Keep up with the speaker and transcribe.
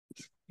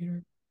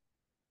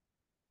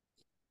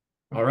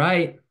All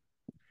right.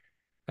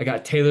 I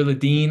got Taylor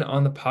Lideen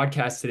on the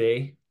podcast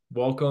today.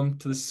 Welcome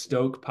to the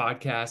Stoke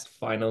podcast,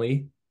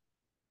 finally.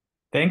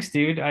 Thanks,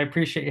 dude. I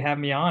appreciate you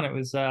having me on. It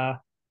was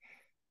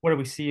what did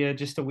we see you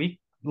just a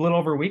little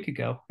over a week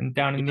ago and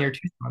down in Yeah. near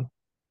Tucson.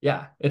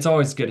 Yeah, it's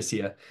always good to see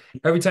you.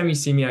 Every time you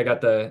see me, I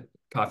got the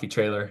coffee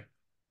trailer.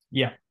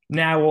 Yeah.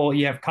 Now, well,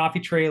 you have coffee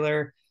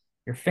trailer,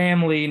 your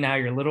family, now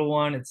your little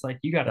one. It's like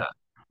Yeah,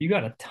 you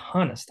got a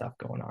ton of stuff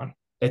going on.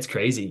 it's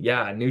crazy.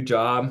 Yeah, new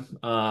job.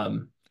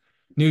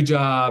 New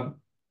job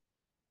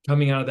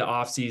coming out of the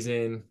off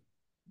season.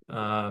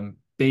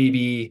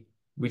 Baby.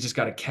 We just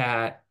got a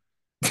cat.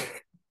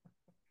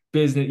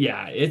 Business.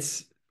 Yeah,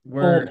 it's Full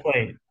we're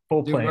plate,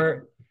 full dude, plate.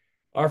 we're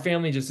our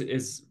family just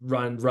is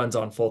runs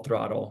on full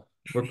throttle.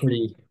 We're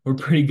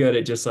pretty good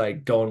at just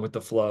like going with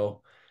the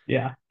flow.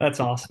 Yeah, that's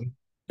awesome.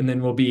 And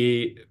then we'll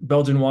be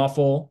Belgian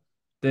waffle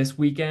this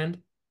weekend,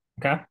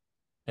 Okay.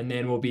 and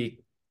then we'll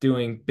be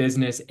doing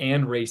business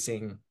and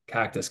racing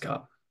Cactus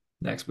Cup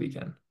next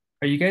weekend.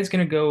 Are you guys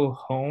gonna go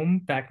home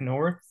back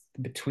north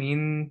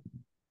between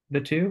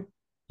the two?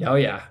 Oh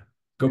yeah,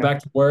 go Okay. back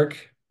to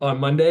work on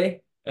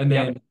Monday, and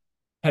Yep. then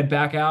head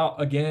back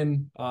out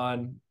again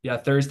on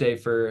Thursday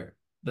for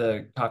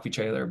the coffee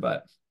trailer.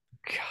 But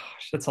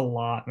Gosh, that's a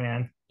lot,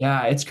 man.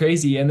 yeah, it's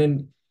crazy. And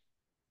then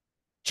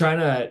trying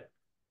to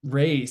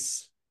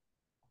race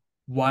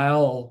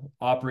while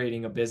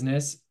operating a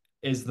business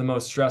is the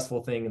most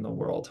stressful thing in the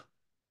world.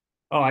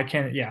 Oh,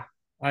 yeah.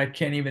 I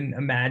can't even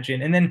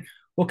imagine. And then,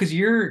 well, because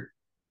you're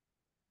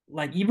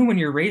like even when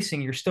you're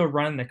racing, you're still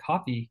running the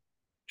coffee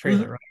hmm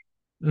trailer, right?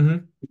 hmm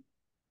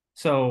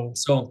So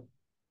So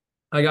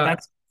I got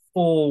that's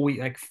full week,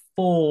 like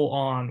full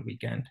on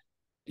weekend.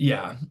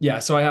 yeah.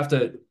 So I have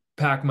to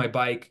pack my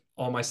bike,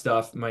 all my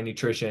stuff, my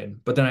nutrition,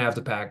 but then I have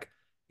to pack,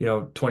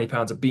 20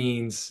 pounds of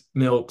beans,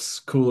 milks,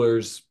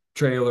 coolers,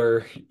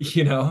 trailer,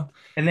 you know.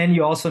 And then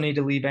you also need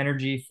to leave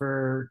energy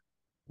for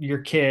your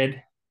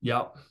kid.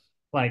 Yep.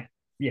 Like,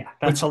 yeah,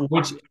 that's Which a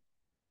which lot.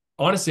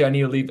 honestly I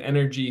need to leave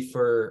energy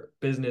for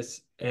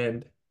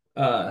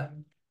uh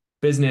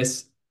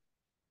business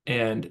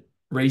and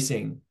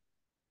racing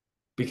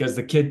because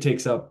the kid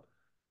takes up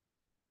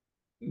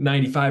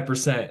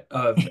 95%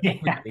 of Yeah,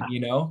 everything, you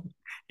know?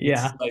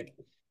 It's yeah. like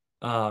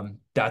I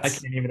that's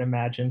can't even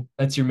imagine.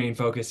 that's your main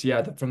focus.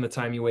 Yeah, from the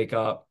time you wake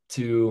up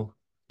to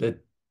the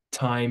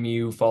time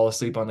you fall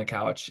asleep on the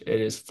couch,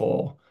 it is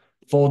full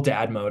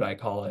dad mode, I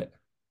call it.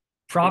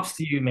 Props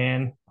to you,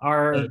 man.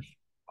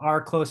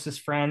 Our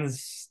closest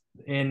friends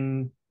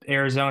in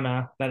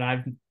Arizona that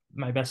I've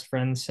my best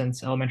friends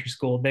since elementary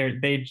school,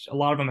 they a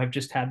lot of them have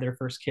just had their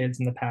first kids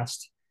in the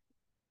past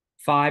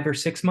 5 or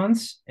 6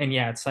 months. And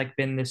yeah, it's like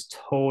been this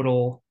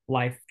total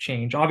life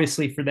change.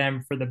 Obviously for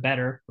them for the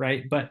better,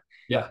 right? But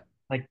Yeah.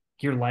 like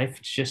your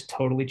life just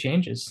totally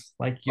changes.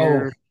 Like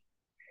Oh,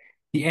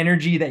 the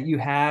energy that you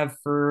have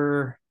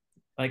for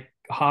like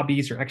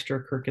hobbies or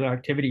extracurricular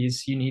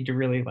activities, you need to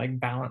really like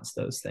balance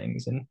those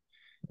things. And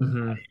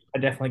mhm. I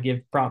definitely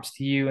give props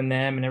to you and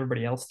them and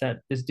everybody else that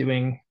is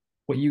doing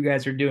what you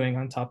guys are doing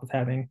on top of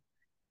having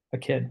a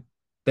kid.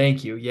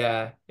 Thank you.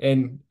 Yeah.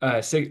 And I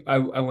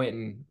went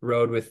and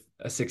rode with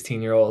a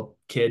 16-year-old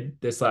kid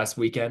this last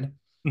weekend,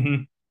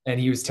 Mm-hmm. and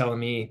he was telling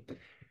me,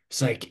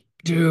 it's like,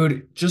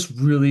 dude, just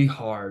really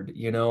hard,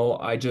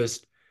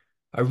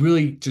 I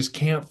really just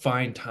can't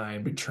find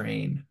time to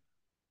train.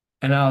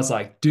 And I was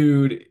like,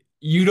 dude,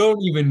 you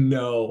don't even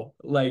know.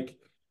 Like,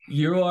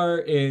 you are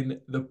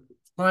in the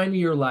prime of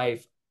your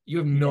life. You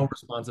have no Yeah.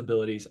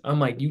 responsibilities. I'm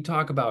like, you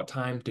talk about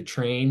time to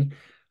train.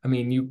 I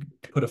mean, you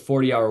put a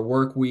 40-hour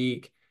work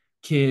week,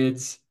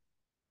 kids,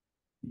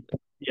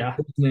 Yeah.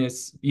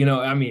 business,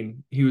 I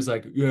mean, he was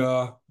like,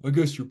 yeah, I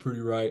guess you're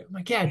pretty right. I'm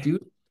like, yeah,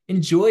 dude,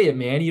 enjoy it,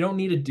 man. You don't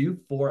need to do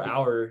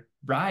 4-hour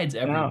rides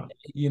every No,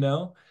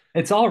 day?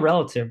 it's all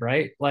relative,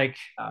 right? Like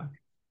Yeah.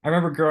 I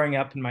remember growing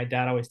up and my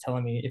dad always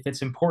telling me, if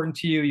it's important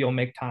to you, you'll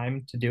make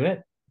time to do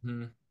it.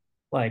 Mhm.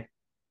 Like,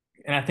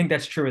 and I think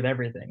that's true with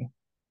everything,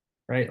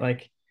 right?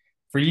 Like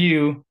for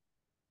you,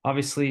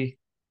 obviously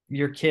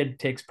your kid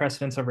takes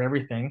precedence over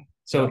everything.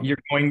 So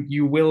Yep.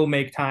 you will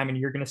make time and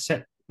you're going to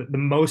set the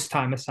most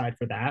time aside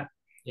for that.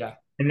 Yeah.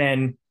 And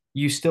then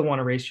you still want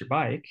to race your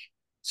bike.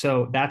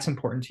 So that's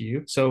important to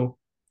you. So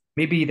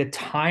maybe the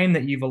time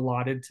that you've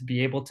allotted to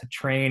be able to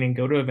train and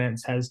go to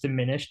events has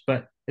diminished,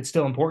 but it's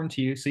still important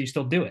to you. So you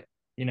still do it,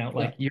 Yeah.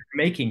 like you're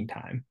making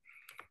time.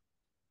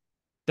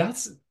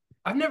 That's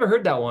I've never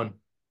heard that one.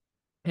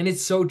 And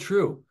it's so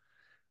true.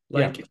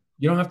 Yeah. Like,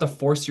 you don't have to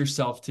force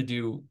yourself to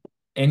do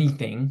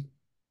anything.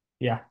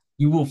 Yeah.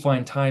 You will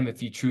find time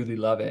if you truly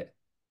love it.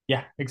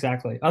 Yeah.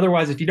 Exactly.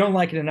 Otherwise, if you don't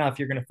like it enough,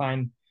 you're going to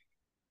find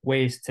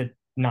ways to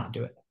not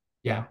do it,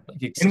 you Yeah. know?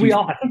 Like And excuse.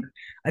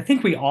 I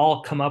think we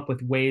all come up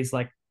with ways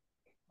like,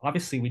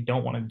 obviously we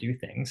don't want to do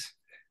things,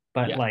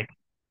 but Yeah. like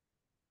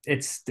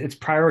it's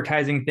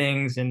prioritizing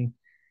things. And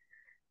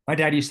my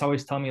dad used to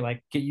always tell me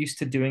like get used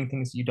to doing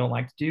things you don't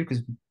like to do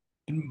because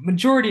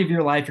majority of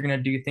your life you're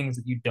going to do things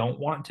that you don't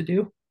want to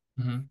do,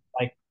 hmm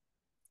like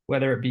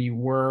whether it be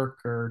work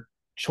or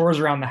chores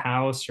around the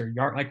house or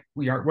yard, like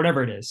yard,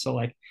 whatever it is. So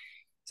like,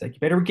 it's like, you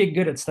better get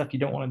good at stuff you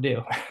don't want to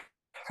do.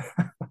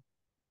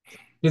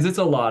 Because it's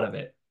a lot of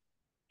it.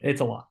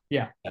 It's a lot.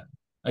 Yeah.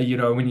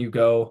 When you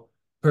go,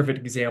 perfect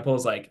example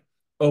is like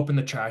open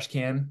the trash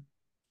can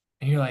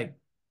and you're like,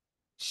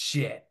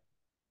 shit,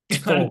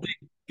 gotta Full.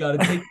 take, gotta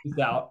take this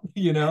out,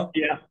 you know?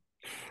 Yeah.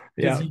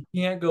 Because Yeah. you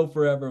can't go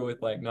forever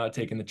with like not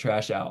taking the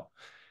trash out.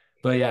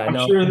 But yeah, I'm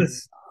no, sure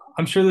this,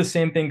 I'm sure the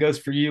same thing goes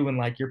for you when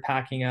like you're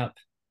packing up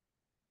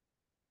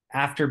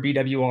after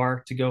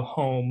BWR to go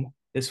home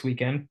this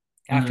weekend,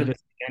 after mhm, this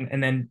weekend,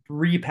 and then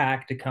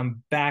repack to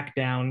come back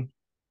down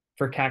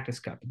for Cactus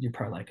Cup. You're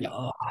probably like, yeah.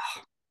 oh,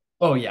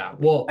 Oh yeah.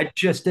 Well, I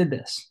just did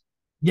this.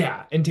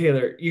 yeah. And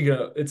Taylor,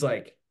 it's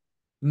like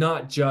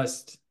not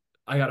just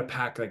I gotta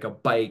pack like a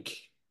bike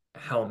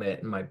helmet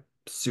in my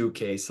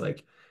suitcase.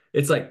 Like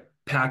it's like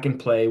pack and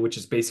play, which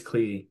is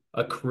basically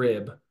a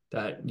crib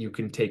that you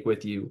can take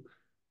with you.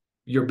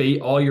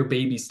 All your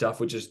baby stuff,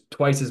 which is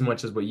twice as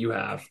much as what you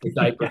have, the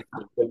Yeah. diapers,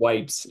 the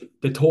wipes,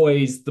 the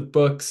toys, the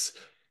books,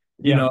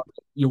 you Yeah. know,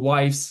 your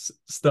wife's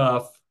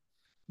stuff.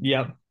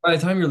 Yep. By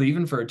the time you're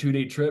leaving for a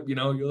 2-day trip, we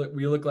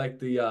look like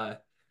the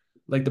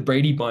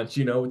Brady Bunch,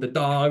 with the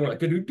dog,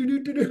 like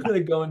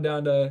like going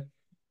down to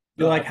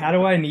You're like, the. how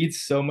do I need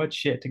so much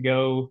shit to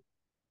go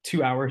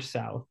 2 hours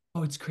south?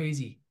 Oh, it's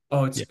crazy.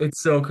 Oh, it's Yeah.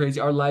 it's so crazy.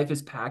 Our life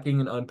is packing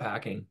and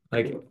unpacking,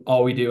 like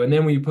all we do. And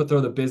then when you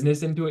throw the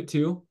business into it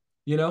too,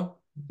 you know,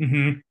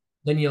 Hmm.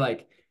 then you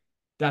like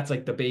that's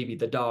like the baby,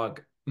 the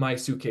dog, my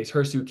suitcase,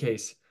 her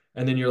suitcase,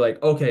 and then you're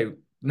like, okay,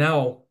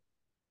 now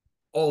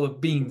all the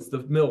beans, the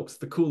milks,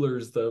 the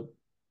coolers, the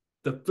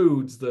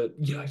foods,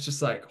 it's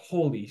just like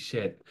holy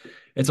shit,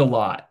 it's a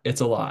lot.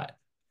 It's a lot.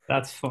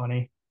 That's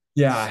funny.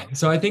 Yeah,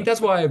 so I think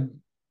that's why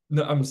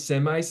I'm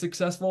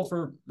semi-successful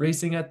for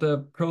racing at the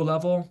pro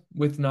level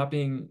with not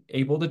being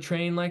able to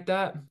train like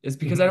that, is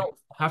because I Mhm. don't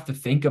have to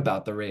think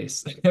about the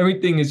race.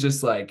 Everything is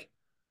just like,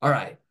 all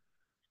right.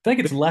 I think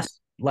it's less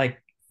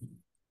like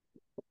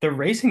the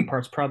racing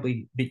part's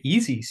probably the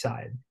easy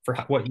side for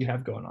what you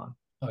have going on.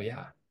 Oh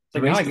yeah. It's The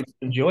like now race I get to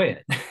enjoy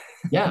it.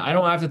 Yeah, I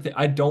don't have to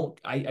I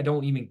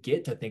don't even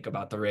get to think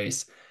about the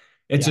race.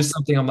 It's Yeah. just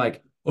something I'm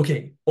like,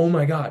 okay, oh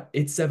my God,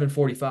 it's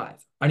 7:45.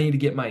 I need to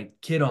get my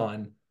kid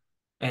on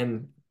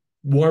and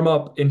warm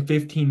up in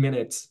 15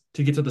 minutes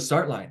to get to the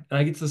start line. And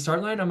I get to the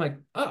start line, I'm like,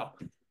 oh,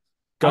 I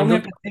gonna only go.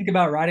 have to think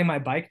about riding my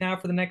bike now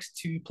for the next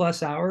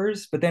 2+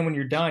 hours. But then when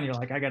you're done, you're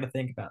like, I got to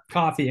think about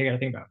coffee. I got to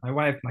think about my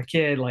wife, my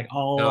kid, like Yeah.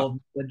 all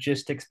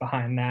logistics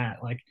behind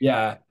that. Like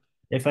Yeah.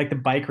 if like the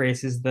bike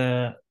race is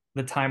the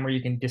time where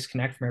you can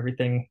disconnect from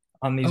everything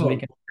on these Oh,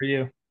 weekends for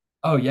you.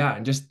 oh yeah.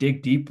 And just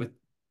dig deep with,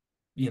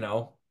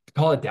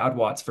 call it dad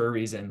watts for a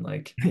reason.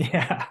 Like,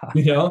 Yeah.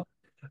 you know?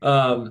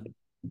 Um,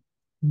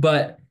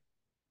 but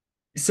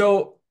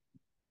so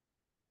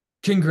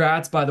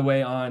congrats, by the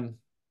way, on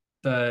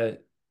the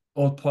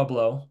Old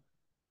Pueblo.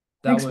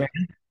 That Thanks, was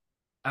man.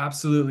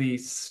 absolutely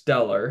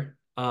stellar.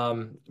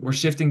 We're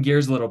shifting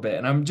gears a little bit,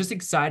 and I'm just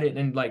excited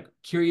and like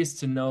curious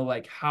to know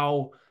like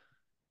how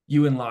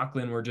you and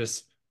Lachlan were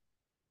just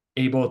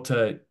able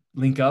to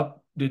link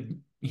up. Did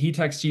he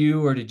text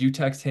you or did you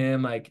text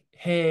him like,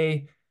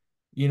 hey,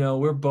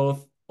 we're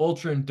both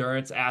ultra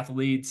endurance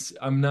athletes.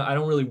 I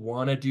don't really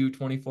want to do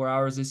 24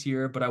 hours this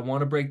year, but I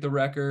want to break the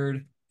record.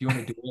 Do you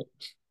want to do it?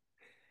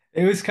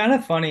 It was kind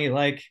of funny.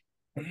 Like,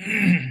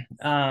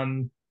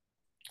 um,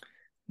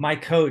 my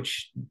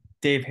coach,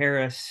 Dave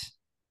Harris,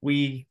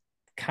 we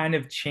kind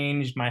of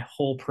changed my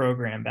whole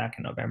program back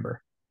in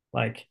November.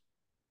 Like,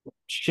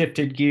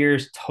 shifted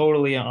gears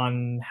totally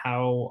on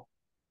how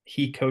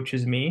he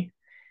coaches me.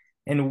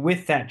 And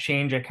with that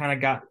change, I kind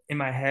of got in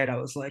my head, I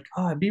was like,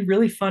 oh, it'd be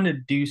really fun to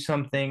do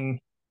something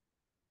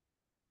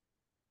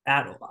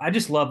I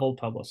just love Old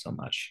Pueblo so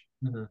much.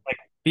 Mhm. Like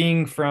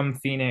being from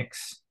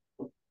Phoenix,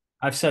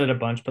 I've said it a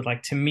bunch, but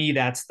like to me,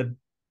 that's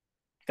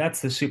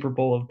the Super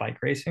Bowl of bike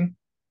racing.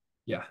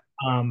 Yeah.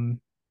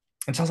 Um,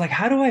 and so I was like,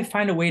 how do I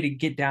find a way to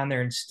get down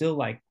there and still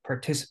like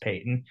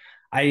participate? And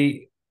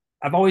I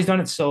I've always done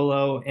it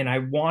solo, and I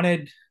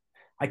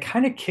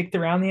kind of kicked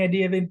around the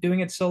idea of doing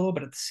it solo,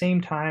 but at the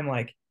same time,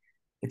 like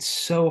it's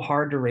so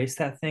hard to race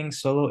that thing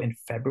solo in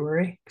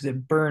February because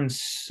it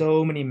burns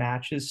so many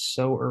matches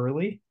so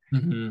early.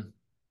 Hmm.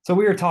 So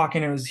we were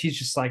talking, he's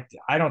just like,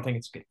 I don't think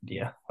it's a good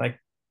idea. Like,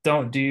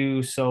 don't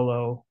do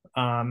solo.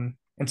 And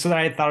so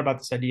I had thought about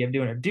this idea of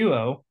doing a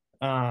duo.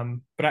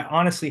 But I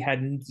honestly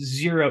had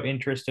zero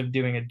interest of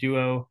doing a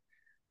duo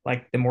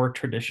like the more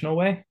traditional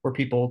way, where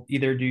people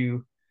either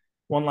do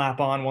one lap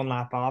on, one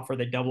lap off, or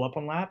they double up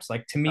on laps.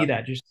 Like to me,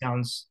 that just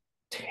sounds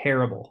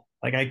terrible.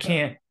 Like I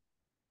can't.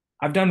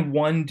 I've done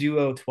one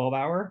duo 12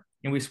 hour,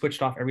 and we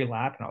switched off every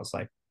lap, and I was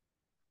like,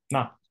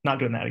 not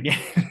doing that again.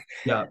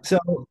 Yeah. So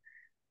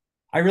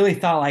I really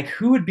thought like,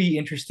 who would be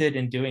interested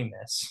in doing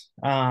this?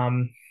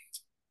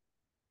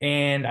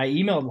 And I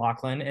emailed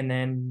Lachlan, and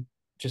then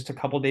just a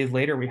couple days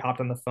later, we hopped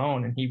on the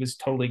phone, and he was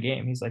totally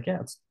game. He's like, "Yeah,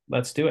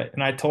 let's do it."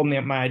 And I told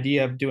him my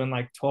idea of doing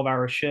like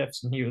 12-hour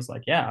shifts, and he was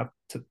like, "Yeah."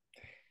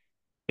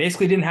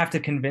 Basically, didn't have to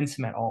convince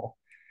him at all.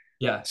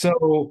 Yeah.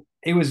 So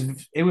it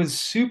was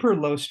super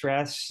low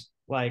stress,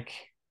 like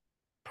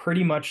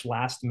pretty much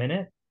last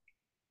minute.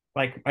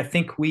 Like I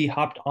think we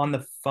hopped on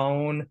the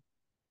phone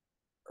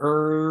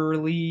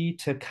early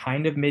to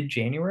kind of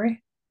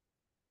mid-January.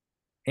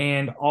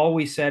 And all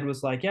we said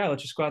was like, yeah,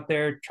 let's just go out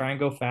there, try and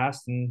go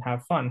fast and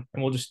have fun,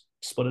 and we'll just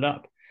split it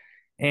up.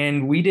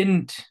 And we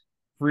didn't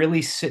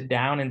really sit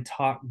down and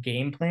talk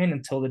game plan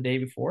until the day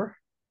before.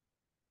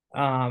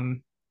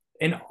 Um,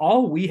 and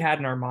all we had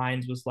in our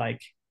minds was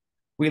like,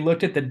 we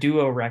looked at the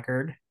duo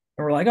record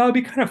and we're like, oh, it'd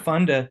be kind of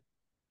fun to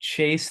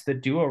chase the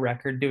duo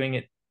record doing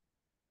it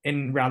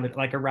in rather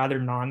like a rather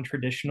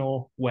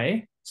non-traditional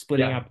way,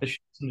 splitting Yeah. up the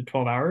shifts into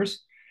 12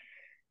 hours.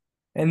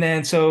 And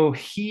then so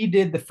he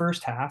did the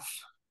first half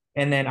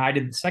and then I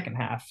did the second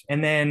half.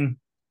 And then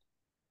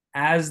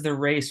as the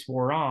race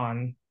wore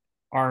on,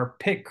 our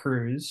pit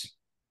crews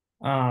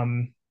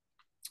um,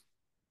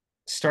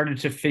 started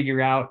to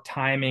figure out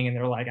timing and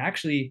they're like,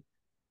 actually,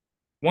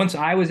 once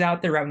I was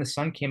out there right when the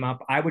sun came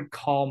up, I would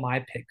call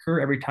my pit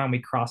crew every time we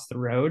crossed the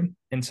road.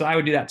 And so I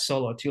would do that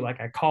solo too.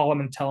 Like I call them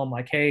and tell them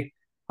like, hey,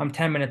 I'm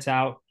 10 minutes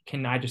out.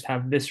 Can I just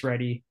have this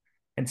ready?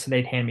 And so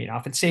they'd hand me it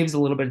off. It saves a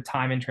little bit of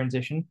time in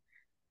transition.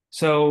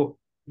 So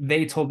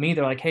they told me,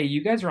 they're like, hey,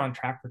 you guys are on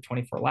track for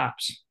 24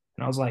 laps.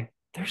 And I was like,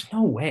 there's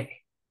no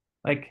way.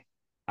 Like,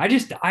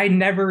 it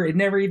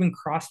never even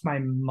crossed my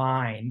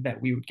mind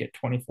that we would get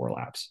 24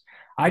 laps.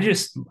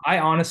 I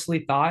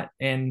honestly thought,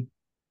 and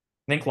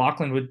I think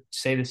Lachlan would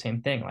say the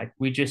same thing. Like,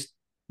 we just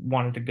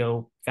wanted to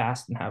go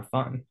fast and have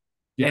fun. And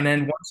Yeah.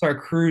 then once our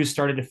crews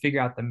started to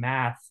figure out the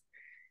math,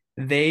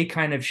 they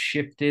kind of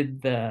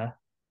shifted the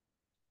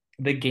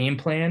game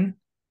plan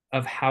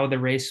of how the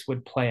race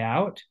would play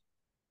out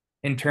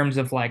in terms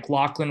of like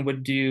Lachlan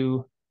would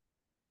do.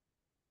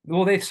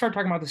 Well, they started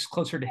talking about this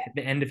closer to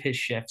the end of his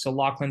shift. So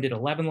Lachlan did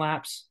 11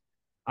 laps,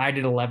 I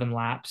did 11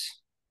 laps,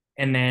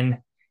 and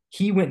then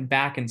he went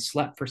back and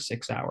slept for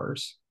 6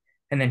 hours,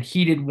 and then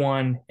he did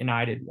one and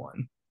I did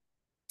one.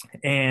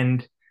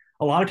 And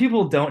a lot of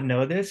people don't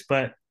know this,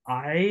 but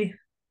I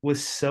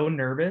was so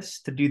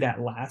nervous to do that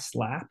last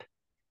lap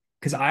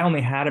because I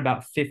only had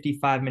about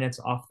 55 minutes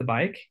off the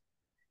bike,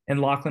 and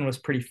Lachlan was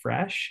pretty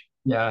fresh.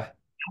 Yeah.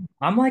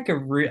 I'm like a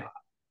real,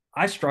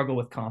 I struggle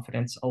with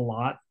confidence a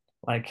lot.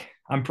 Like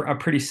a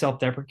pretty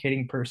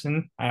self-deprecating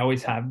person. I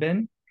always have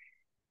been.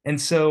 And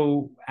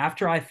so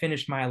after I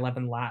finished my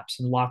 11 laps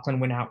and Lachlan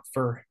went out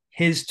for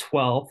his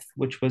 12th,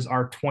 which was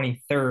our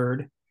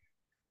 23rd,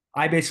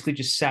 I basically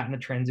just sat in the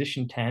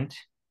transition tent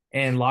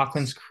and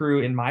Lachlan's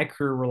crew and my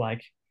crew were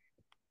like,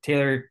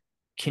 Taylor,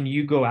 can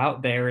you go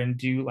out there and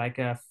do like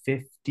a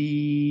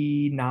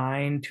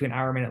 59 to an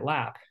hour minute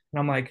lap? And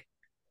I'm like,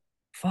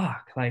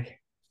 fuck, like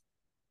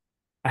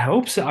I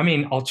hope so. I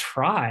mean, I'll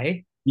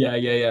try. Yeah.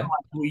 Yeah. Yeah.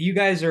 Well, you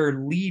guys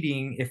are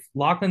leading. If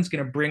Lachlan's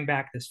going to bring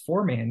back this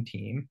 4-man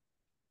team,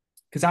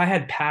 because I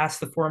had passed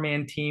the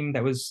 4-man team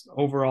that was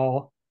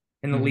overall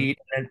in the Mhm. lead,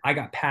 and I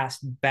got passed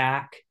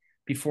back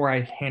before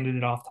I handed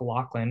it off to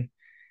Lachlan.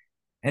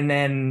 And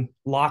then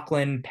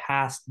Lachlan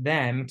passed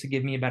them to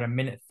give me about a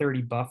minute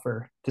 30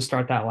 buffer to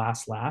start that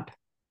last lap.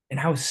 And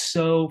I was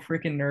so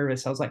freaking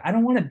nervous. I was like, I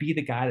don't want to be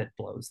the guy that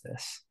blows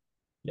this.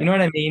 You know Yeah.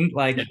 what I mean? Yeah.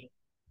 Like,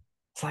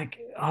 it's like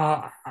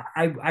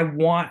I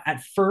want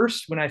at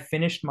first when I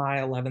finished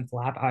my 11th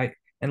lap, I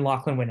and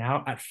Lachlan went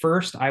out. At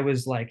first, I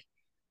was like,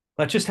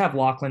 let's just have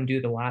Lachlan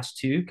do the last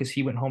two because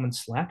he went home and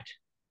slept.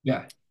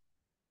 Yeah.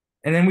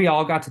 And then we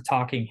all got to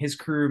talking, his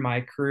crew,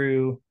 my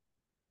crew,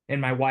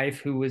 and my wife,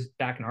 who was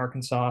back in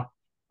Arkansas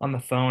on the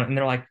phone. And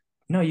they're like,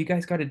 no, you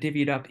guys got to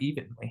divvy it up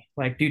evenly,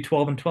 like do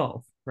 12 and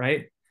 12,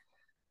 right?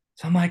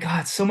 So I'm like,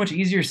 God, it's so much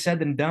easier said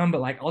than done,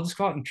 but like I'll just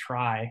go out and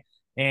try.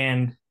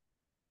 And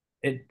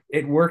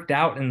it worked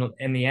out in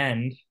the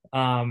end.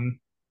 I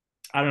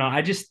don't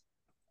know.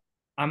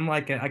 I'm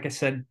like I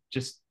said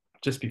just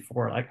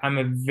before, like I'm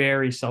a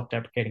very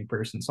self-deprecating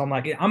person. So I'm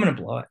like, I'm gonna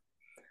blow it.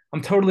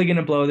 I'm totally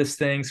gonna blow this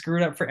thing, screw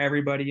it up for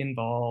everybody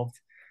involved.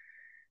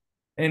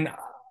 And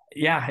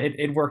yeah,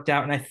 it worked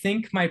out. And I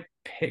think my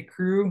pit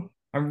crew,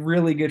 I'm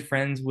really good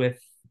friends with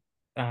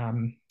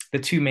the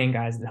two main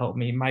guys that helped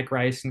me, Mike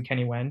Rice and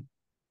Kenny Wen.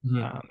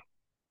 Mhm. Um,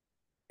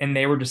 and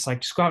they were just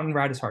like, just go out and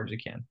ride as hard as you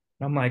can. And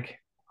I'm like,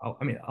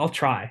 I'll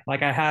try.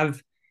 Like I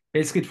have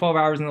basically 12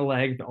 hours in the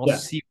leg, but I'll Yeah.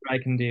 see what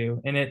I can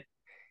do. And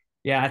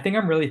yeah, I think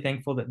I'm really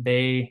thankful that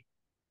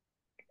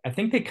I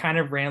think they kind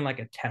of ran like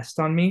a test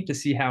on me to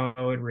see how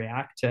I would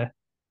react to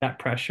that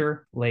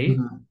pressure late.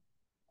 Mhm.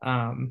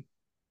 Um,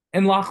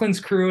 and Lachlan's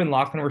crew and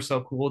Lachlan were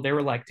so cool. They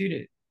were like,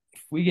 dude,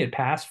 if we get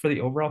passed for the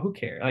overall, who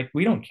cares? Like,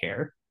 we don't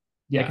care.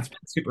 Like, Yeah. it's been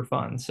super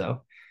fun.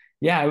 So,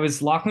 yeah,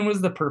 Lachlan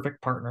was the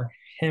perfect partner.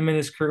 Him and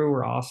his crew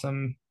were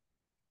awesome.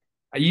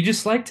 You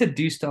just like to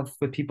do stuff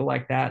with people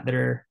like that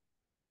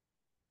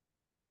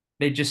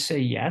they just say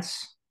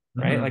yes,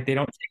 right? Mhm. Like, they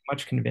don't take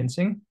much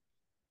convincing.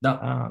 No,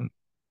 Um,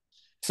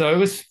 so it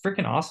was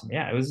freaking awesome.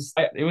 Yeah, I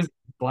it was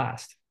a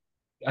blast.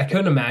 I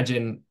couldn't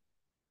imagine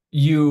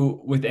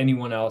you with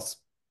anyone else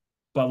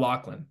but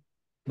Lachlan.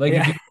 Like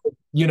if Yeah. you,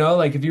 you know,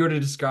 like if you were to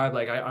describe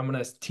like I'm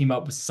gonna team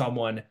up with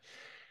someone,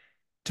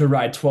 to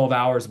ride 12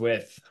 hours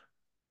with.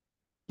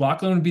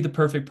 Lachlan would be the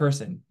perfect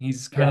person.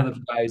 He's kind Yeah. of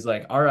the guy who's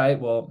like, all right,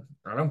 well,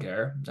 I don't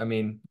care. I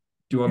mean,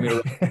 do you want me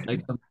to ride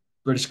like from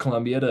British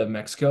Columbia to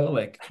Mexico,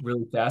 like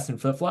really fast in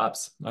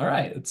flip-flops? All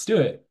right, let's do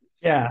it.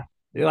 Yeah.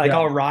 Like Yeah,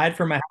 I'll ride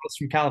from my house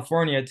from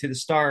California to the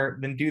start,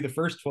 then do the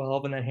first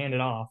 12 and then hand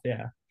it off.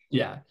 Yeah.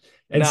 yeah.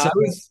 And No, so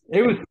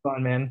it was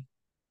fun, man.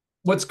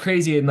 what's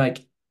crazy and like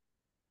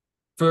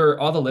for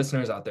all the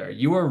listeners out there,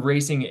 you were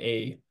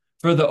racing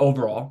for the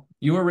overall,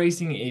 you were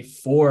racing a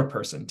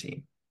four-person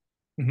team,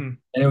 Hmm.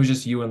 and it was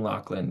just you and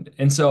Lachlan.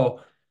 And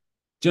so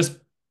just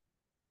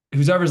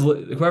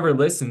whoever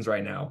listens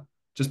right now,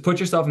 just put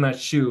yourself in that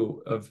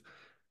shoe of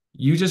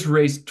you just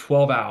raced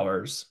 12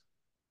 hours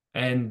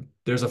and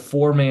there's a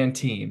four-man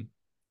team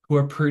who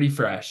are pretty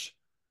fresh,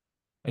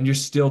 and you're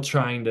still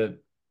trying to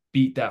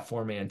beat that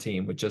four-man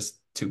team with just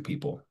two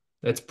people.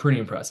 That's pretty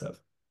impressive.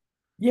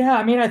 Yeah,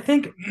 I mean, I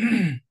think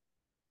it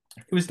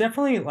was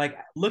definitely like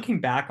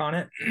looking back on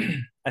it,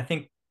 I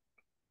think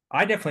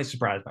I definitely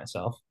surprised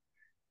myself.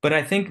 But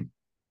I think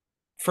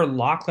for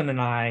Lachlan and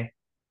I,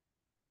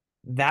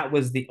 that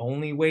was the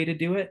only way to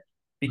do it Mhm.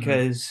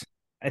 because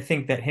I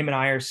think that him and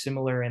I are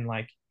similar in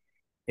like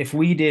if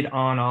we did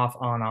on off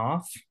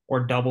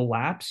or double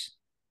laps,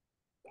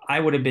 I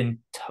would have been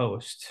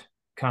toast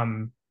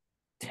come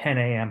 10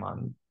 a.m.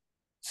 on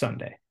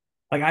Sunday.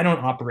 Like I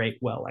don't operate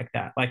well like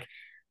that. Like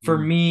for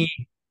Mhm.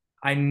 me,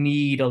 I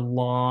need a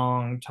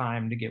long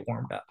time to get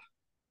warmed up.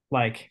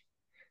 Like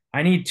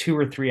I need 2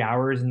 or 3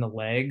 hours in the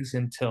legs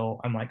until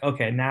I'm like,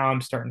 okay, now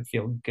I'm starting to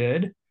feel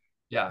good.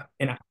 Yeah.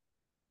 And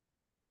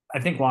I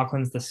think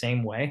Lachlan's the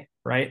same way,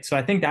 right? So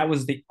I think that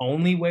was the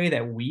only way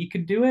that we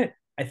could do it.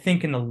 I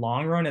think in the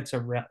long run, it's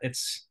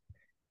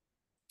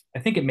I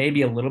think it may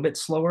be a little bit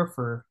slower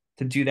for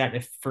to do that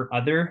if for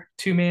other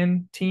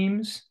two-man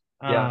teams.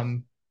 Yeah.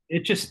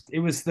 It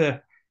was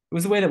the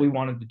way that we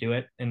wanted to do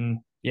it, and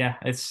yeah,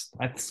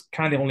 that's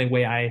kind of the only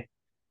way I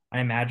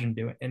imagine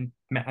doing and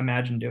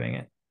imagine doing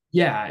it.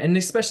 Yeah, and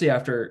especially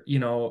after,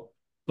 the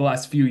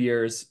last few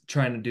years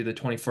trying to do the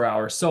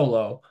 24-hour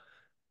solo,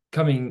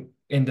 coming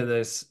into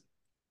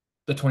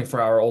the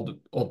 24-hour old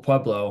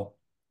Pueblo,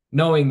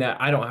 knowing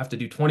that I don't have to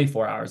do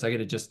 24 hours, I get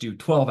to just do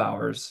 12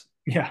 hours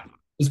Yeah,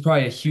 is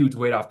probably a huge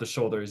weight off the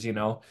shoulders.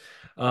 yeah,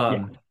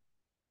 Um,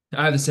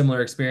 I have a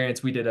similar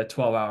experience. We did a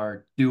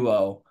 12-hour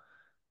duo,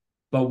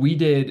 but we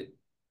did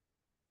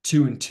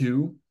two and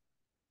two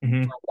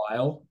hmm, for a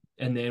while,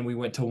 and then we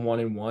went to one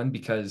and one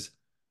because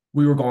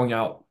we were going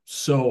out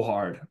so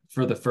hard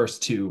for the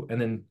first two, and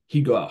then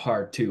he'd go out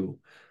hard too.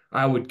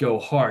 I would go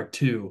hard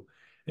too.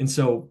 And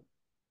so,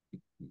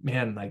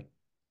 man, like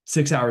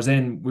 6 hours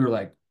in, we were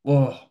like,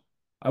 whoa,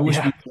 I wish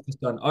yeah. we could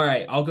just done. All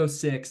right, I'll go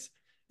six,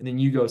 and then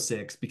you go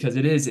six because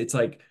it's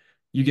like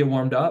you get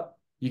warmed up,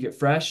 you get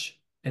fresh,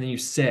 and then you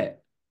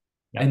sit,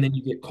 and Yep. then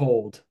you get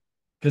cold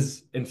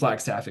because in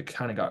Flagstaff it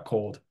kind of got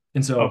cold.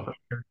 And Oh, so for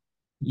sure.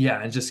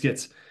 yeah, you just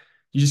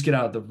get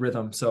out of the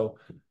rhythm. So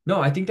no,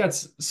 I think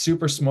that's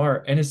super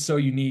smart and it's so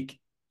unique.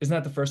 Isn't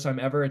that the first time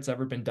ever it's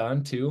ever been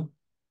done too?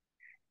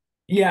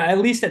 Yeah, at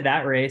least at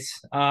that race.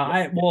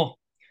 Yeah.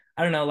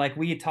 I don't know. Like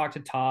we had talked to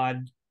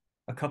Todd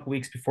a couple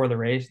weeks before the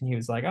race, and he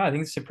was like, "Oh, I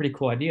think this is a pretty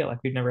cool idea. Like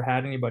we've never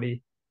had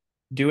anybody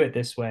do it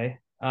this way."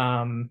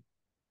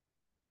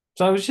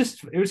 So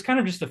it was kind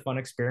of just a fun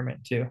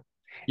experiment too.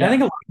 And I think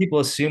Yeah. a lot of people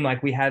assume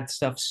like we had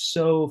stuff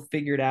so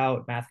figured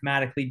out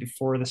mathematically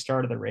before the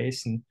start of the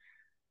race, and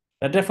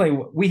that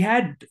definitely we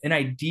had an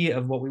idea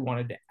of what we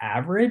wanted to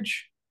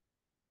average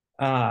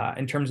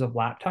in terms of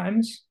lap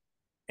times.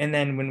 And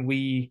then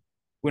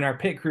when our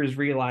pit crews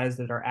realized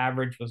that our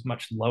average was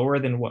much lower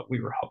than what we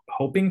were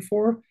hoping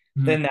for,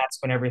 then Mhm. that's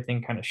when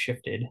everything kind of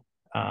shifted.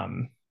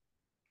 Um,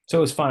 so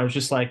it was fun. It was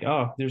just like,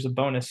 oh, there's a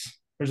bonus.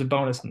 There's a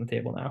bonus on the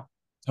table now.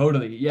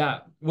 Totally.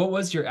 Yeah. What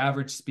was your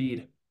average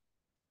speed?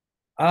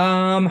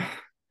 Um,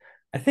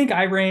 I think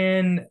I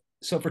ran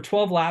so for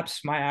 12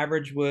 laps, my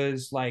average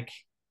was like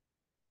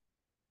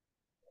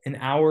an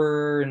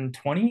hour and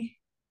 20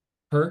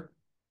 Per?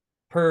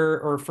 per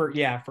or for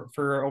yeah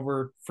for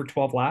over for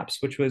 12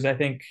 laps, which was I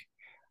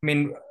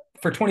mean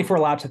for 24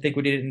 laps I think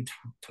we did it in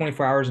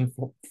 24 hours and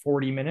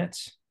 40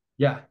 minutes.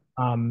 Yeah.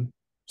 um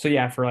so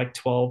yeah, for like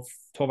 12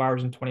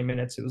 hours and 20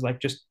 minutes it was like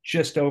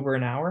just over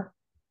an hour.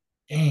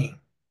 Dang.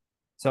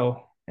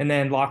 So and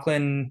then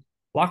Lachlan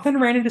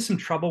ran into some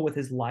trouble with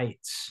his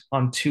lights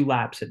on 2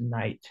 laps at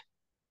night.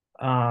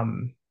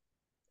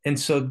 And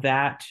so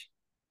that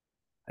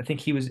I think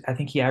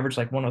he averaged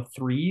like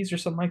 103s or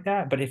something like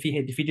that, but if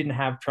he didn't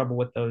have trouble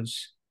with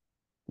those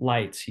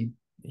lights.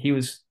 He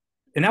was,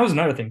 and that was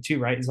another thing too,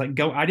 right? It's like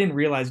go. I didn't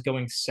realize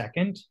going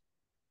second.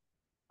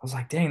 I was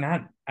like, dang,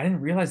 that I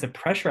didn't realize the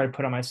pressure I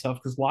put on myself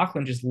because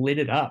Lachlan just lit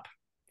it up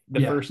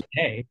the Yeah. first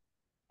day.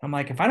 I'm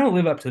like, if I don't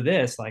live up to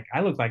this, like I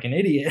look like an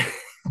idiot.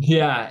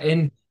 Yeah.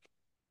 And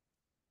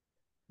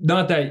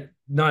not,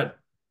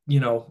 you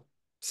know,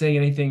 saying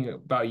anything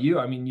about you.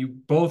 I mean, you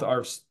both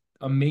are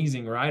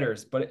amazing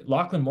riders, but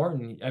Lachlan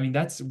Morton, I mean,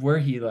 that's where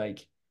he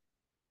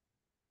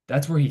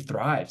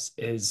thrives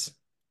is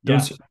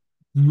those Yeah,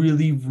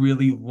 really,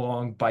 really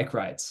long bike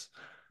rides.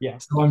 Yeah.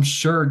 So I'm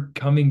sure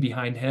coming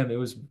behind him, it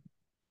was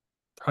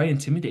probably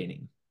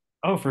intimidating.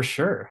 Oh, for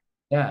sure.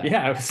 Yeah.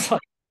 Yeah, it was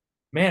like,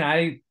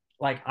 man,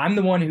 I'm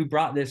the one who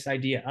brought this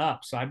idea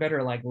up, so I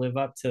better like live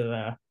up to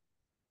the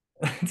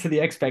to the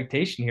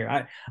expectation here.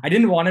 I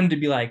didn't want him to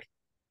be like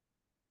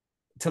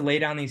to lay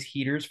down these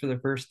heaters for the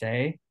first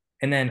day,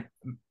 and then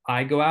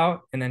I go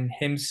out, and then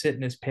him sit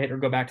in his pit or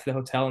go back to the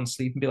hotel and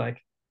sleep and be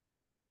like,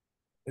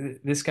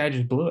 this guy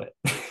just blew it.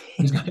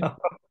 You know?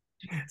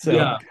 So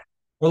Yeah.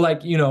 Or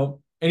like,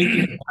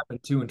 anything can happen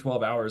too in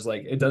 12 hours.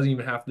 Like it doesn't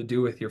even have to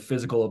do with your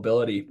physical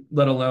ability,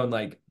 let alone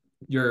like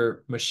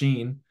your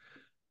machine.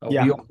 A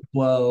yeah, wheel could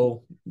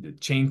blow, the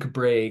chain could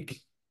break,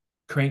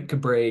 crank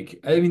could break.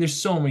 I mean, there's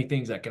so many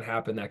things that can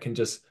happen that can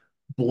just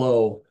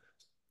blow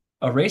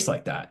a race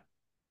like that.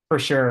 for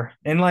sure.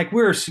 And like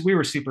we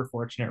were super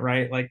fortunate,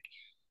 right? Like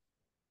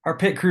our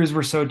pit crews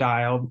were so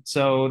dialed,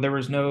 so there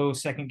was no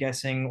second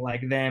guessing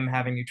like them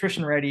having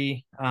nutrition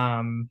ready,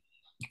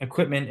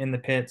 equipment in the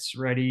pits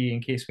ready in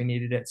case we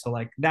needed it. So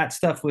like that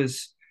stuff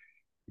was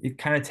it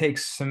kind of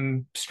takes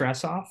some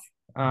stress off.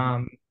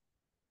 Mhm.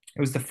 It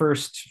was the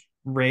first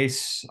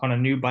race on a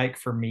new bike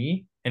for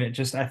me, and it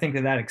just I think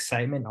that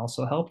excitement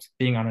also helped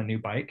being on a new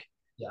bike.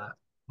 Yeah.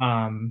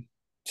 Um,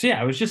 so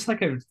yeah, it was just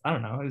like a I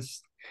don't know,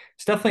 it's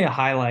definitely a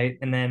highlight.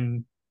 And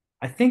then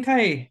I think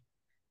I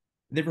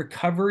the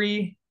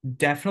recovery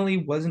definitely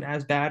wasn't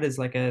as bad as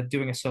like a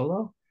doing a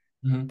solo,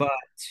 Mhm. but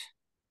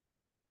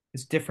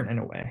it's different in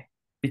a way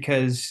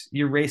because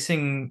you're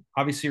racing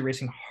obviously you're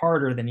racing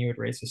harder than you would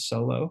race a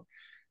solo.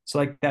 So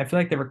like I feel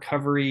like the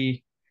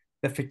recovery,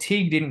 the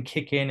fatigue didn't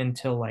kick in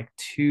until like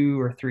 2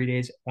 or 3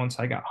 days once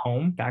I got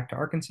home back to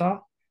Arkansas.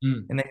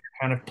 Mm. And then you're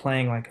kind of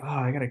playing like, oh,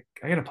 I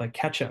gotta play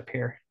catch up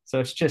here. So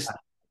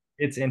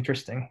it's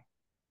interesting.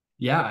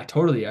 Yeah,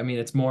 totally. I mean,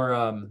 it's more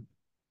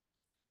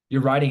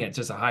you're riding at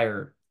just a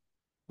higher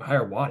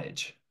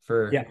wattage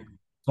for Yeah.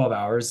 12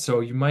 hours.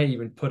 So you might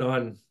even put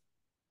on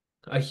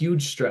a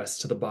huge stress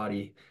to the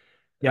body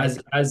Yeah.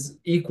 as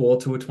equal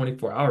to a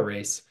 24-hour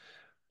race.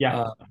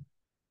 Yeah. Uh,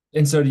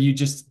 and so do you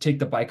just take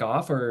the bike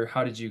off or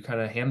how did you kind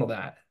of handle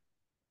that?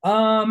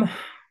 Um,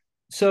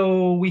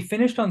 so we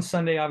finished on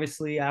Sunday,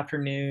 obviously,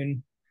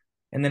 afternoon,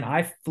 and then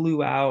I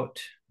flew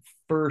out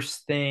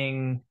first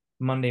thing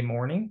Monday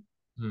morning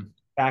Hmm.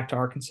 back to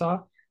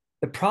Arkansas.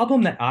 The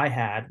problem that I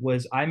had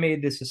was I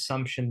made this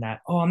assumption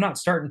that, oh, I'm not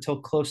starting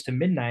until close to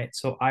midnight,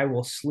 so I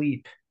will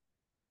sleep.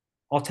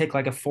 I'll take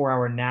like a 4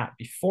 hour nap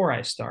before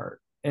I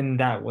start. And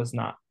that was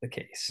not the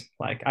case.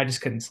 Like I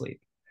just couldn't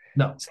sleep.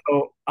 No.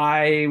 So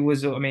I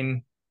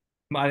mean,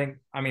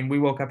 we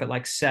woke up at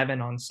like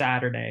 7 on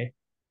Saturday,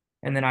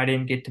 and then I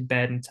didn't get to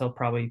bed until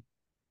probably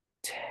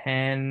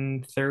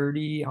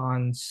 10:30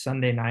 on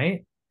Sunday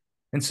night.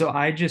 And so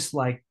I just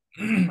like,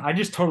 I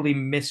just totally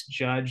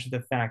misjudged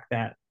the fact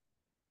that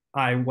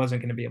I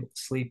wasn't going to be able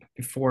to sleep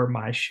before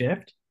my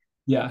shift.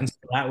 Yeah, And so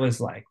that was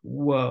like,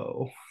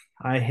 whoa,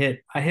 I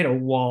hit a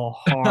wall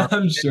hard.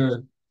 I'm sure.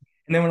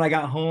 And then when I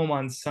got home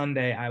on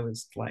Sunday, I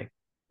was like,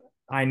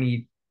 I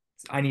need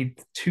I need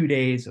 2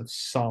 days of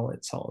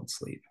solid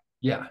sleep.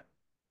 Yeah,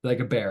 like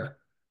a bear.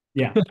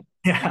 Yeah.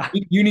 Yeah.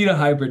 You need to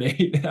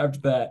hibernate after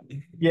that.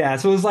 Yeah.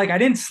 So it was like I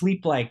didn't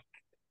sleep like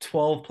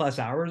 12 plus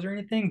hours or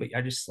anything, but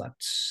I just slept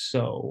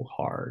so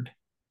hard.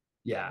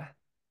 Yeah.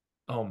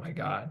 Oh my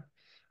God.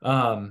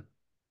 Um,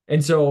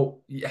 and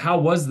so how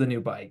was the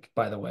new bike,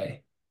 by the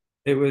way?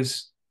 It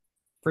was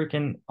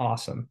freaking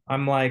awesome.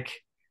 I'm like,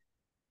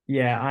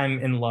 yeah, I'm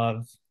in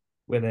love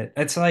with it.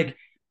 It's like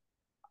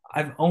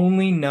I've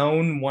only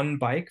known one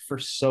bike for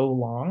so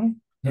long.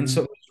 And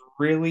so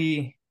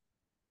Mhm.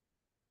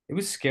 it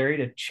was scary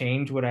to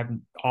change what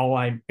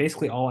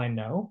basically all I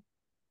know.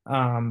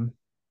 Um,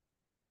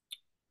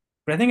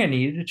 but I think I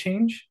needed to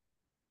change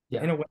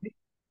in Yeah. a way.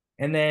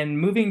 And then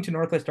moving to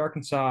Northwest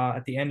Arkansas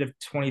at the end of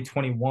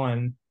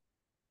 2021,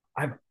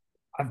 I've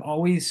I've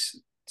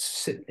always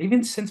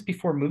even since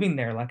before moving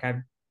there, like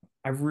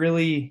I've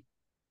really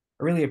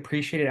I really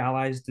appreciated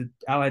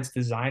Allied's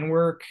design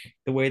work,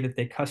 the way that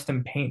they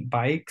custom paint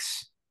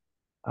bikes.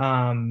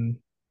 Um,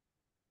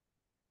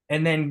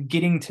 and then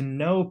getting to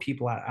know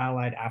people at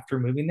Allied after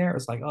moving there, it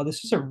was like, oh,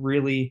 this is a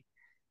really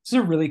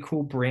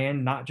cool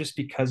brand, not just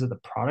because of the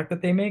product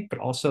that they make, but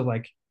also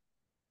like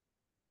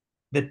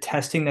the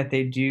testing that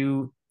they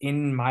do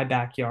in my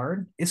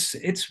backyard. It's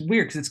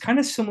weird because it's kind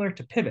of similar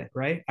to Pivot,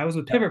 right? I was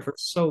with Yeah. Pivot for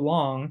so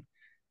long,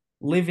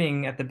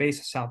 living at the base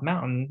of South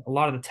Mountain. A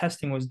lot of the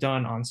testing was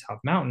done on South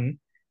Mountain,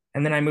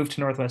 and then I moved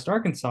to Northwest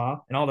Arkansas,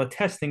 and all the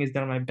testing is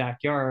done in my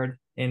backyard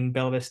in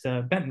Bella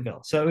Vista,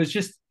 Bentonville. So it was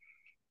just,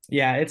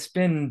 yeah, it's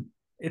been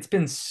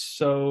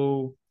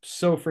so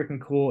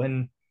freaking cool,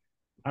 and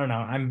I don't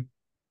know,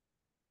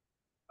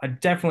 I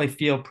definitely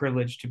feel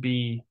privileged to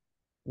be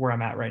where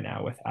I'm at right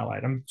now with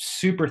Allied. I'm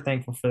super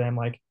thankful for them.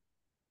 Like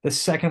the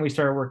second we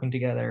started working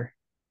together,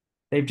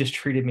 they've just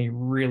treated me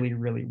really,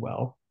 really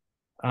well.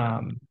 Yeah.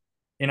 Um,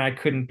 and I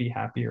couldn't be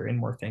happier and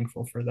more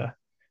thankful for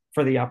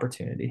the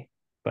opportunity.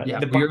 But Yeah.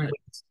 Well,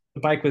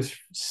 the bike was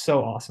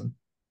so awesome.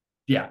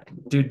 yeah,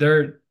 dude,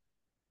 they're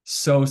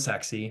so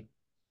sexy.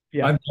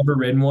 Yeah. I've never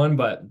ridden one,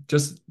 but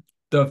just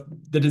the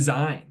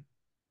design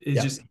is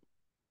Yeah. just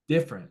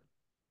different.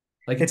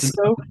 Like it's It's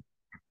an so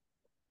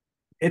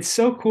it's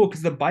so cool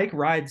because the bike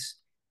rides,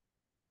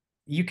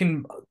 you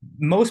can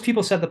most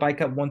people set the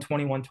bike up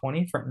 120,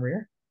 120 front and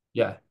rear.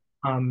 yeah.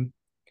 Um,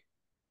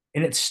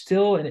 and it's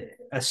still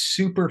a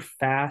super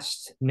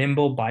fast,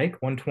 nimble bike,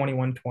 120,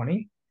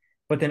 120.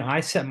 But then I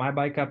set my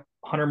bike up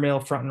 100 mil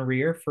front and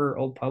rear for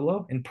Old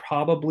Pueblo and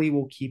probably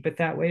will keep it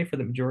that way for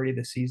the majority of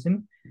the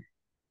season.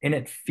 And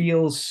it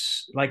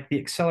feels like the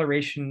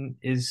acceleration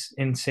is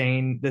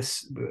insane.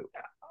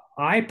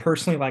 I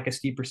personally like a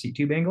steeper seat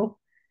tube angle.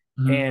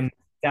 Mhm. And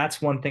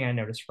that's one thing I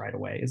noticed right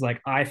away is like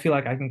I feel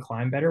like I can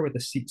climb better with a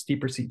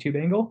steeper seat tube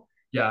angle.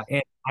 Yeah,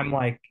 And I'm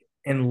like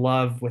in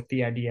love with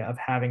the idea of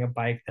having a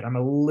bike that I'm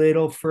a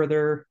little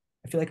further.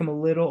 I feel like I'm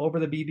a little over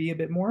the BB a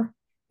bit more.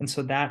 And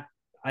so that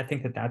I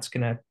think that that's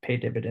going to pay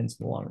dividends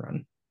in the long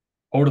run.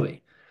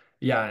 totally.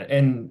 Yeah,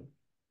 and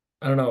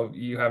I don't know,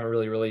 you haven't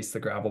really released the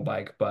gravel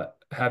bike, but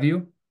have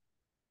you?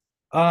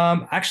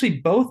 Actually,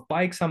 both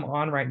bikes I'm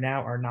on right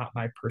now are not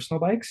my personal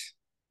bikes.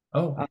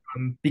 Oh,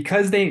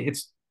 Because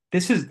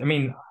this is, I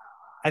mean,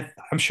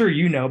 I'm sure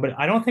you know, but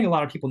I don't think a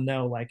lot of people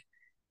know. Like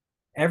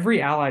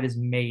every Allied is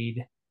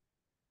made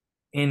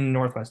in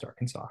Northwest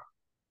Arkansas.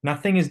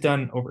 Nothing is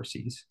done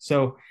overseas.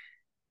 So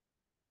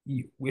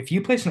if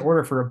you place an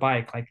order for a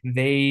bike, like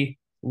they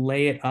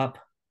lay it up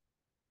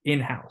in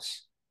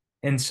house.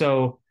 And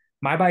so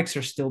my bikes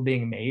are still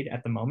being made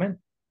at the moment.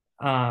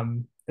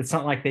 It's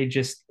not like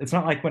it's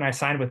not like when I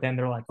signed with them,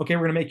 they're like, okay,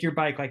 we're going to make your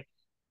bike. Like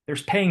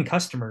there's paying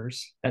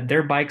customers that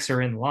their bikes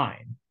are in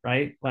line,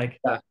 right? Like,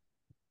 yeah,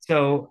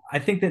 so I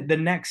think that the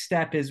next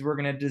step is we're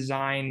going to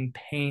design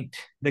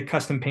the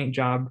custom paint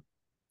job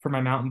for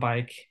my mountain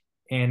bike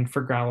and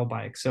for gravel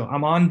bike. So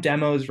I'm on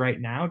demos right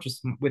now,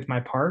 just with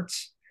my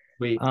parts.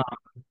 sweet. Um,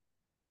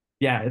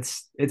 yeah,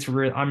 it's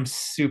real. I'm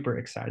super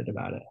excited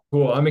about it.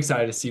 Cool. I'm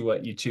excited to see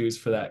what you choose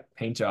for that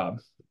paint job.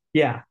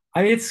 Yeah,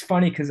 I mean it's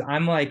funny because I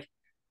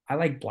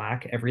like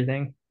black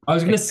everything. I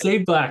was gonna Like say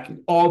black,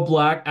 all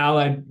black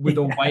allied with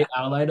a white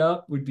allied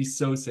up would be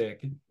so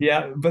sick.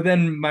 yeah, but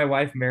then my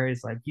wife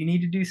Mary's like, you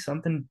need to do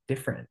something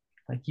different.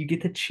 Like you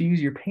get to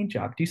choose your paint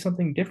job, do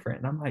something different.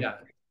 And I'm like, Yeah,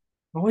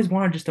 I always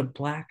wanted just a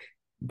black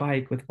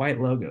bike with white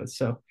logos.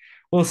 So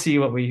we'll see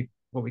what we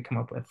come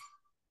up with.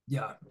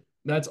 yeah,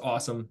 that's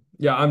awesome.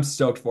 Yeah, I'm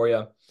stoked for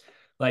you.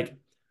 Like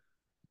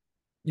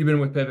you've been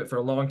with Pivot for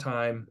a long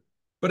time,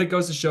 but it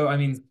goes to show, I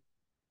mean,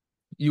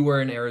 you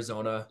were in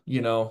Arizona,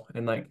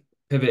 and like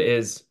Pivot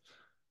is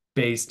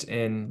based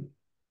in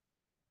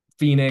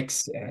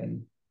Phoenix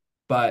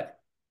but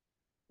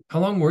how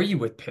long were you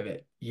with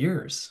Pivot?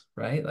 Years,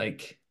 right?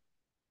 Like,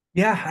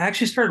 Yeah, I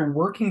actually started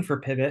working for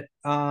Pivot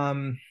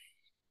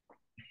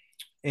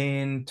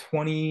in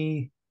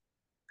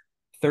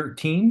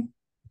 2013,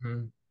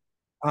 mhm.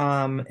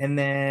 and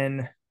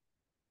then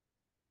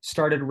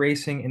started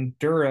racing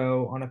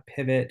enduro on a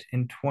Pivot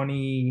in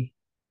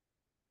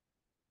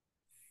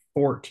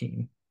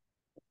 2014.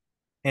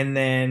 And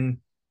then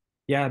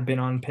yeah, I've been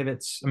on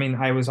pivots. I mean,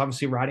 I was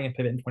obviously riding a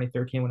pivot in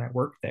 2013 when I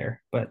worked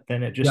there, but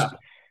then Yeah,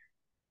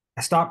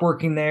 I stopped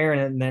working there,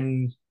 and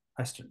then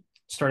I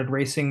started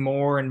racing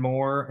more and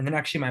more. And then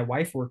actually, my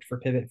wife worked for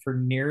Pivot for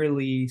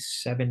nearly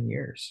 7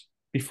 years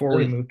before we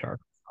really. moved to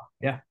Arkansas.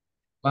 Yeah,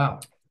 Wow.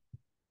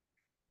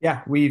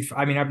 yeah. I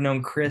mean, I've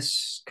known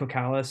Chris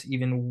Kokalis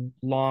even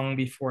long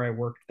before I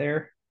worked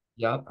there.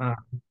 Yep. Uh,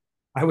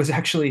 I was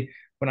actually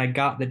when I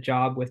got the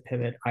job with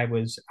Pivot, I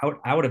was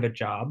out of a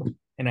job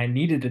and I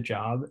needed a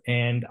job,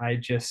 and I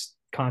just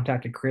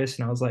contacted Chris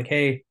and I was like,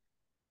 "Hey,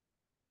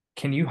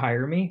 can you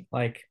hire me?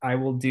 Like, I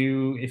will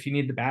do if you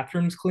need the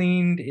bathrooms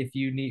cleaned, if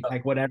you need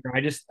like whatever.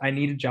 I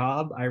need a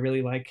job. I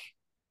really like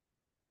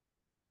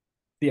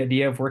the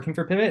idea of working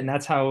for Pivot, and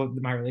that's how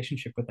my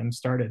relationship with them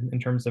started in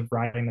terms of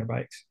riding their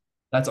bikes.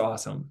 That's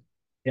awesome.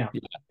 Yeah.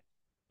 Yeah.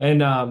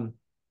 And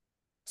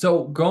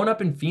so growing up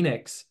in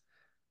Phoenix,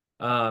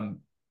 um,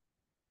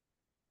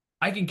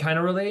 I can kind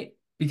of relate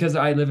because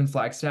I live in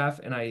Flagstaff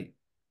and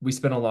we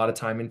spend a lot of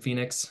time in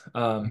Phoenix,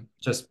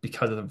 just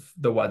because of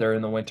the weather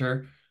in the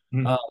winter.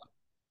 Mhm. Uh,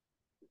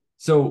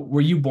 so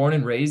were you born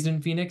and raised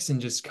in Phoenix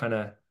and just kind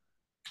of,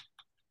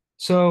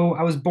 So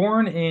I was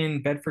born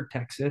in Bedford,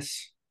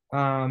 Texas.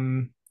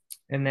 Um,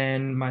 and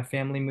then my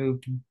family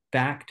moved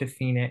back to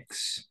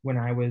Phoenix when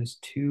I was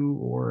 2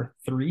 or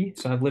 3.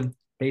 So I've lived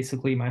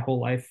basically my whole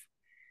life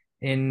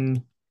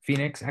in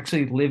Phoenix.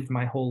 Actually lived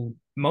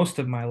most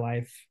of my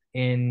life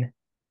in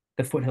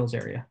the foothills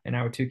area in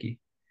Ahwatukee.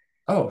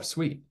 oh,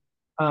 sweet.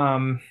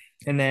 Um,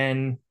 and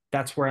then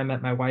that's where I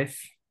met my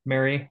wife,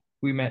 Mary.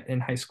 We met in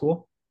high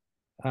school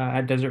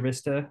at Desert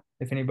Vista.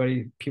 If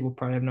people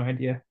probably have no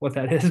idea what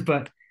that is,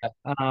 but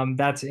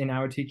that's in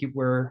Ahwatukee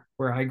where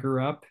I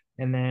grew up.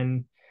 And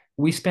then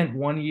we spent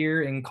 1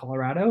 year in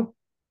Colorado,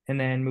 and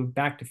then moved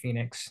back to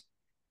Phoenix.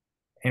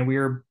 And we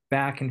were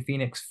back in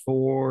Phoenix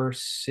for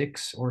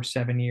 6 or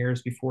 7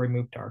 years before we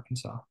moved to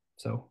Arkansas.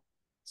 So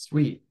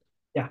Sweet.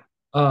 yeah,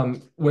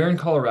 Where in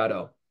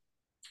Colorado?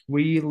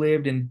 We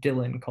lived in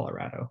Dillon,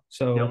 Colorado.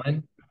 So,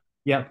 Dylan?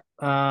 yep.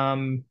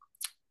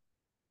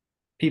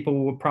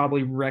 People will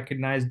probably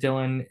recognize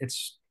Dillon.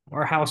 It's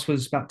our house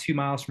was about 2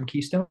 miles from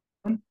Keystone.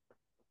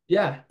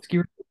 Yeah,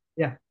 Ski.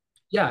 Yeah,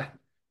 yeah.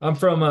 I'm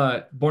from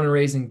born and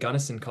raised in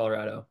Gunnison,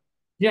 Colorado.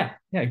 yeah,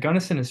 yeah.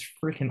 Gunnison is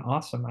freaking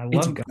awesome. I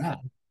It's love Gunnison. rad.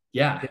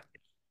 Yeah,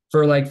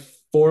 for like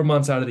 4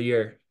 months out of the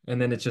year,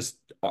 and then it's just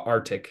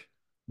Arctic.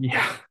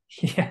 Yeah,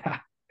 yeah,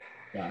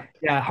 Yeah,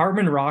 yeah.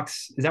 Hartman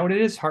Rocks. Is that what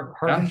it is? yeah,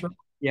 Hartman's Rock.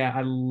 Yeah,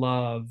 I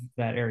love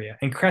that area.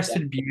 And yeah.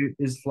 Crested Butte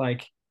is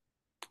like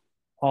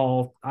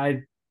all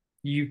I.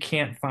 You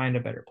can't find a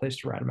better place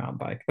to ride a mountain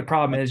bike. The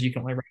problem is you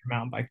can only ride a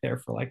mountain bike there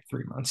for like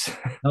 3 months.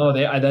 No,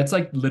 that's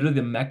like literally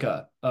the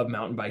mecca of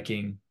mountain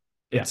biking.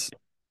 Yeah, It's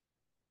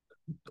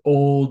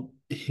old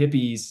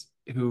hippies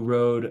who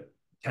rode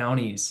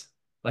townies,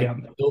 like yeah.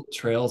 built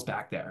trails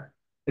back there,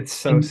 It's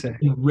so and sick.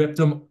 ripped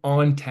them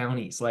on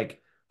townies,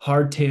 like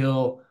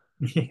hardtail.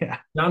 Yeah,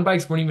 Mountain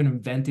bikes weren't even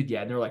invented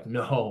yet, and they're like,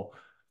 no,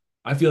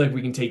 I feel like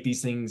we can take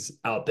these things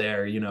out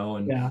there,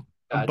 and yeah.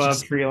 Above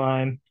just tree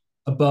line.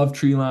 above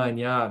tree line,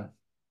 yeah.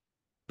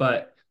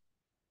 But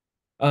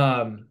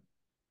um,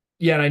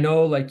 yeah, and I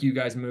know like you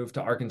guys moved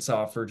to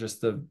Arkansas for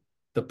just the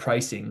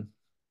pricing,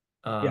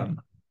 Yeah,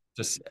 um,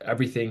 just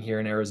everything here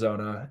in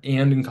Arizona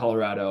and in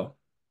Colorado,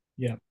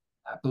 yeah,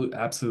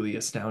 absolutely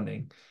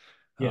astounding.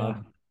 yeah.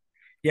 Um,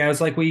 Yeah, it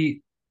was like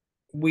we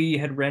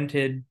had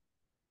rented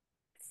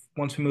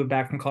once we moved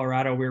back from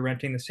Colorado, we were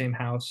renting the same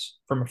house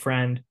from a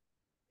friend,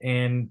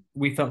 and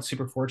we felt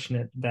super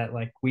fortunate that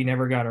like we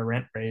never got our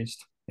rent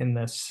raised in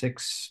the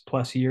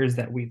 6+ years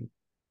that we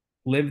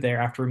lived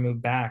there after we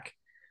moved back.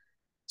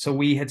 So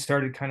we had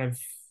started kind of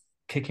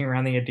kicking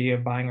around the idea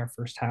of buying our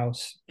first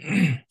house.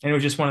 And it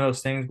was just one of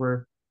those things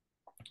where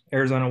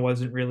Arizona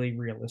wasn't really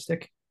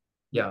realistic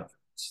yeah,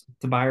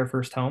 to buy our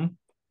first home.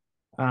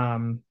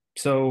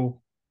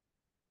 So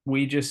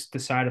we just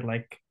decided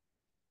like,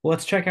 well,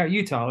 let's check out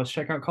Utah, let's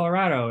check out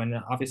Colorado, and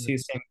obviously the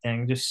same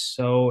thing, just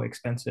so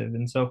expensive.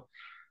 And so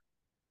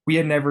we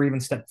had never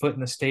even stepped foot in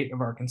the state of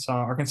Arkansas.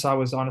 Arkansas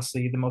was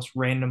honestly the most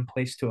random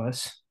place to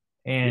us.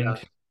 And yeah,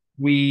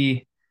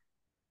 we,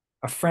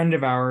 a friend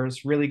of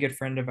ours, really good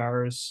friend of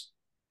ours,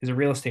 is a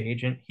real estate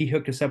agent. He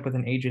hooked us up with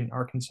an agent in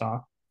Arkansas.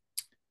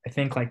 I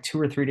think like 2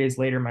 or 3 days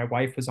later, my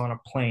wife was on a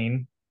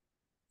plane,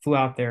 flew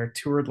out there,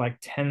 toured like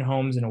 10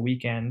 homes in a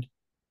weekend,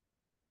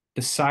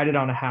 decided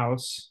on a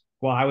house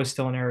while I was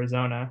still in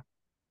Arizona,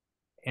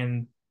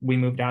 and we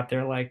moved out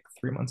there like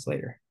 3 months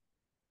later.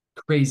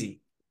 crazy.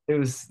 It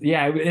was,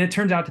 yeah, and it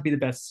turns out to be the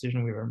best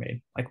decision we ever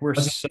made. Like we're I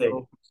was gonna say,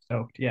 so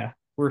stoked. Yeah,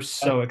 we're that,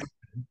 so excited.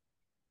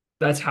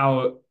 that's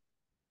how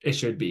it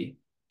should be.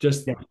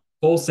 Just Yeah,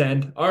 full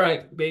send. All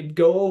right, babe,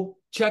 go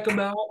check them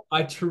out.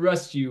 I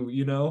trust you.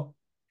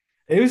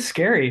 it was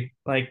scary.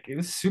 Like it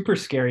was super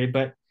scary,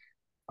 but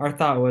our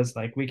thought was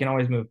like we can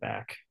always move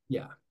back.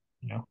 Yeah.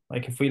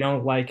 Like if we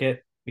don't like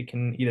it, we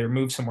can either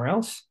move somewhere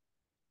else,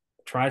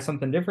 try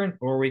something different,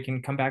 or we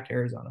can come back to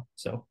Arizona.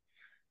 So,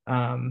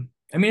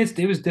 I mean,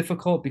 it was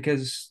difficult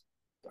because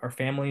our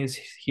family is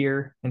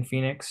here in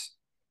Phoenix.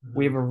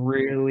 We have Mhm. a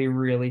really,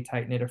 really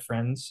tight knit of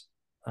friends.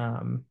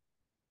 Um,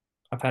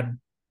 I've had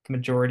the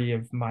majority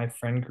of my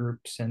friend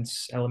group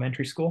since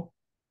elementary school,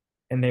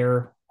 and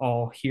they're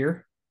all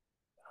here.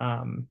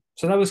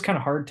 So that was kind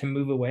of hard to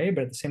move away,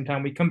 but at the same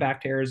time, we come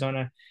back to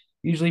Arizona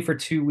usually for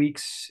 2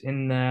 weeks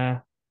in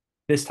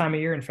this time of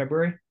year in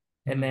February,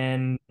 and Mhm.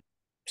 then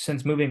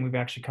since moving, we've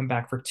actually come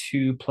back for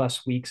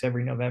 2+ weeks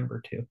every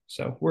November too.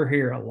 So we're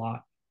here a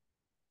lot.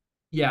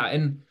 Yeah,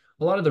 and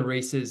a lot of the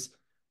races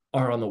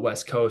are on the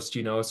West Coast,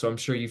 so I'm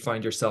sure you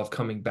find yourself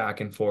coming back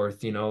and forth.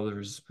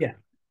 There's Yeah,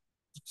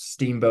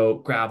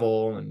 Steamboat,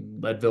 Gravel,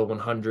 and Leadville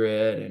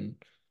 100, and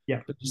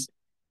yeah, just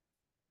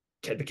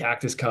the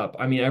Cactus Cup.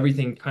 I mean,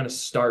 everything kind of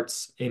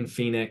starts in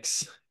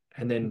Phoenix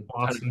and then kind of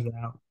blossoms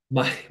out.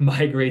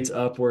 migrates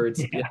upwards.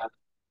 Yeah, Yeah.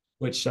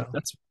 which So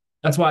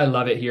that's why I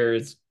love it here.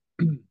 Is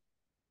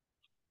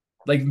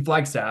like in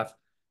Flagstaff,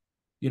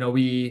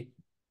 we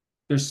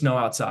there's snow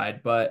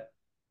outside, but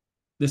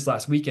this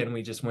last weekend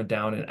we just went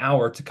down an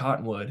hour to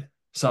Cottonwood,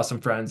 saw some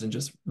friends, and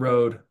just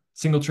rode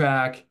single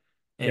track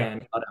yeah,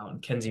 and got out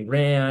and Kenzie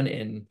ran,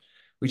 and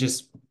we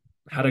just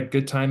had a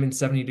good time in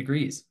 70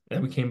 degrees.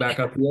 And we came back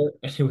up here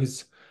and it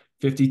was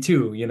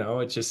 52.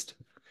 It's just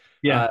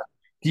yeah. uh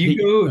Do you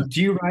go?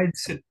 Do you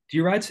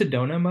ride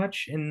Sedona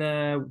much in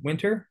the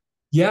winter?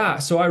 yeah,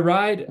 so I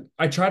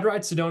try to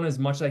ride Sedona as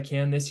much as I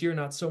can this year,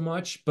 not so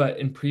much, but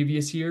in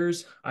previous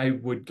years I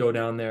would go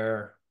down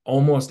there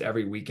almost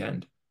every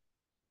weekend.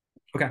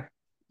 Okay.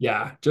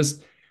 Yeah,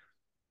 just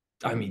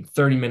I mean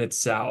 30 minutes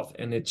south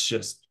and it's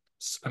just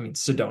I mean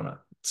Sedona.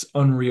 It's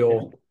Yeah.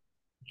 unreal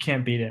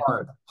Can't beat it.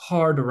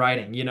 hard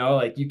riding,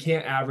 like you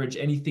can't average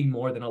anything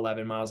more than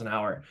 11 miles an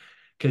hour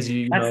because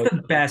you That's know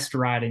the best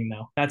riding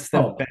though. That's the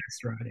oh,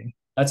 best riding.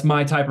 that's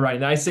my type of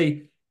riding. I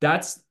say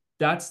that's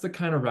the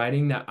kind of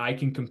riding that I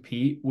can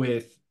compete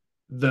with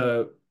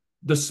the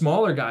the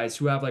smaller guys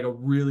who have like a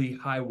really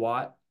high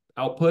watt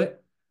output.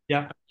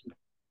 Yeah.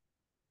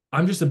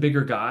 I'm just a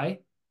bigger guy,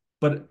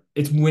 but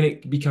it's when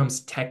it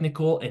becomes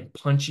technical and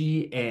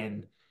punchy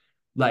and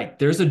like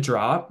there's a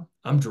drop,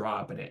 I'm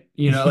dropping it.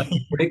 Like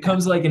when it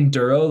comes to like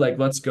enduro, like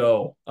let's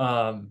go.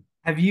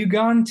 Have you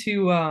gone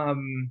to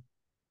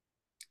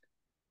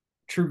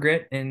True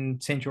Grit in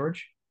St.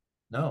 George?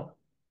 No,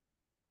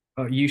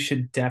 Oh, you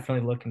should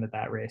definitely look into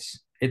that race.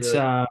 It's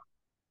really.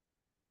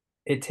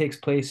 it takes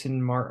place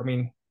in March. I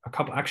mean, a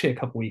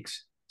couple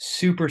weeks.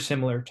 Super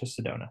similar to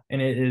Sedona,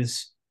 and it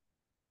is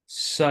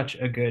such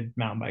a good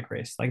mountain bike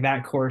race. Like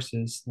that course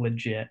is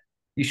legit.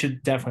 You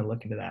should definitely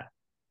look into that.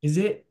 Is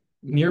it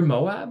near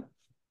Moab?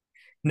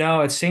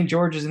 No, it's St.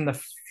 George's in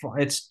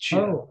it's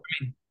Oh,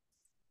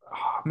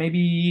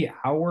 maybe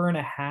hour and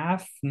a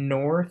half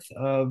north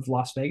of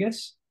Las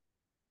Vegas.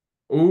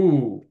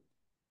 ooh.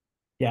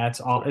 Yeah,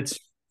 it's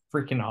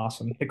freaking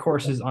awesome. The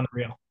course is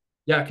unreal.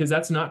 Yeah, because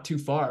that's not too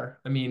far.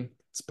 I mean,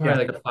 it's Yeah,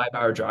 probably like a 5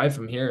 hour drive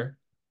from here.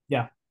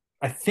 yeah.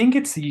 I think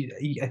it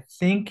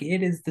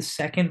is the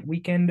second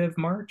weekend of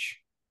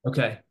March.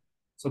 Okay.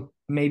 So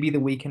maybe the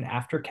weekend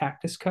after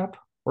Cactus Cup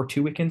or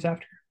 2 weekends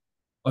after.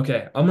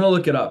 Okay. I'm gonna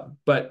look it up.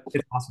 But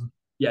It's awesome.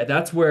 yeah,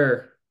 that's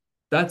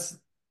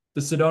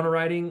the Sedona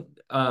riding.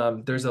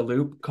 There's a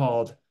loop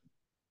called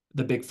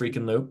the Big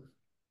Freaking Loop.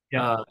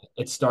 Yep.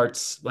 It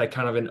starts like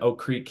kind of in Oak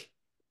Creek,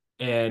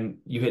 and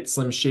you hit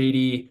Slim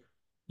Shady,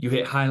 you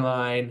hit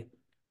Highline,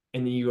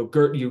 and then you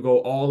go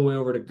all the way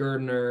over to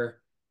Gardner.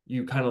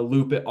 You kind of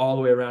loop it all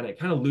the way around. It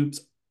kind of loops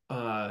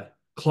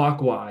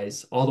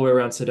clockwise all the way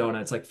around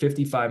Sedona. It's like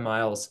 55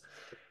 miles,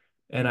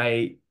 and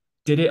I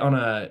did it on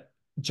a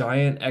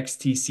giant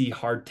XTC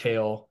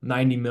hardtail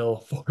 90 mil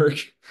fork,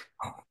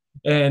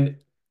 and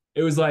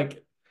it was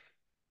like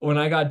when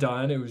I got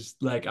done, it was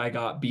like I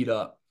got beat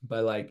up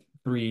by like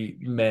three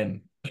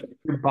men,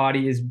 Your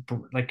body is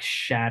like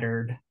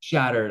shattered.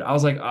 shattered. I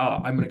was like,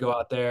 oh, I'm gonna go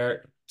out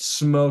there,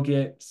 smoke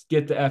it,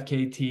 get the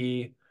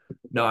FKT.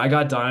 No, I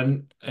got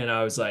done and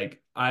I was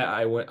like,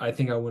 I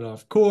think I went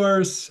off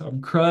course.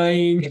 I'm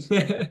crying.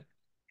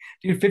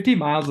 Dude, 50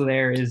 miles of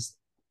there is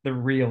the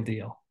real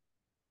deal.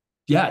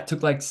 Yeah, it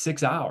took like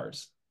 6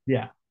 hours.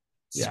 Yeah.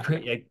 It's Yeah.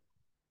 crazy. Like,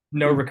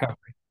 No it was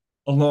recovery.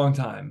 a long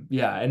time.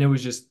 Yeah, and it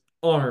was just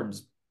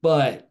arms,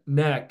 butt,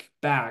 neck,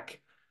 back,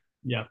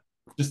 Yeah.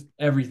 just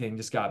everything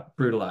just got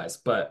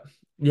brutalized. But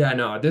yeah,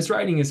 no, this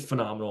riding is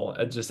phenomenal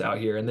just out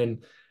here. And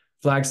then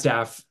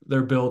Flagstaff,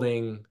 they're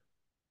building.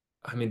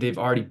 I mean, they've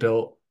already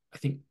built, I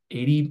think,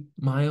 80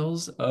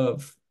 miles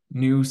of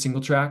new single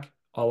track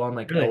all on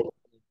like Really?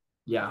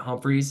 yeah,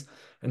 Humphreys.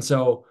 And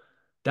so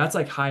that's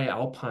like high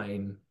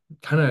alpine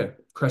kind of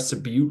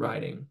crested butte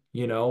riding,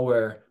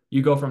 where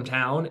you go from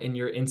town and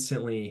you're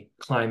instantly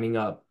climbing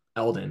up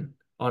Eldon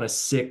on a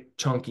sick,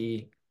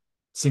 chunky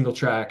single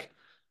track.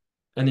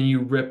 And then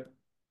you rip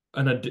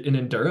an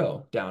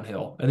enduro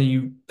downhill. And then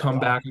you That's come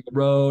back awesome. on the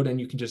road and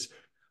you can just,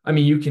 I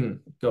mean, you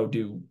can go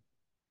do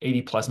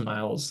 80 plus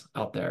miles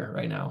out there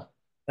right now.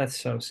 That's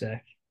so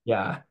sick.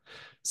 Yeah.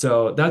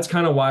 So that's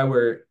kind of why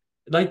we're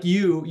like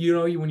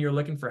when you're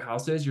looking for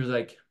houses, you're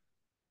like,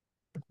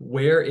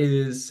 where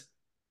is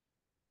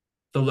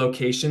the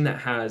location that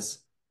has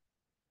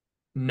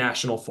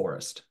national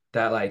forest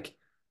that like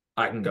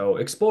I can go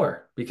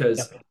explore?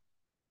 Because,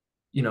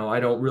 Yep. I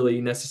don't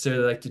really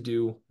necessarily like to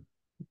do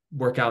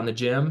work out in the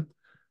gym.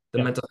 The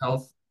Yep. mental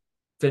health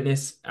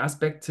fitness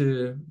aspect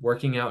to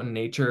working out in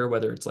nature,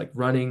 whether it's like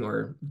running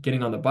or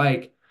getting on the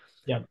bike.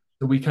 Yep.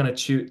 So we kind of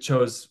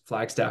chose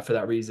Flagstaff for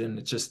that reason.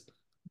 It's just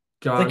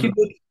It's got like on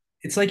the,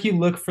 it's like you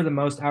look for the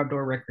most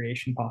outdoor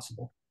recreation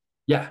possible.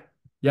 yeah,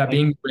 yeah, Like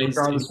being raised in,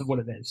 regardless of what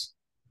it is.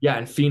 yeah,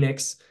 in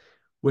Phoenix,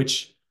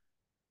 which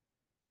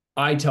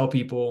I tell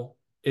people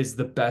is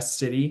the best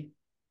city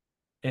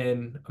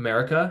in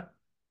America,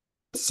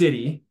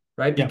 city,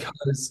 right? Yep.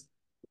 Because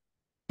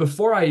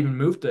before I even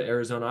moved to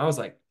Arizona, I was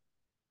like,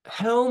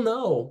 hell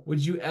no,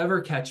 would you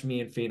ever catch me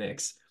in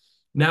Phoenix?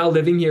 Now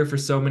living here for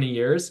so many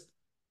years,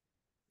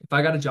 if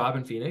I got a job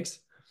in Phoenix,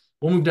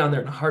 we'll move down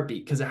there in a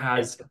heartbeat because it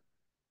has Yep.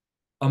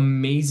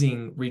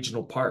 amazing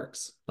regional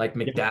parks like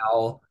Yep.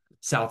 McDowell,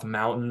 South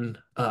Mountain.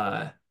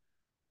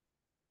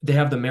 They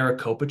have the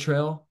Maricopa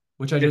Trail,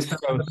 which I just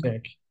It's found, so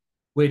sick.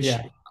 which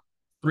Yeah.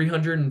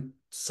 300 and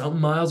some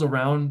miles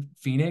around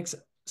Phoenix.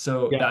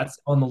 So Yeah. that's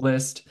on the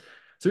list.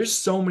 So there's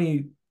so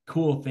many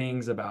cool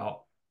things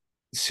about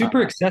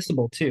Super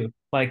accessible too.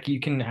 Like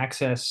you can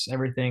access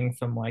everything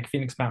from like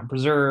Phoenix Mountain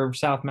Preserve,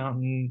 South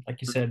Mountain,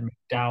 like you said,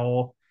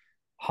 McDowell.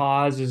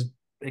 Haas is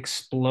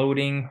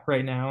exploding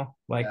right now.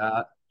 Like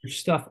uh, there's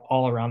stuff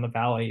all around the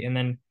valley. And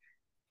then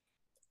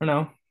I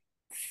don't know,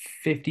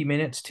 50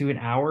 minutes to an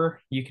hour,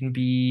 you can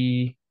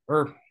be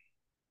or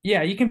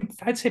yeah, you can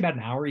I'd say about an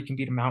hour you can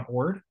be to Mount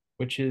Ord,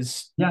 which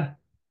is yeah,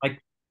 like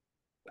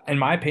in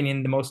my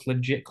opinion the most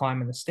legit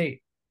climb in the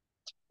state.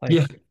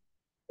 yeah, Like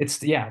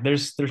it's yeah,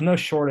 there's no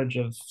shortage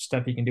of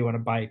stuff you can do on a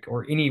bike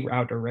or any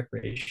outdoor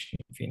recreation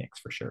in Phoenix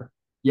for sure.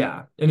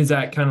 yeah. And is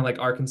that kind of like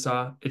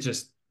Arkansas? It's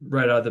just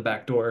right out of the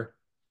back door.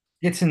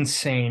 It's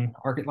insane.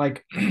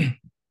 Like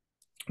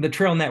the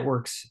trail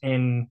networks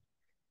in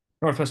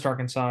Northwest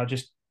Arkansas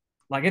just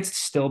like it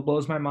still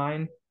blows my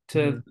mind to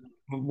Mhm.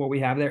 what we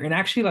have there. And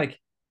actually, like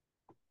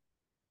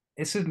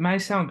this is might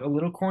sound a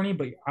little corny,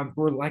 but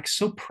we're like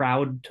so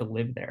proud to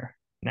live there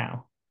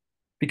now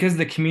because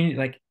the community,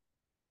 like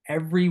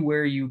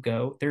everywhere you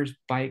go, there's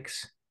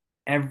bikes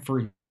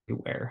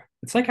everywhere.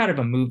 It's like out of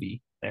a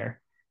movie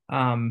there.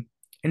 Um,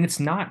 and it's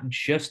not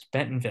just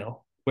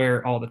Bentonville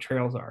where all the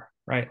trails are,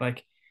 right?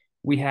 Like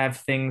we have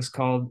things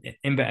called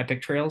IMBA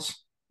Epic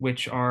Trails,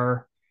 which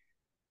are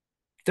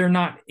they're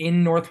not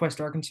in Northwest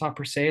Arkansas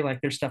per se.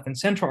 Like there's stuff in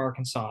Central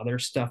Arkansas.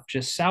 There's stuff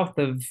just south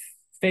of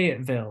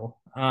Fayetteville.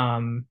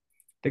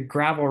 The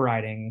gravel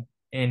riding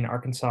in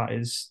Arkansas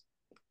is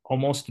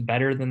almost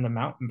better than the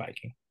mountain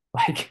biking.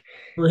 Like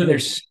Really?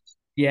 there's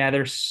yeah,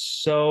 there's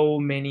so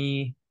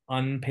many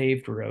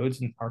unpaved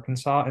roads in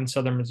Arkansas and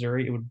southern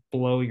Missouri, it would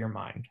blow your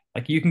mind.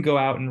 Like you can go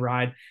out and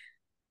ride.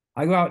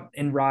 I go out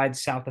and ride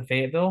south of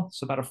Fayetteville,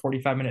 so about a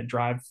 45-minute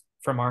drive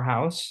from our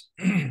house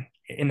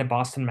in the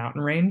Boston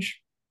Mountain Range.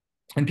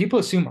 And people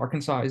assume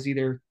Arkansas is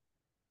either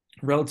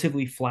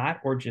relatively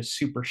flat or just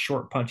super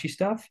short, punchy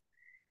stuff.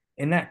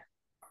 And that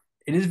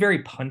it is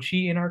very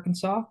punchy in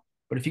Arkansas.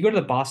 But if you go to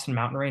the Boston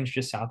Mountain Range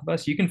just south of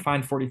us, you can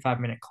find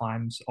 45-minute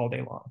climbs all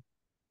day long.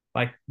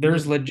 Like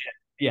there's Really? legit,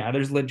 yeah,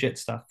 there's legit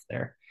stuff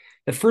there.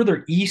 The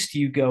further east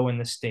you go in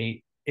the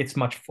state, it's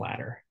much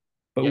flatter.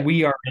 But Yeah.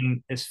 we are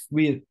in this,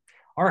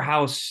 our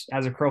house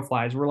as a crow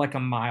flies, we're like a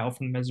mile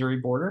from the Missouri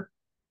border.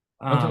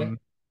 Okay. Um,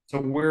 so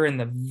we're in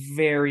the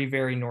very,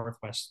 very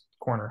northwest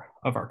corner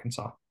of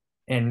Arkansas.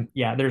 And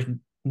yeah, there's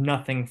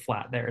nothing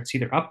flat there. It's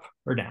either up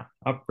or down,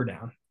 up or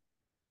down.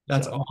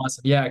 That's So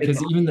awesome. Yeah, it's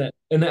because even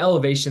the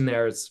elevation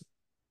there is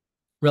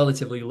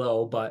relatively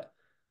low, but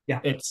yeah,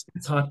 it's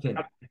it's constant.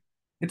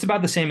 it's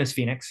about the same as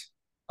Phoenix.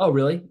 Oh,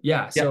 really?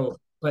 Yeah. Yeah. So,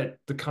 but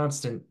the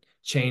constant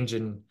change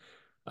in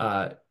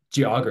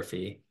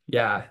geography,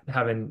 yeah,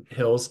 having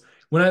hills.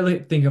 When I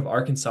think of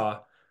Arkansas,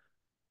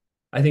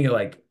 I think of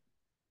like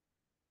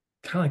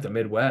kind of like the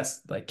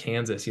Midwest, like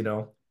Kansas, you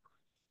know.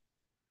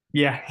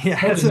 Yeah, It's yeah.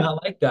 totally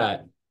not like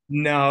that.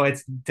 No,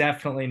 it's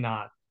definitely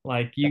not.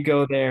 Like you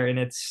go there and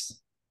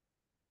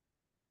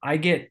I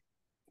get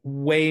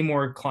way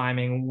more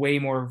climbing, way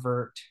more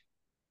vert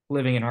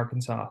living in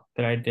Arkansas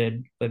than I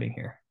did living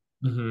here.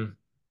 Hmm.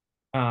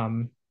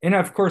 And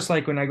of course,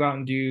 like when I go out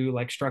and do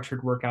like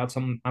structured workouts,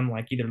 I'm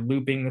like either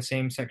looping the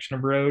same section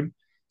of road,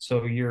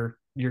 so you're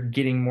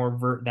getting more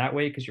vert that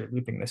way because you're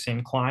looping the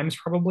same climbs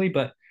probably.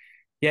 But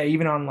yeah,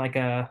 even on like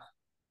a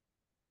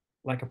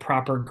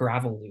proper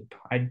gravel loop,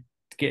 I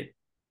get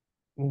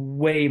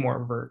way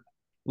more vert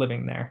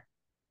living there.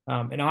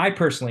 And I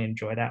personally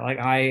enjoy that. Like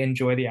I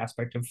enjoy the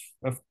aspect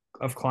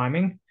of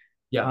climbing.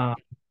 Yeah. Um,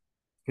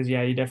 because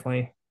yeah, you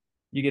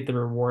get the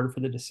reward for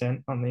the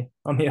descent on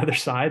the other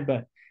side,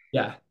 but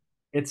Yeah.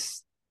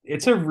 it's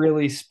it's a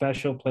really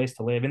special place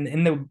to live.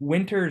 And the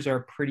winters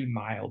are pretty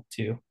mild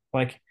too.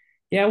 Like,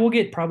 yeah, we'll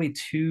get probably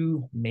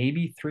 2,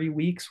 maybe 3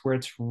 weeks where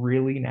it's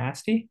really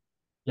nasty.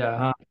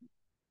 Yeah. Uh,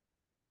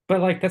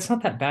 but like that's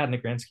not that bad in the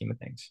grand scheme of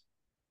things.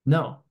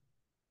 No.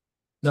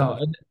 No.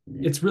 So And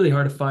it's really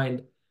hard to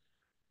find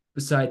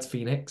besides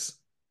Phoenix,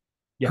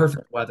 yeah,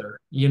 perfect weather.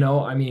 You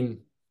know, I mean,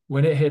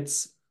 when it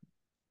hits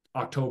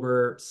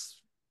October,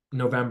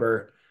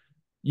 November,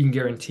 you can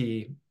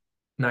guarantee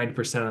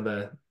 90% of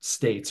the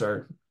states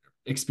are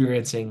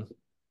experiencing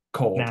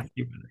cold.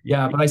 nasty weather.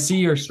 Yeah. Yeah, but I see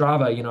your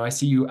Strava, you know, I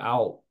see you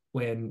out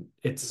when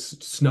it's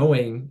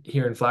snowing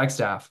here in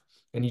Flagstaff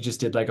and you just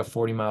did like a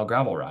 40-mile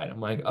gravel ride.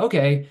 I'm like,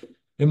 okay,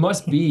 it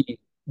must be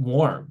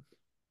warm.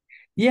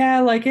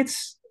 Yeah, like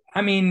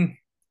I mean,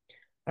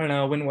 I don't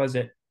know, when was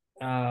it?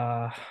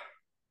 Uh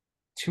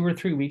 2 or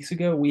 3 weeks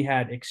ago, we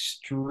had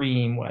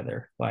extreme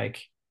weather,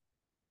 like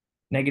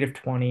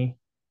 -20.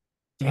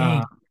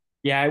 Dang. Uh,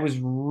 yeah, it was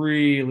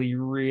really,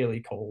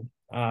 really cold.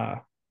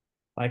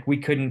 Like we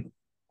couldn't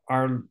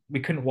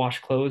wash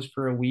clothes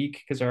for a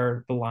week because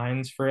our the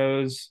lines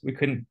froze. We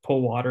couldn't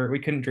pull water. We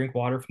couldn't drink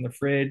water from the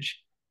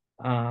fridge.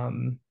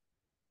 Um,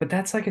 but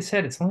that's like I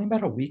said, it's only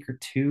about a week or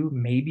two,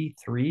 maybe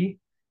 3.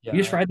 We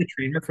just Yeah, ride the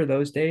trainer for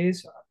those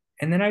days,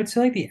 and then I would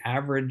say like the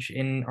average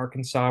in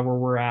Arkansas where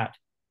we're at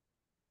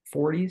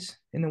 40s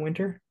in the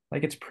winter.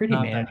 Like it's pretty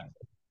not manageable.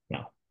 bad.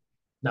 No,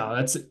 No,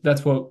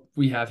 that's what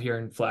we have here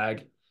in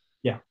Flag.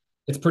 yeah,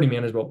 It's pretty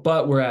manageable,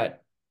 but we're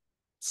at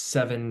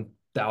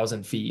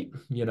 7,000 feet,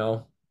 you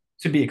know?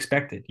 to be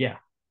expected. Yeah,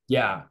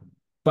 Yeah.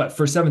 But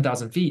for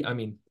 7,000 feet, I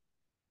mean,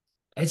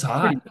 it's it's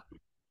hot. pretty.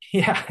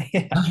 Yeah,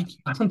 yeah.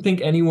 I don't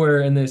think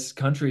anywhere in this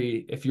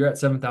country, if you're at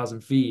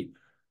 7,000 feet,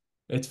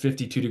 it's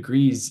 52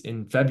 degrees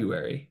in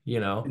February, you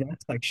know?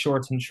 That's like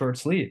shorts and short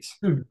sleeves.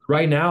 Dude,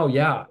 right now,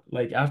 yeah.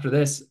 Like after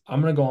this, I'm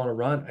gonna go on a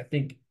run, I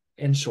think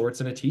in shorts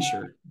and a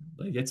t-shirt.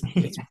 Like it's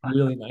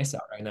really nice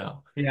out right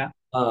now. Yeah,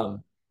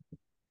 Um,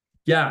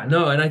 yeah,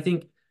 no, and I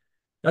think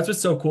that's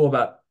what's so cool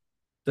about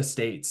the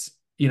states,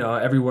 you know,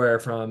 everywhere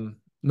from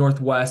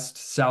northwest,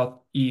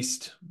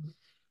 southeast,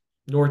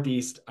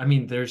 northeast. I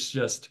mean, there's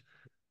just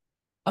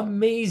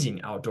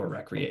amazing outdoor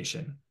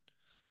recreation.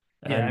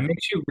 yeah. It And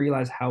makes you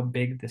realize how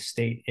big the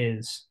state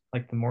is.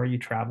 Like the more you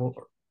travel,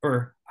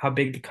 or how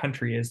big the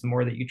country is, the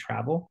more that you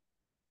travel.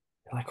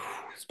 Like,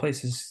 this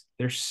place is,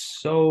 there's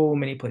so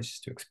many places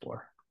to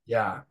explore.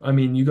 Yeah. I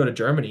mean, you go to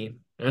Germany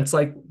and it's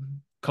like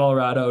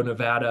Colorado,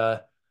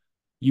 Nevada,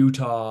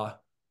 Utah.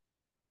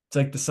 It's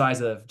like the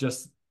size of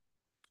just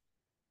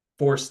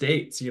 4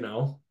 states, you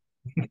know?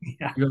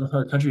 Yeah. You go to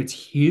our country, it's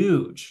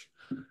huge.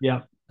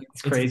 Yeah. It's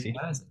It's crazy.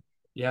 massive.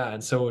 Yeah.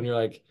 And so when you're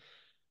like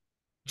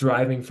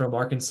driving from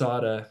Arkansas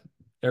to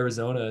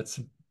Arizona, it's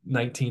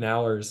 19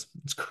 hours.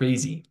 It's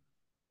crazy.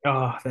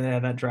 Oh,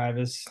 that drive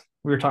is,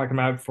 we were talking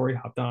about it before we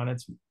hopped on.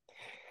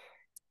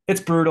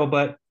 It's brutal,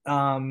 but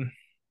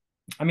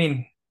I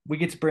mean, we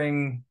get to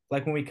bring,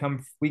 like, when we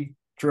come, we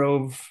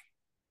drove,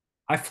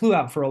 I flew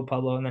out for Old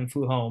Pueblo and then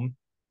flew home.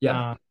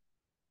 Yeah. Uh,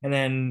 and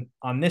then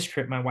on this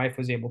trip, my wife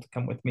was able to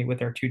come with me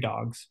with our two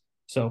dogs.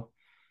 So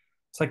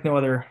it's like no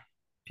other,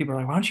 people are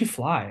like, why don't you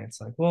fly? It's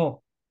like,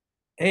 well,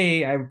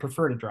 A, I would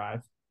prefer to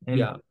drive. And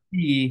Yeah.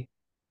 B,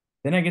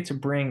 then I get to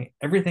bring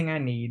everything I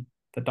need.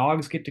 The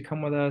dogs get to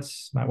come with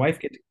us. My Mhm. wife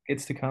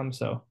gets to come.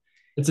 So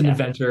It's an yeah,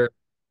 adventure.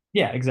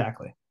 yeah,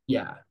 exactly.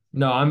 Yeah.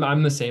 No,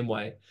 I'm the same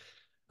way.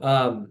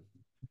 Um,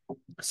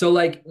 so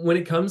like when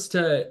it comes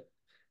to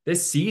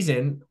this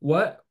season,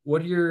 what are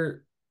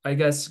your, I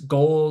guess,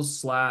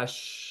 goals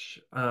slash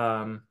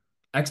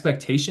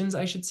expectations,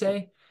 I should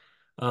say?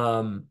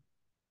 Um,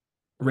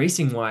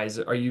 racing wise,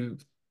 are you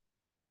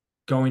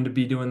going to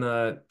be doing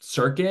the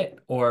circuit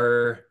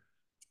or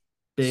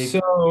big?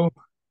 So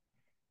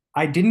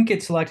I didn't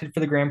get selected for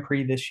the Grand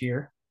Prix this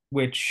year,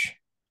 which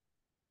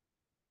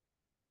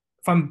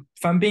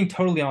if I'm being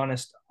totally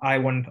honest, I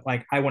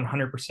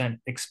 100%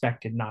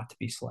 expected not to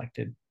be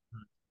selected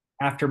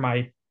after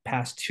my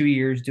past 2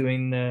 years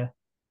doing the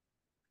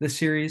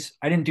series.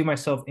 I didn't do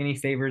myself any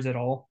favors at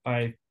all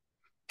by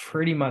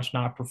pretty much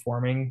not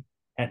performing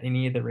at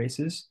any of the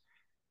races.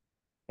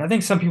 And I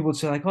think some people would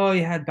say like, "Oh,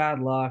 you had bad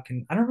luck,"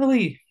 and I don't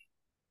really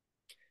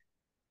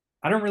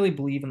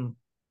believe in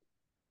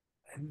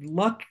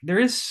luck. There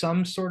is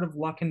some sort of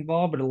luck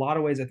involved, but a lot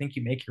of ways I think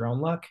you make your own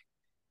luck.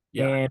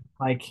 Yeah. And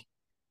like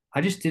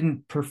I just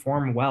didn't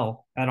perform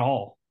well at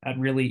all at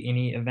really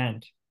any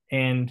event.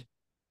 And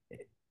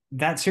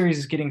that series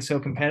is getting so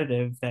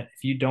competitive that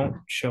if you don't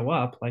show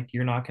up, like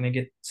you're not going to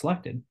get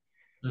selected.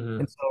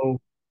 And Hmm.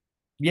 so,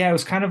 yeah, it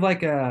was kind of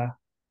like I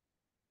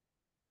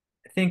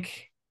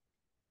think,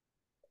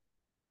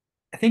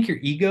 I think your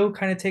ego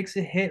kind of takes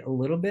a hit a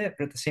little bit,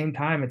 but at the same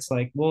time, it's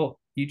like, well,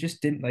 you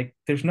just didn't like,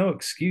 there's no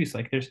excuse.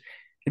 Like, it'd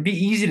be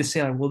easy to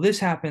say, like, well, this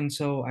happened,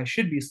 so I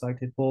should be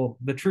selected. Well,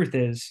 the truth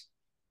is,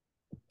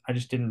 I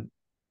just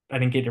I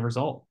didn't get a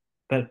result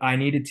that I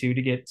needed to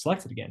get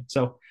selected again.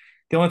 So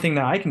the only thing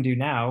that I can do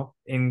now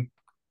and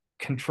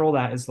control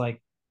that is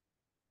like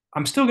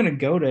I'm still going to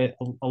go to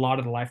a lot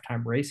of the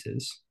lifetime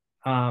races,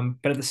 but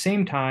at the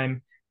same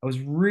time, I was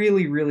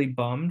really really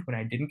bummed when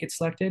I didn't get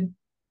selected.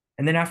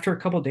 And then after a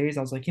couple of days,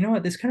 I was like, you know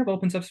what? This kind of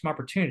opens up some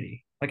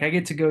opportunity. Like I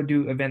get to go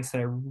do events that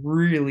I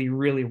really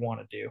really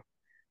want to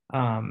do.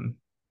 Um,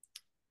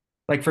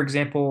 like for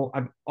example,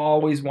 I've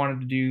always wanted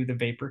to do the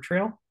Vapor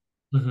Trail.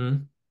 Hmm.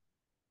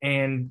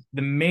 And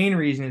the main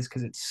reason is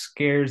because it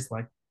scares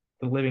like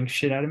the living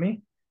shit out of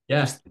me,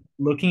 Yeah. just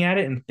looking at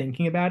it and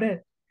thinking about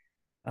it.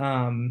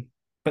 Um,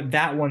 but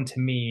that one to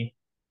me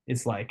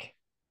is like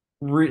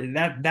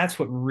that's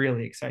what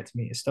really excites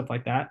me is stuff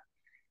like that.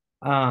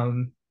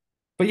 Um,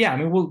 but yeah, I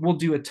mean we'll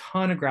do a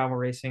ton of gravel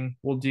racing.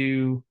 We'll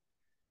do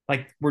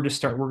like we're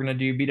gonna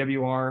do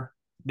BWR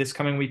this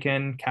coming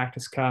weekend,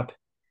 Cactus Cup,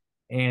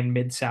 and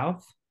Mid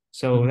South.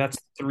 So Mhm. that's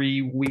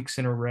 3 weeks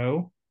in a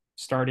row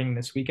starting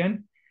this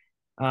weekend.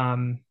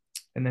 Um,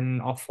 and then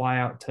I'll fly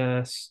out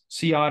to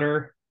Sea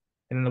Otter,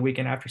 and then the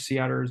weekend after Sea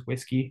Otter is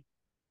Whiskey.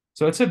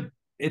 So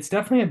it's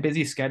definitely a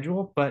busy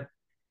schedule, but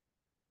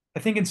I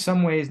think in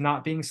some ways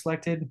not being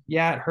selected,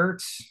 yeah, it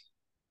hurts,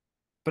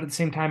 but at the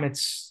same time,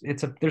 it's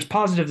a there's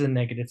positives and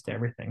negatives to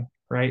everything,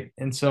 right?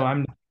 And so Yeah.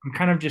 I'm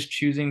kind of just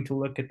choosing to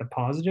look at the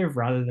positive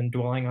rather than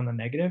dwelling on the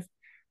negative.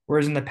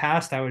 Whereas in the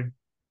past, I would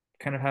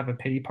kind of have a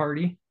pity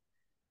party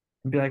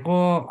and be like,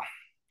 well,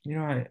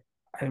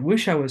 I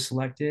wish I was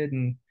selected,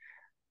 and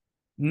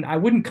I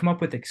wouldn't come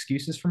up with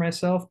excuses for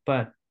myself,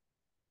 but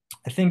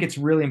I think it's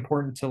really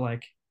important to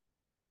like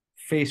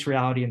face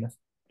reality and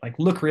like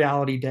look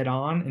reality dead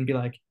on and be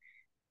like,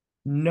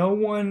 no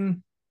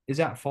one is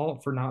at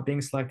fault for not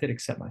being selected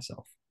except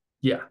myself.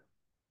 Yeah.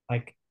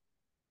 Like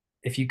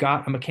if you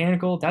got a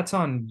mechanical, that's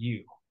on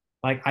you.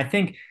 Like I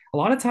think a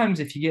lot of times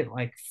if you get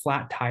like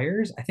flat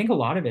tires, I think a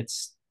lot of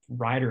it's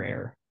rider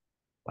error.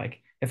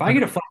 Like if I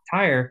get a flat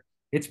tire,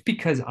 it's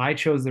because I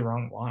chose the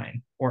wrong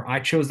line or I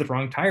chose the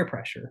wrong tire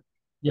pressure.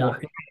 Yeah. Or you know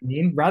what I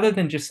mean, rather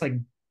than just like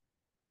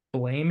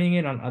blaming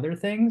it on other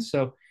things.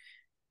 So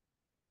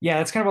yeah,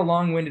 that's kind of a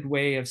long-winded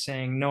way of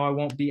saying no, I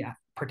won't be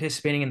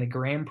participating in the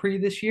Grand Prix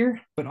this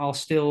year, but I'll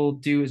still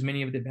do as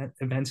many of the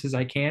events as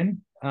I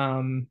can,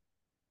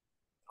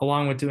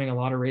 along with doing a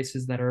lot of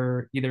races that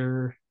are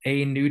either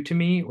a new to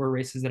me or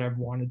races that I've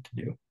wanted to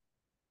do.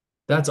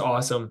 That's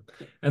awesome.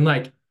 And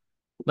like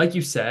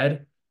you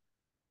said,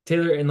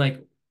 Taylor, and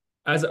like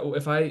as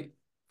if I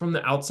from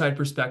the outside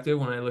perspective,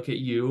 when I look at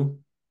you,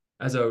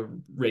 as a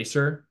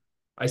racer,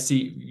 I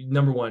see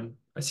number one,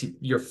 I see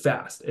you're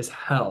fast as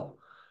hell,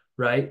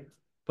 right?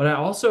 But I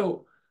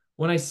also,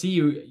 when I see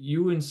you,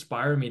 you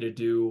inspire me to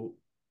do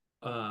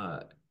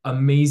uh,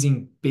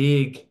 amazing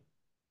big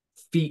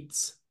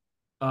feats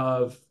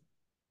of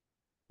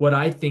what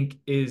I think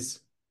is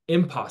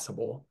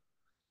impossible.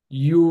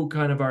 You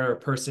kind of are a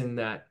person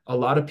that a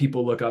lot of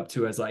people look up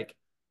to as like,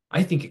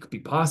 I think it could be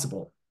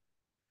possible.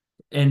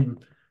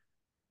 And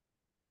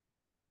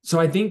so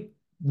I think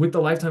with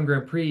the Lifetime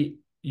Grand Prix,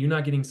 you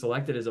not getting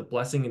selected is a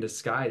blessing in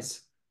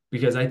disguise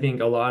because I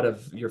think a lot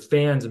of your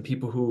fans and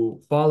people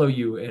who follow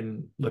you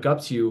and look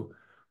up to you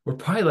were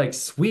probably like,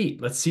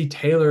 sweet, let's see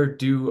Taylor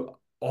do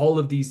all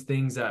of these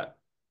things that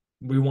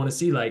we want to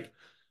see. Like,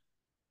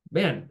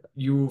 man,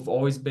 you've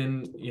always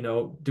been,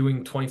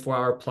 doing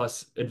 24-hour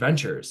plus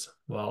adventures.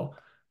 Well,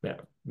 yeah,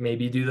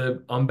 maybe do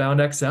the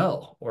Unbound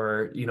XL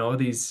or,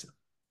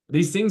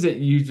 these things that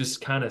you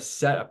just kind of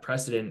set a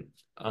precedent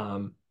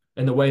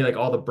in the way like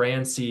all the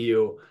brands see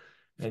you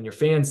and your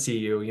fans see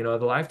you.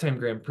 The Lifetime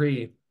Grand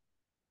Prix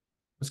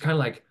was kind of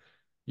like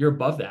you're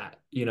above that.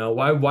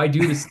 Why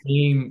do the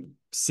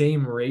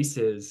same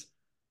races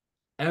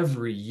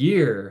every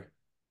year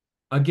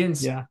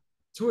against Yeah.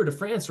 Tour de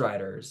France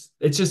riders?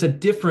 It's just a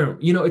different,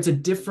 it's a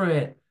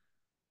different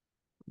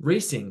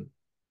racing.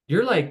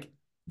 You're like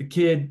the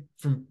kid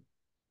from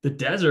the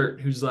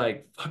desert who's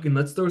like, fucking,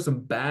 let's throw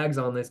some bags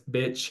on this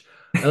bitch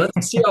and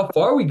let's see how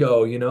far we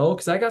go,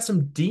 because I got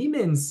some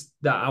demons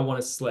that I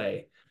want to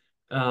slay.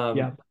 Yeah.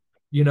 Um,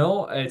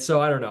 and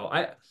so I don't know.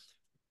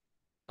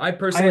 I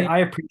personally, I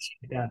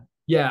appreciate that.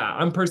 yeah,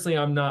 I'm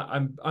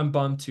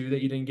bummed too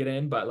that you didn't get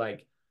in, but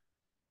like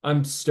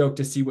I'm stoked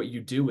to see what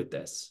you do with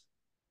this.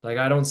 Like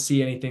I don't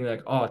see anything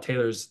like, oh,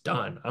 Taylor's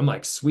done. I'm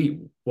like, sweet.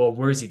 Well,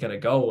 where is he gonna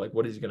go? Like,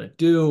 what is he gonna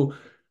do?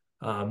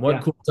 What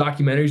Yeah. cool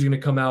documentaries are gonna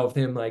come out with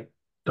him like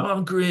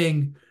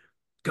conquering,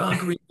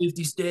 conquering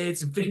 50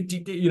 states and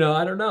 50,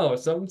 I don't know.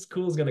 Something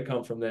cool is gonna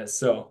come from this.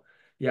 So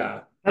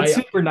yeah, That's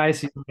super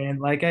nice of you, man.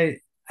 Like I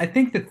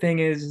think the thing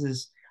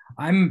is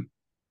I'm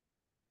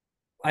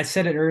I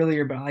said it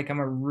earlier, but like I'm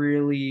a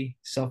really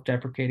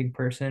self-deprecating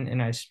person,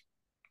 and I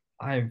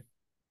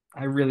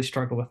I really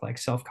struggle with like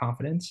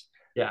self-confidence.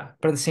 yeah,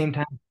 But at the same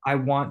time, I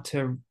want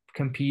to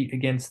compete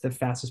against the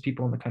fastest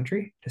people in the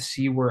country to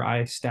see where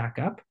I stack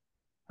up.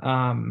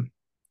 Um,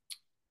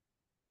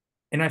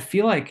 and I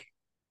feel like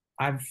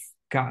I've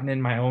gotten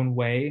in my own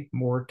way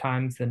more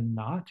times than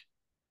not.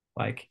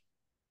 Like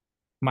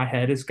my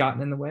head has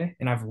gotten in the way,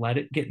 and I've let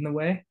it get in the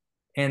way.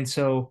 And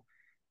so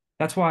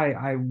that's why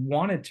I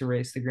wanted to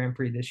race the Grand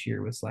Prix this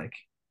year. Was like,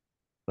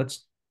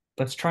 let's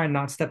let's try and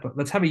not step.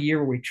 Let's have a year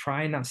where we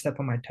try and not step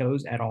on my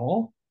toes at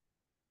all,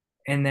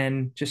 and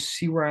then just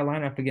see where I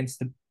line up against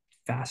the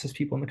fastest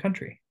people in the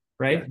country,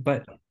 yeah, right?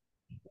 But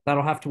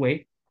that'll have to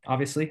wait.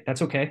 Obviously,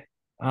 that's okay.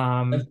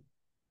 Um,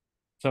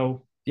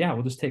 so yeah,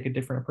 we'll just take a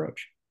different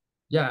approach.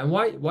 yeah. And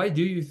why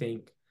do you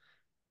think,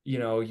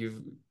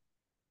 you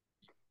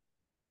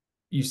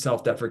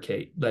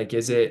self-deprecate? Like,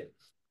 is it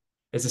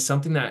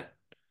something that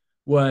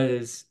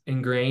was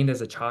ingrained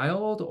as a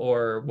child,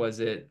 or was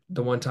it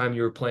the one time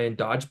you were playing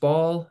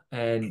dodgeball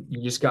and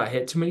you just got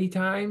hit too many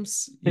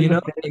times? In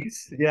the Like,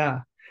 face,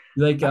 yeah.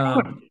 like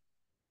I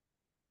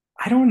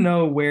I don't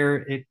know where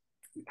it.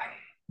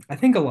 I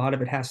think a lot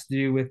of it has to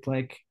do with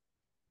like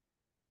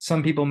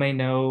some people may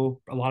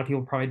know, a lot of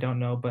people probably don't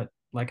know, but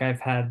like I've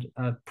had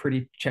a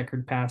pretty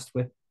checkered past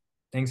with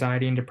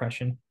anxiety and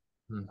depression.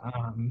 hmm,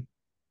 Um,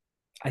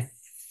 I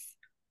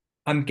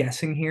I'm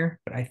guessing here,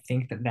 but I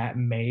think that that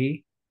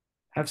may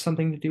have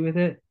something to do with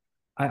it.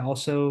 I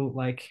also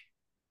like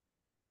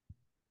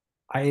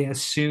I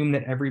assume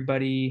that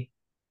everybody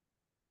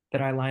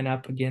that I line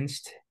up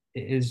against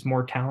is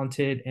more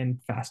talented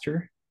and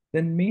faster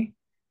than me.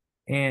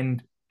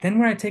 And then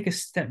when I take a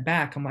step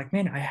back, I'm like,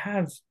 man,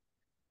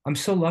 I'm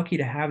so lucky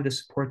to have the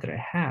support that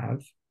I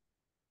have.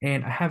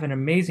 And I have an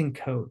amazing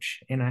coach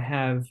and I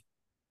have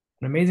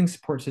an amazing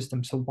support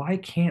system. So why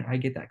can't I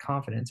get that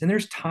confidence? And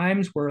there's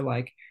times where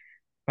like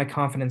my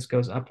confidence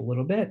goes up a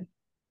little bit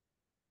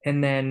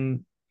and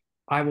then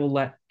I will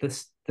let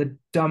the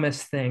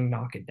dumbest thing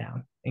knock it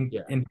down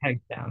yeah, and peg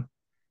it down.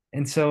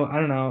 And so I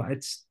don't know.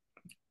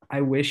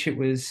 I wish it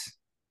was,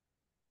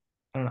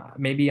 I don't know,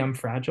 maybe I'm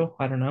fragile.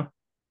 I don't know.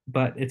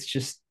 But it's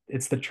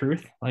the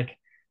truth. Like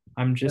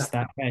I'm yeah, just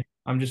that way.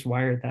 I'm just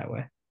wired that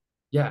way.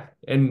 yeah.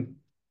 And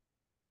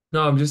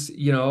no, I'm just,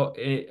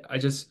 I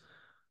just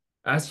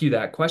ask you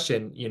that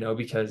question,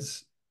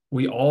 because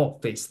we all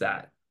face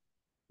that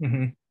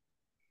Hmm.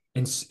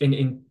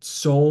 in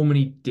so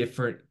many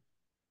different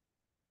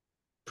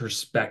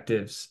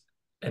perspectives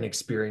and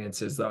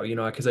experiences, though,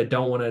 because I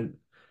don't want to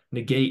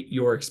negate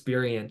your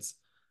experience.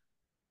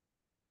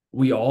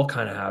 We all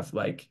kind of have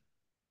like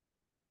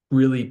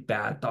really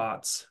bad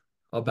thoughts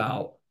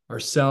about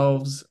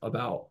ourselves,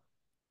 about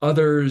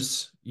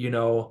others,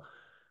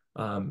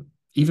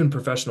 even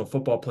professional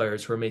football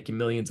players who are making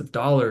millions of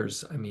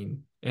dollars, I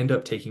mean, end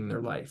up taking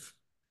their life,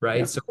 right?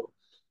 Yep. So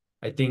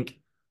I think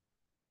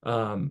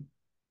um,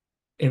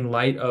 in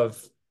light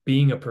of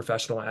being a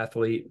professional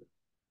athlete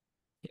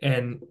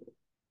And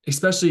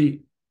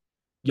especially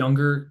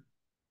younger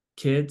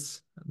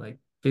kids, like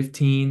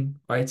 15,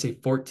 or I'd say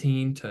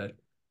 14 to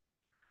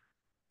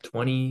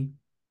 20,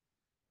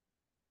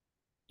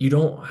 you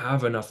don't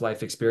have enough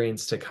life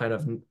experience to kind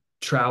of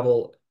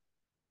travel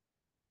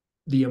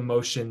the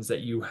emotions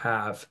that you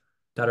have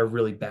that are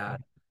really bad.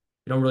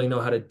 You don't really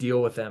know how to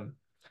deal with them.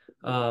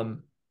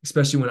 Um,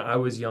 Especially when I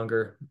was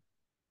younger,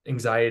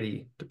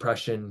 anxiety,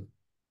 depression,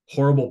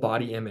 horrible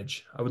body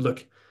image. I would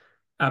look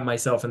at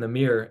myself in the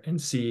mirror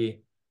and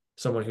see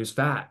someone who's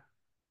fat,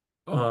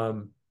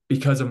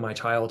 because of my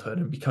childhood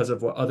and because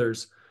of what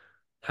others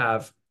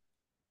have,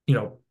 you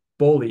know,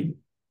 bullied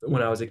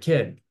when I was a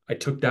kid. I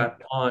took Yeah.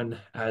 that on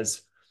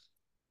as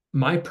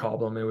my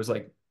problem. It was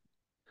like,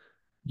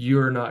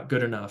 you're not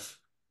good enough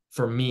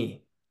for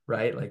me,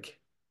 right? Like,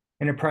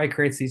 And it probably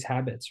creates these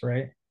habits,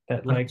 right?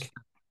 That like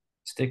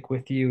stick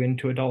with you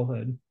into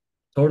adulthood.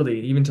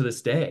 totally, even to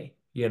this day,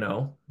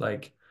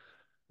 like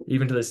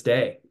even to this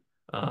day,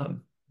 yeah, I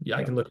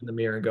Yeah. can look in the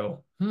mirror and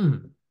go,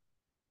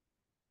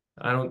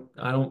 I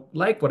don't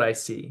like what I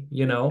see,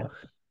 Yeah.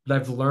 But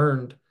I've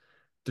learned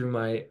through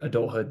my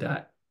adulthood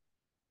that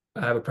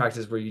I have a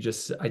practice where I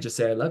just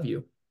say I love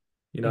you.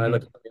 I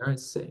look Hmm. in the mirror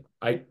and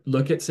I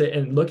look at say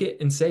and look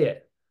it and say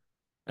it.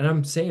 And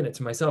I'm saying it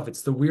to myself.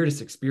 It's the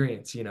weirdest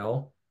experience, You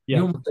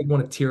Yeah. almost like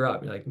want to tear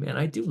up. You're like, man,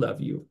 I do love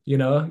you.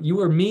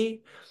 You are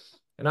me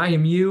and I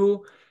am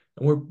you.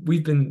 And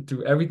we've been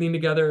through everything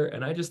together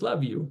and I just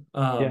love you.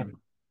 Yeah.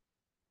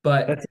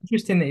 But That's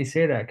interesting that you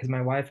say that because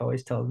my wife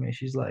always tells me,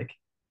 she's like,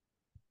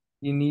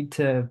 you need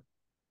to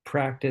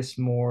practice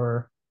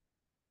more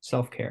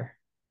self-care.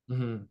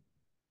 mhm,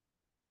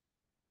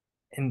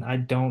 And I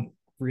don't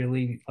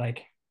really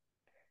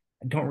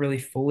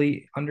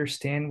fully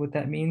understand what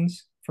that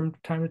means from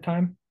time to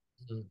time.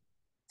 mhm,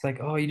 It's like,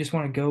 oh, you just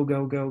want to go,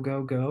 go, go,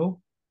 go,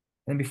 go.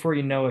 And before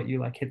you know it, you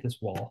like hit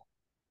this wall.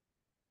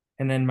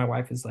 And then my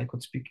wife is like,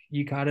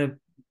 you gotta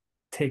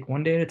take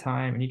one day at a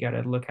time and you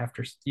have to look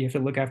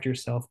after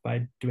yourself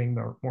by doing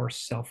more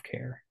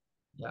self-care.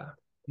 yeah,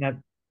 That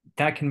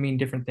that can mean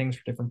different things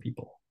for different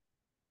people,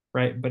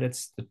 right? But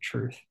it's the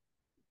truth.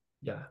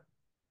 yeah.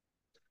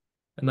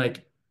 And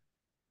like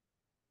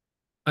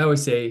I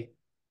always say,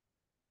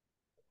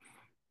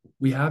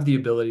 we have the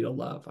ability to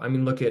love. I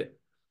mean, look at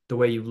the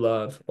way you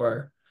love,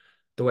 or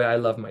the way I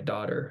love my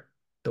daughter,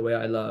 the way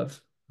I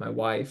love my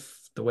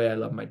wife, the way I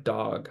love my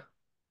dog,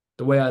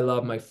 the way I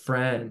love my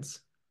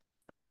friends.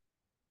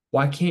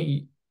 Why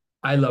can't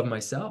I love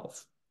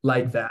myself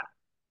like that?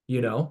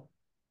 You know,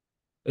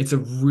 it's a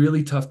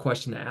really tough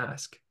question to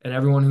ask. And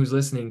everyone who's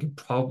listening can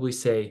probably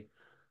say,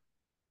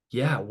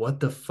 yeah, what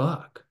the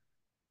fuck?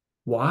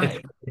 It's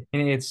Why?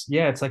 it's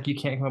yeah, it's like you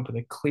can't come up with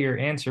a clear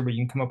answer, but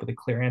you can come up with a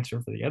clear answer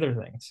for the other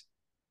things.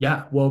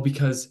 Yeah, well,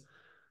 because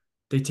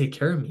they take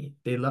care of me.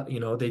 They love,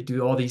 they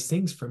do all these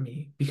things for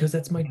me because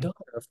that's my Mhm.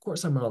 daughter. Of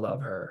course, I'm gonna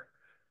love her.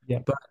 Yeah.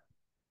 But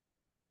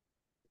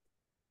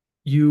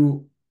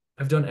you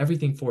have done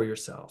everything for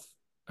yourself.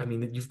 I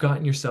mean, you've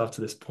gotten yourself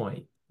to this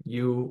point.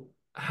 You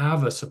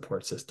have a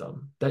support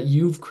system that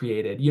you've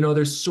created.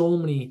 There's so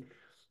many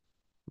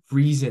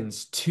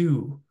reasons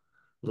to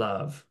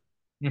love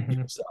Hmm.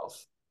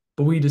 yourself.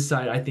 But we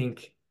decide, I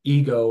think,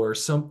 ego or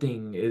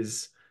something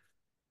is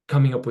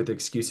coming up with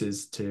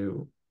excuses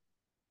to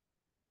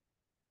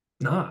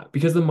not,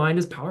 because the mind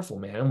is powerful,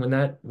 man. When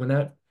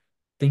that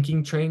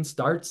thinking train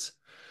starts,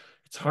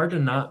 it's hard to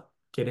not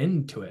get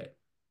into it.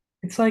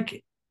 It's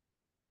like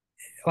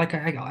I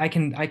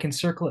can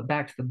circle it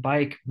back to the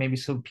bike maybe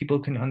so people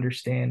can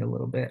understand a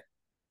little bit.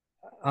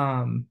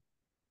 Um,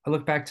 I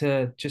look back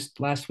to just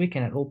last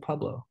weekend at Old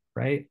Pueblo,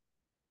 right?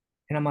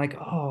 And I'm like,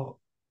 oh,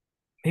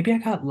 maybe I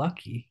got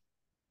lucky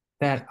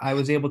that I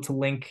was able to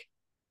link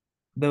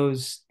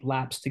those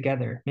laps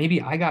together.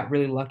 Maybe I got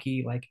really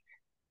lucky, like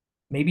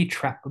maybe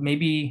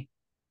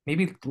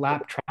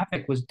lap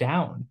traffic was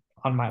down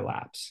on my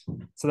laps,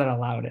 so that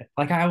allowed it.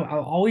 Like I'll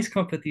always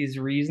come up with these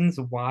reasons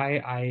why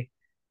I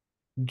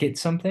get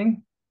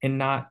something and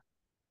not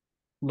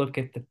look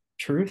at the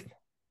truth,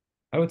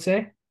 I would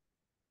say.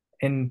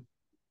 And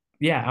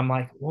yeah, I'm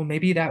like, well,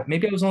 maybe I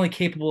was only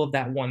capable of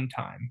that one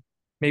time.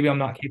 Maybe I'm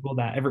not capable of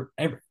that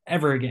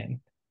ever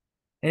again.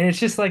 And it's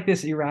just like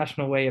this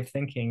irrational way of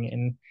thinking.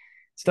 And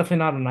it's definitely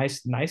not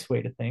a nice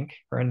way to think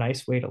or a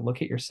nice way to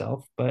look at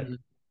yourself. But Mhm.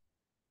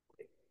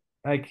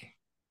 like,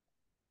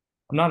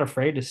 I'm not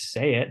afraid to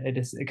say it. It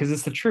is because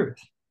it's the truth,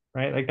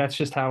 right? Like that's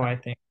just how I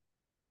think.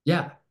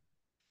 Yeah.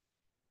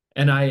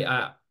 And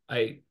I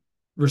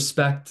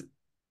respect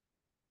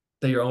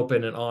that you're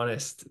open and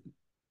honest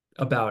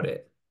about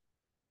it,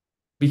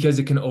 because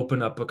it can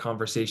open up a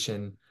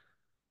conversation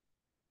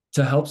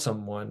to help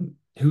someone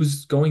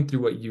who's going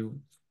through what you've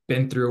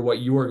been through, what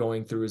you are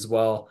going through as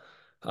well.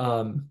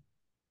 Um,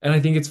 and I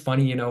think it's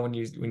funny, when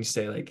you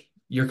say like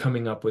you're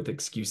coming up with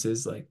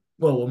excuses like,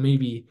 well,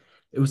 maybe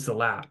it was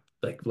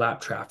like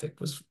lap traffic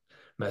was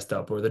messed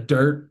up, or the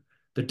dirt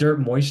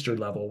moisture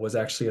level was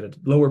actually at a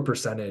lower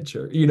percentage,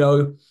 or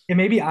And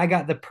maybe I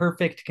got the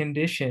perfect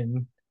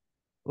condition.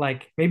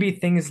 Like maybe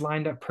things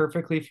lined up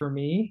perfectly for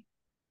me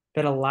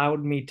that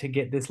allowed me to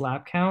get this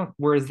lap count,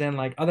 whereas then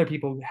like other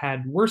people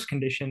had worse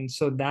conditions.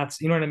 So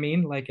that's, you know what I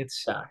mean? Like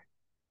it's, Yeah.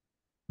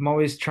 I'm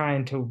always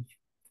trying to,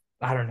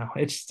 I don't know.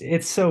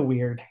 It's so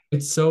weird.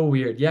 It's so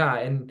weird. Yeah.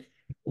 And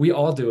we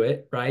all do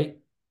it, right?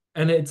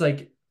 And it's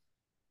like,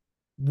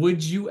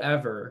 would you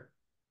ever,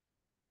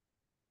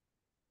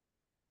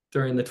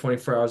 during the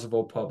 24 hours of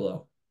Old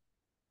Pueblo,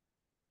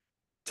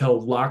 tell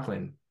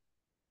Lachlan,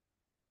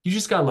 you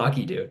just got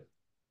lucky, dude.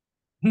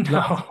 Last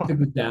No. it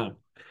was down.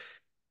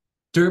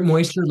 Dirt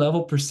moisture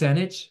level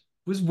percentage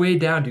was way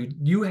down, dude.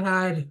 You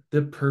had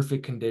the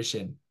perfect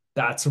condition.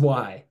 That's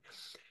why.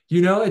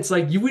 It's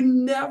like you would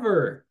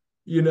never,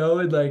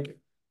 and like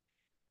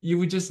you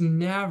would just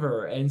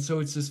never. And so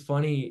it's just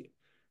funny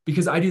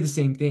because I do the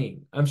same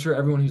thing. I'm sure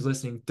everyone who's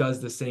listening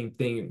does the same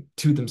thing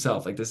to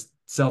themselves, like this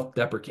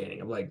self-deprecating.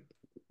 I'm like,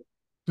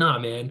 nah,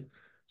 man,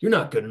 you're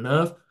not good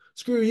enough.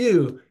 Screw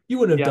you. You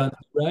wouldn't have Yeah. done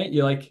that, right?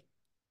 You're like,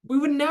 we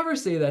would never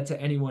say that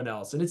to anyone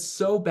else. And it's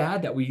so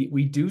bad that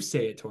we do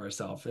say it to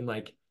ourselves and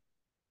like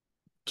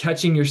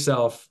catching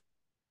yourself,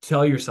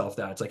 tell yourself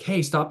that. It's like,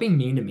 hey, stop being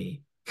mean to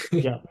me.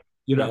 Yeah.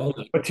 You Yeah. know,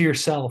 But to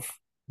yourself.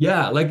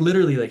 yeah, like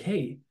literally, like,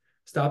 hey,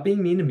 stop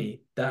being mean to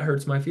me. That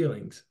hurts my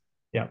feelings.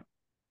 Yeah.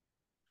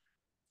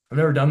 I've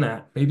never done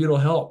that. Maybe it'll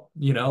help,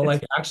 It's,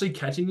 like actually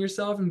catching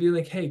yourself and being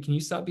like, hey, can you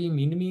stop being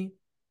mean to me?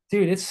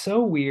 dude, it's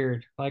so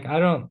weird. Like I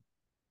don't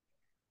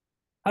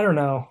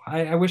know.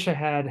 I wish I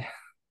had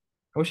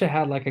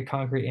like a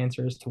concrete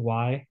answer as to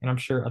why. And I'm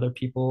sure other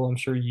people, I'm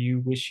sure you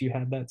wish you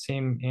had that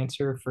same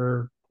answer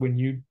for when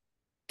you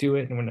do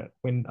it and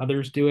when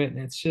others do it. And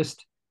it's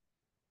just,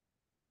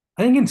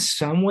 I think in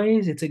some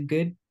ways it's a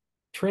good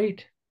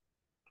trait,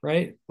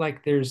 right?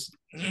 Like there's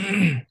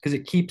because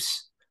it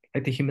keeps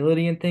like the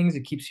humility in things,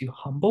 it keeps you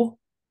humble.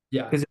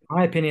 Yeah, Because in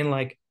my opinion,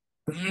 like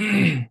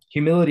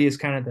humility is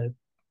kind of the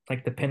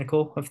like the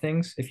pinnacle of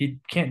things. If you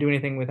can't do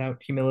anything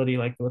without humility,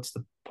 like what's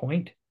the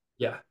point?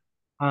 yeah,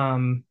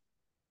 Um,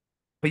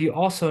 but you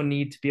also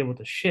need to be able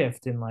to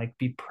shift and like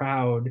be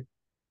proud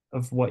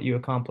of what you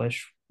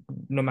accomplish,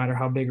 no matter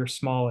how big or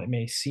small it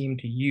may seem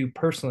to you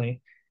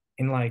personally,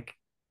 and like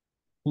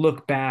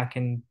look back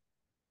and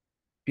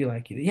be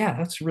like, yeah,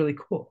 that's really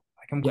cool.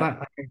 Like I'm yeah,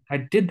 glad I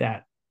did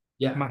that.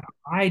 yeah,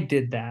 I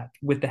did that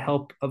with the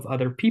help of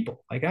other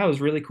people. Like that was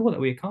really cool that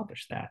we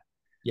accomplished that.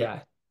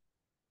 yeah.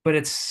 But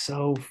it's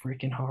so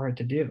freaking hard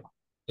to do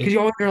because It, you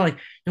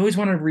always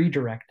want to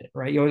redirect it,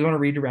 right? You always want to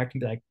redirect and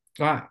be like,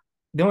 ah,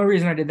 the only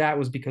reason I did that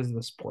was because of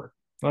the sport.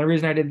 The only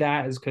reason I did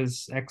that is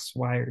because X,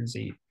 Y, or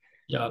Z.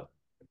 yeah.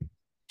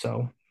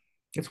 So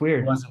it's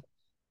weird. Was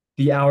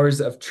the hours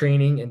of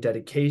training and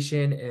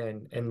dedication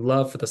and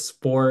love for the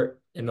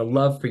sport and the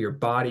love for your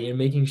body and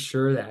making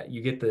sure that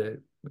you get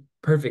the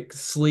perfect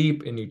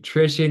sleep and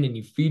nutrition and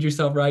you feed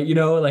yourself right,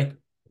 like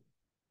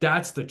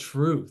that's the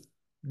truth.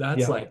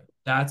 That's Yeah. like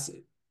that's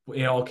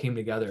it all came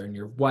together and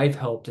your wife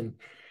helped and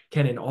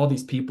Ken and all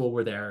these people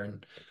were there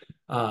and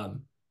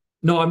um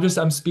no,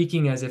 I'm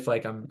speaking as if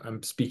like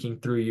I'm speaking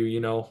through you,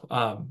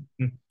 'cause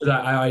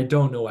I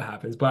don't know what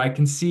happens, but I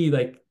can see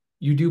like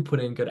you do put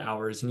in good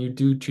hours and you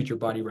do treat your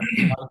body right.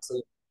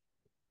 Obviously,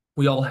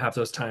 we all have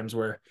those times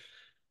where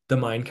the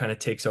mind kind of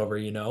takes over.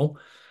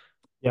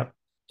 Yeah.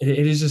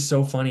 It is just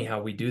so funny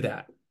how we do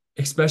that,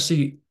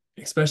 especially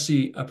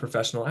a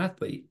professional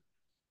athlete,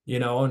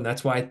 and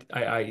that's why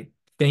I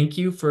thank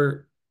you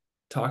for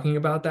talking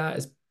about that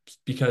is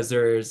because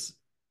there's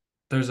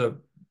a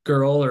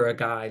girl or a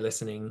guy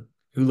listening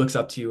who looks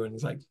up to you and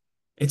is like,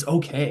 it's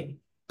okay,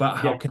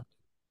 but Yeah.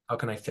 how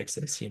can I fix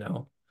this? Hmm.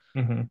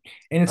 And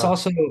it's Uh,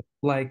 also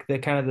like the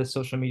kind of the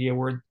social media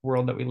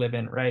world that we live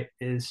in, right?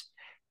 Is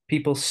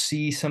people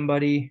see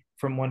somebody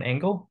from one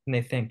angle and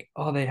they think,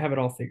 oh, they have it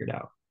all figured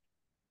out.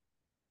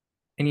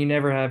 And you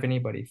never have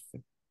anybody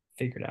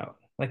figured out.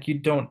 Like you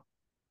don't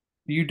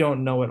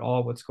know at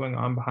all what's going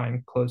on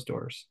behind closed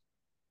doors.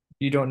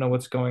 You don't know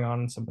what's going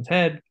on in someone's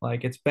head.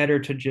 Like it's better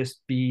to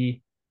just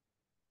be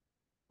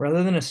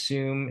rather than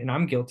assume, and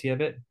I'm guilty of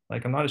it.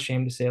 Like I'm not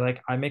ashamed to say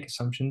like I make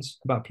assumptions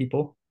about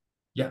people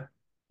yeah.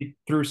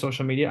 through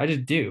social media. I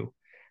just do.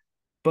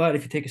 But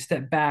if you take a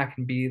step back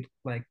and be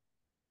like,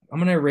 I'm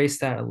gonna erase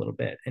that a little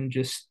bit and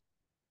just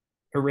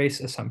erase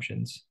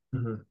assumptions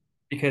Mhm.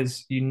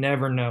 because you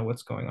never know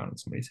what's going on in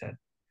somebody's head.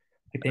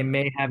 Like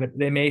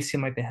they may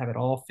seem like they have it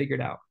all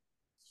figured out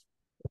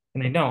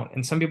and they don't.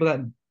 And some people that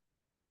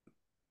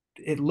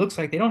it looks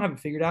like they don't have it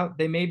figured out,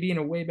 they may be in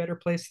a way better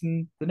place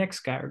than the next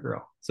guy or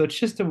girl. So it's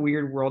just a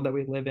weird world that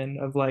we live in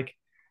of like,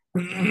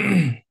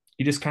 you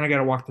just kind of got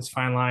to walk this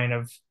fine line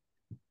of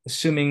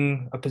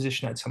assuming a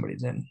position that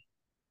somebody's in.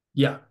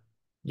 Yeah.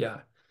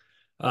 Yeah.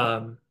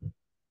 Um,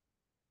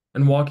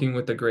 and walking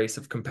with the grace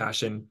of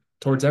compassion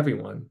towards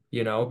everyone,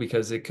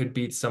 because it could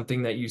be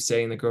something that you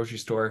say in the grocery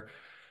store,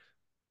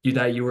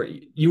 that you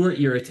were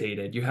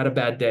irritated, you had a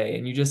bad day,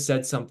 and you just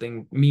said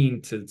something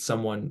mean to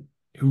someone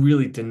who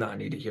really did not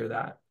need to hear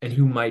that, and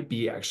who might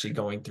be actually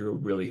going through a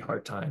really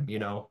hard time.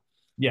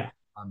 Yeah.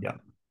 Um, Yeah.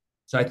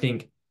 so I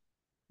think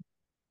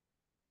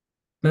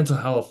mental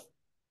health,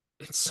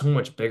 it's so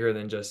much bigger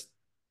than just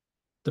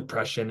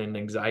depression and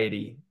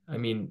anxiety. I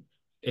mean,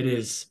 it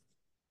is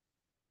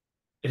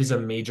it is a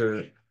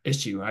major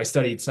issue. I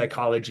studied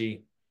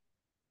psychology.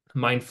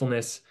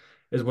 Mindfulness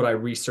is what I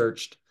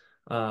researched.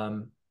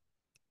 Um,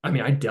 I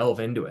mean, I delve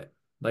into it.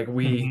 Like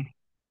Hmm.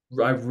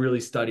 I've really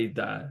studied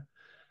the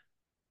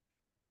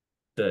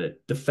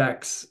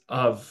effects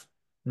of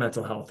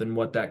mental health and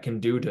what that can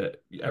do to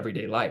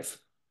everyday life.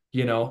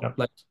 You know, Yep.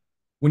 like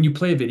when you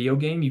play a video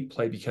game, you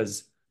play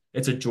because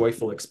it's a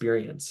joyful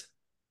experience,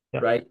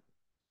 Yep. right?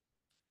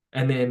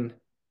 And then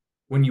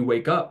when you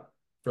wake up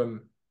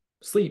from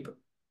sleep,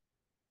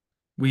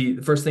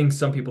 the first thing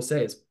some people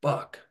say is,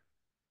 "Fuck,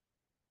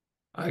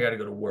 I gotta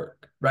go to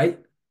work,"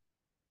 right?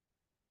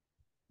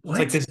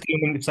 What?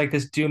 It's like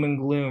this doom and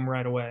gloom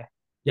right away.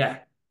 Yeah,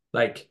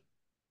 like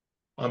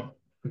I'm,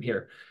 I'm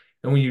here.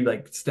 And when you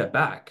like step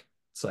back,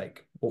 it's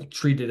like, well,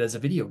 treat it as a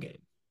video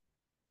game.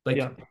 Like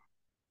Yeah.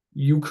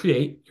 you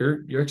create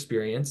your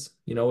experience,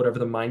 whatever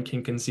the mind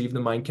can conceive, the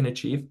mind can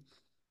achieve,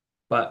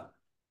 but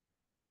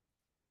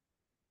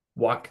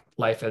walk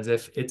life as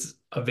if it's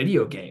a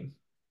video game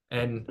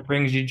and It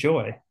brings you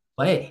joy.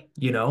 play.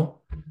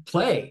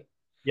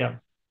 Yeah.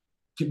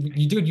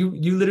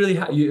 You literally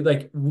have you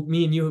like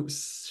me and you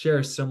share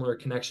a similar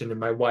connection, and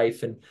my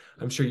wife, and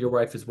I'm sure your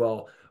wife as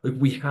well. Like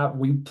we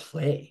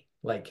play,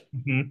 like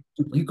Hmm.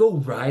 we go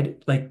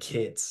ride like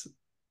kids.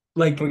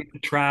 Like, We get to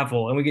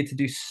travel and we get to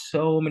do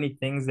so many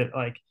things that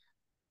like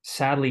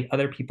sadly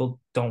other people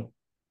don't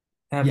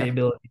have yeah, the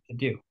ability to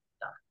do.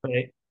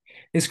 Right.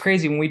 It's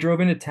crazy. When we drove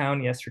into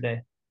town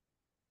yesterday,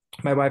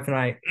 my wife and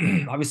I,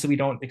 obviously we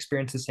don't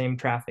experience the same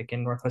traffic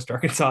in Northwest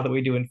Arkansas that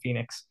we do in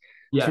Phoenix.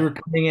 So we yeah. were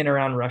coming in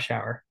around rush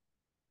hour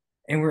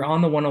and we're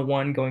on the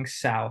 101 going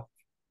south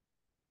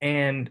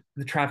and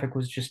the traffic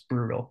was just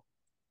brutal.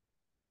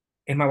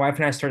 And my wife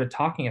and I started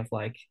talking of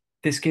like,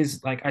 this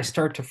gives like, I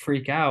start to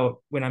freak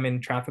out when I'm in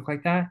traffic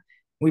like that.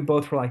 We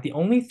both were like, the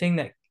only thing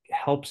that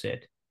helps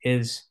it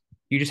is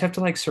you just have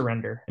to like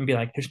surrender and be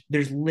like,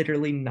 there's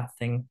literally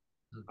nothing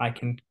I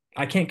can,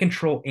 I can't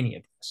control any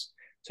of this.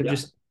 So Yeah.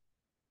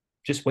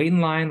 just wait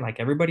in line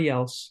like everybody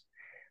else.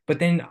 But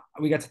then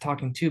we got to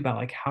talking too about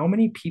like how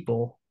many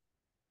people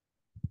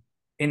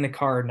in the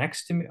car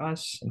next to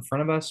us, in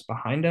front of us,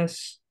 behind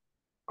us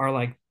are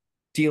like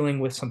dealing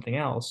with something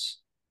else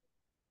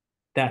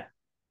that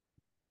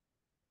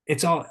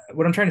it's all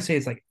what I'm trying to say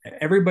is like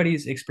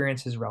everybody's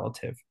experience is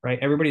relative, right?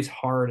 Everybody's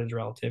hard is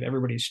relative,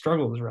 everybody's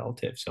struggle is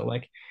relative. So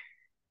like,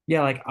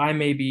 yeah, like I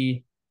may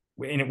be,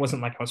 and it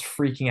wasn't like I was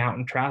freaking out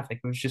in traffic.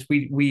 It was just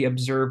we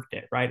observed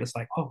it, right? It's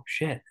like, oh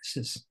shit, this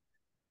is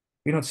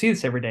we don't see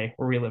this every day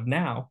where we live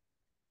now.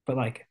 But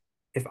like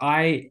if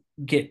I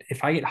get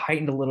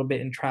heightened a little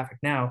bit in traffic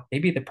now,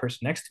 maybe the person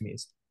next to me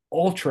is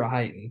ultra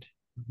heightened.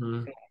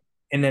 Mhm.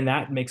 And then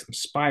that makes them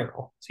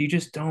spiral. So you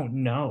just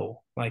don't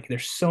know. Like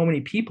there's so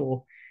many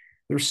people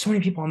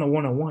on the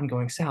 101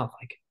 going south.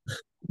 Like you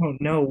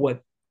don't know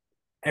what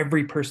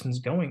every person's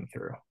going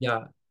through.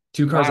 Yeah.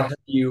 Two cars Wow. ahead of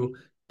you,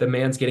 the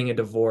man's getting a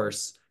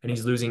divorce and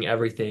he's losing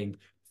everything.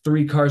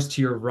 Three cars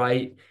to your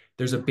right,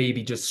 there's a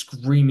baby just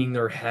screaming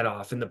their head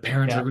off, and the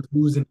parents Yeah. are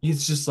losing.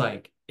 It's just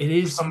like, it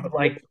is.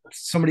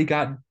 Somebody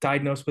got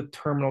diagnosed with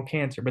terminal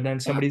cancer, but then Yeah.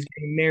 somebody's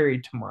getting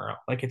married tomorrow.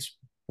 Like it's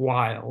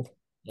wild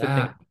to think.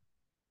 Yeah.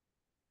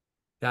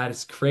 That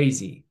is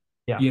crazy,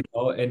 Yeah.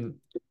 and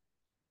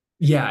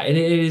yeah, and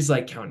it is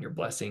like count your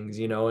blessings,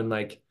 and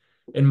like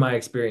in my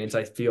experience,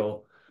 I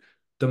feel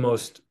the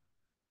most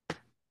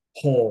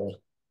whole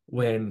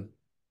when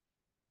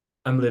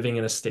I'm living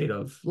in a state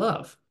of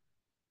love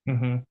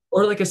Hmm.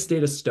 or like a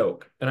state of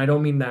stoke. And I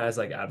don't mean that as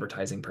like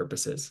advertising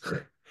purposes,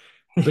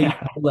 but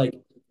Yeah. like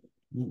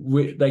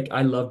like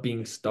I love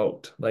being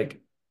stoked,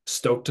 like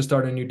stoked to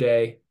start a new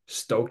day,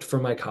 stoked for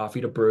my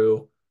coffee to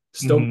brew,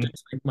 stoked to Hmm.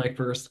 drink my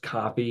first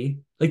coffee,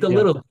 like the Yeah.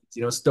 little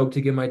things, stoked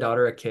to give my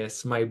daughter a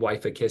kiss, my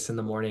wife a kiss in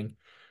the morning,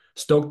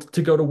 stoked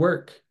to go to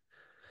work.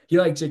 You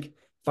like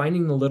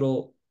finding the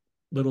little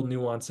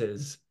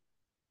nuances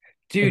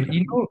Dude, and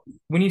you know,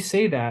 when you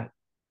say that,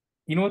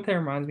 you know what that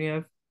reminds me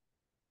of?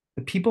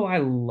 The people I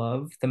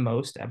love the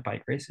most at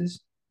bike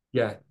races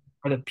yeah.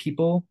 are the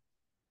people,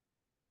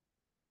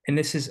 and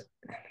this is,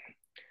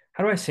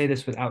 how do I say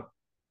this without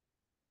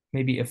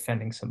maybe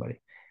offending somebody?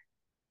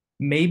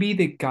 Maybe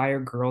the guy or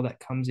girl that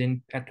comes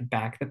in at the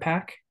back of the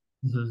pack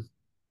Mhm.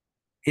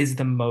 is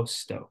the most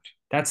stoked.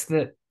 My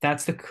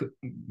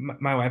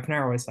wife and I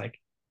are always like,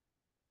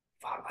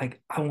 fuck,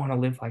 like I want to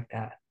live like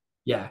that.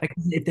 Yeah. Like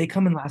if they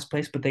come in last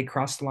place, but they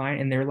cross the line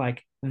and they're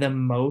like the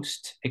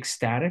most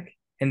ecstatic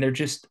and they're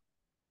just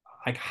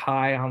like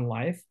high on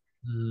life,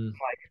 Mm.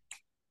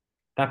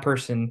 that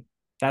person,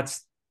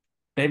 that's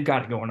they've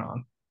got it going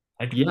on.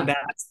 Like Yeah.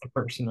 that's the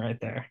person right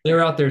there. They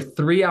were out there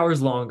 3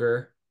 hours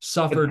longer, But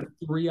suffered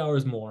 3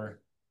 hours more.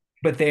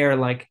 but they are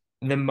like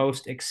the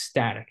most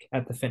ecstatic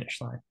at the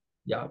finish line.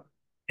 Yeah.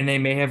 And they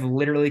may have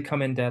literally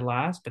come in dead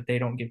last, but they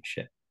don't give a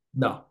shit.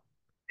 No.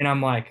 And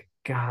I'm like,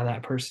 God,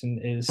 that person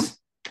is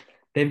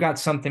they've got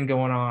something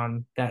going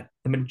on that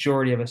the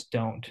majority of us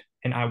don't.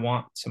 And I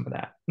want some of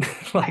that.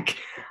 Like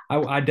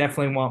I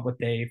definitely want what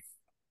they've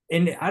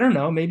and I don't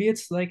know, maybe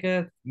it's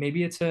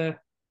a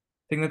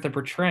thing that they're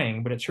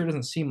portraying, but it sure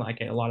doesn't seem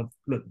like it a lot of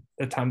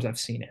the times I've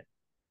seen it.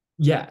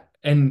 Yeah.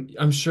 And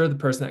I'm sure the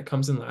person that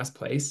comes in last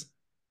place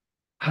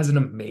has an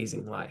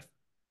amazing life.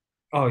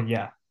 Oh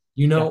yeah.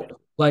 You Yeah. know,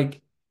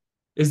 like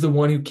is the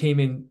one who came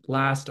in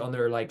last on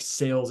their like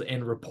sales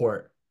and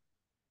report.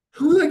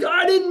 Who's like,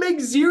 I didn't make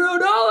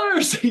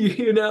 $0,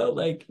 you know,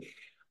 like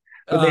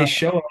But they uh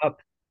show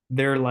up,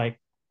 they're like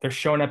they're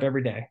showing up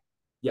every day.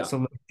 yeah, So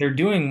like, they're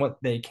doing what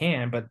they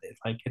can, but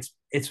like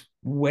it's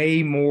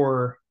way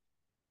more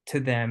to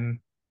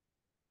them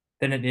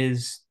than it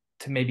is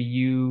to maybe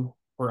you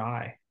or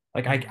I.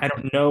 Like I mhm,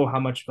 don't know how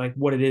much like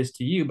what it is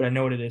to you, but I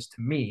know what it is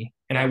to me.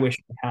 And yeah, I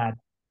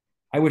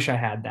wish I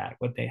had that,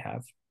 what they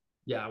have.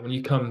 yeah. When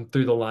you come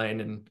through the line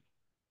and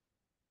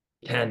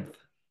 10th,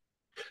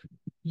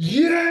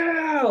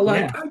 yeah, Yeah.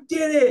 like I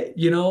did it,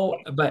 you know,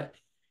 but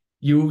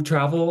you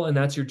travel and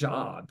that's your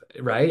job,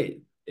 right?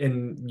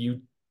 And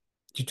you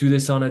do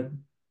this on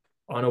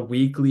a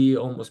weekly,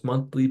 almost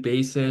monthly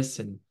basis,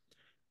 and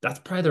that's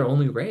probably their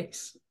only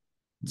race.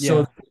 So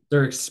Yeah.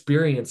 their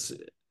experience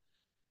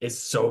is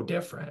so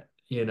different,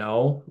 you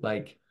know?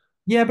 Like,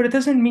 Yeah, but it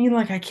doesn't mean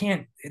like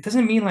it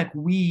doesn't mean like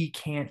we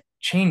can't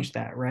change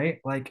that, right?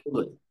 Like,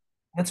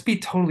 let's be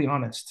totally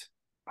honest.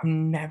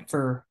 I'm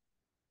never,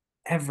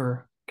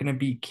 ever gonna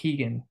beat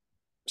Keegan,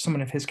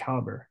 someone of his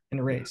caliber in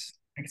a yeah, race.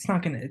 Like, it's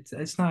not gonna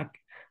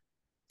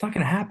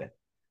happen. I'm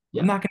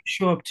yeah, not gonna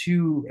show up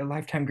to a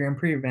lifetime Grand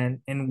Prix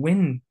event and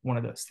win one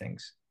of those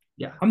things.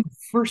 yeah, I'm the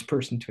first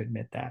person to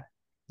admit that.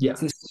 yeah,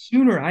 So the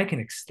sooner I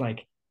can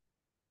like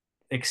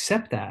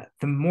accept that,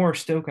 the more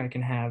stoke I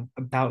can have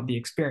about the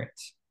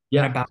experience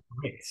and yeah, about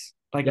the race.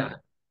 Like yeah,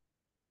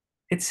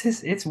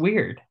 it's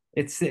weird.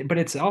 But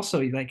it's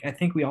also like I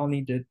think we all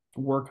need to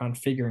work on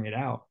figuring it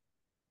out.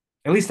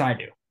 At least I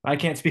do. I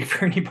can't speak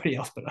for anybody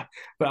else,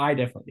 but I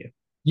definitely do.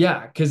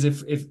 yeah. Because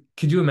if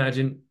could you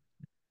imagine?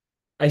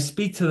 I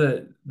speak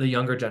to the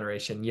younger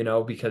generation, you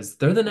know, because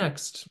they're the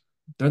next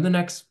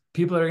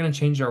people that are going to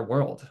change our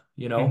world,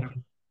 you know.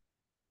 Mhm.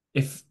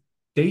 If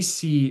they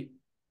see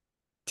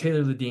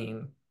Taylor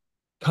Lideen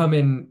come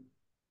in,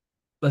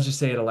 let's just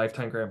say at a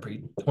Lifetime Grand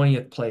Prix,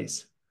 20th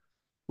place,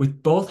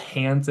 with both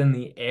hands in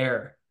the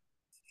air,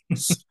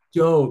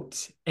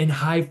 stoked and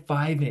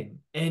high-fiving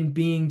and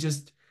being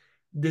just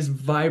this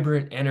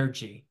vibrant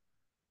energy,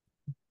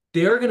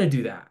 they're going to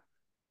do that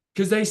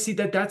because they see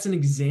that that's an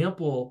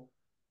example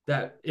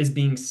that is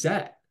being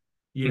set,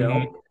 you Mhm.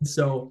 know?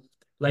 So,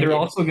 like, They're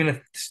also gonna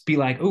be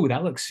like, "Oh,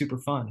 that looks super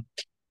fun.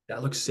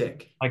 that looks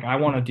sick. Like I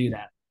want to do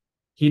that."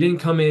 He didn't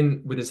come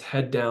in with his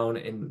head down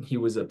and he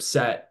was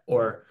upset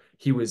or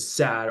he was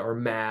sad or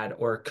mad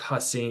or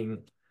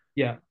cussing.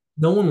 Yeah.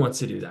 No one wants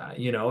to do that,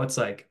 you know? It's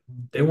like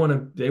they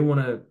want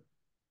to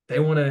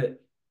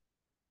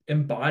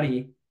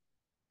embody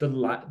the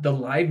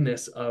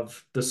liveness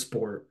of the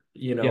sport,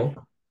 you Yeah.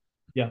 know?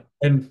 Yeah.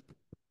 And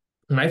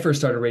when I first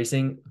started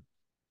racing,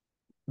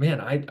 man,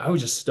 I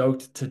was just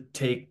stoked to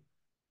take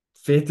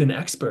fifth and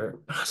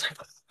expert. I was like,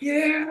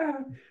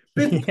 yeah,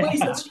 fifth place,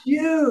 Yeah. that's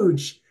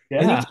huge.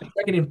 And you Yeah. take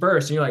second and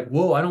first, and you're like,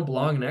 whoa, I don't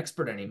belong in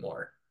expert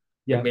anymore.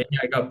 Like Yeah. maybe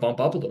I got to bump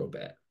up a little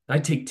bit. I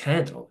take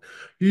 10th. Oh,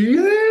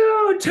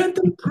 yeah, 10th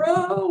and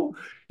pro.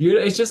 You know,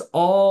 it's just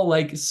all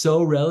like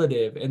so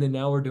relative. And then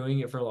now we're doing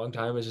it for a long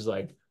time. It's just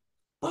like,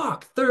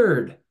 fuck,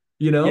 third,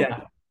 you know?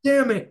 Yeah.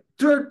 Damn it,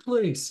 third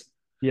place.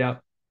 Yeah.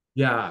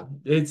 Yeah,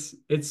 it's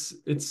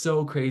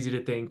so crazy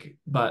to think,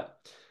 but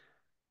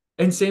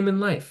and same in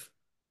life,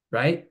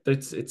 right?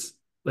 It's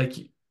like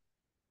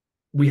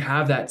we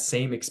have that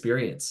same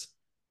experience.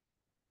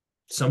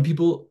 Some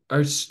people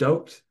are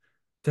stoked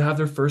to have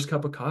their first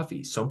cup of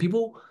coffee. Some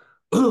people,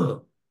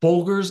 ugh,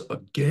 Bulgars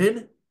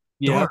again?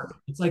 Yep.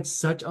 Dark. It's like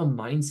such a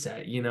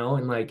mindset, you know,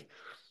 and like,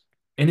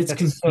 and it's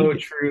That's so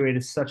confusing. true. It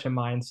is such a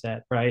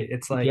mindset, right?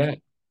 It's like, Yeah,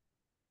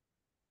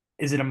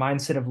 is it a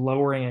mindset of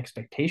lowering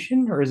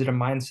expectation or is it a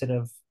mindset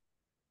of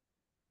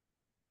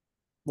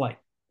like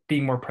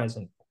being more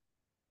present?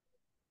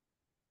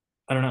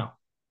 I don't know.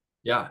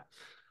 yeah.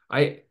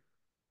 I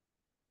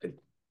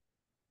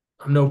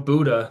I'm no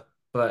Buddha,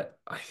 but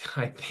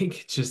I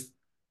think it's just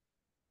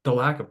the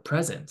lack of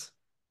presence.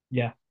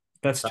 Yeah,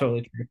 that's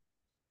totally true.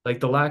 Like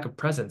the lack of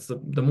presence.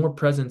 The more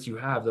presence you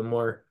have, the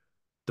more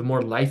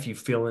life you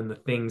feel in the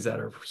things that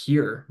are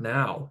here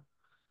now.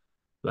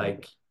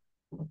 Like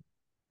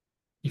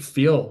you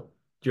feel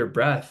your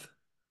breath,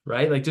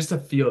 right? Like just to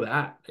feel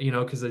that, you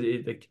know, because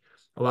like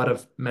a lot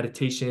of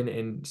meditation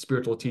and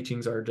spiritual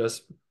teachings are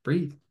just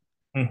breathe.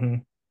 Hmm.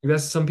 Like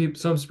that's some people,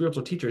 some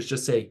spiritual teachers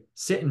just say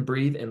sit and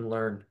breathe and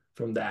learn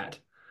from that.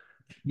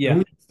 And Yeah. when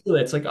we feel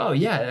it, it's like, oh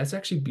yeah, that's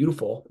actually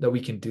beautiful that we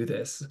can do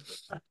this.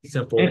 And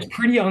Simple. it's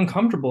pretty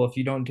uncomfortable if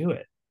you don't do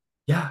it.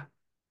 Yeah.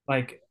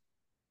 Like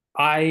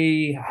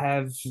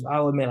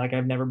I'll admit, like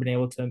I've never been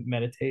able to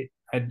meditate.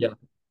 Yeah.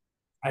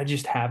 I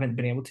just haven't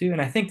been able to.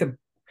 And I think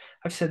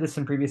I've said this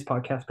in previous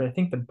podcasts, but I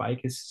think the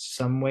bike is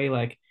some way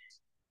like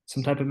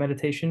some type of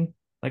meditation.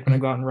 Like when I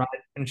go out and ride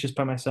and it's just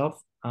by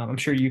myself. I'm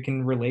sure you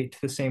can relate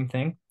to the same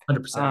thing. Um,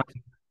 100%.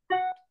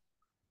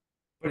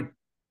 But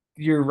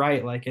you're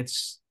right. Like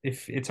it's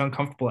if it's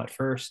uncomfortable at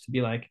first to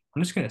be like,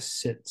 I'm just gonna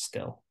sit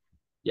still,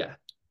 Yeah.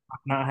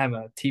 not have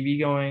a TV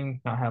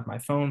going, not have my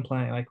phone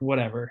playing, like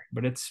whatever.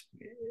 But it's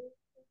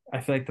I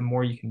feel like the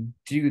more you can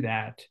do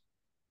that,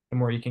 the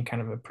more you can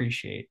kind of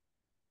appreciate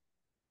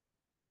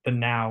the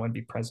now and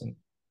be present.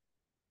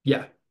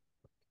 Yeah.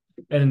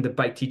 And the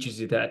bike teaches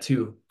you that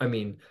too. I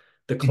mean,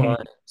 the Mhm.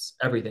 climbs,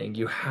 everything,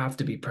 you have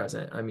to be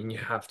present. I mean, you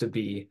have to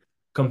be Yep.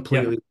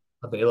 completely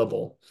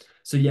available.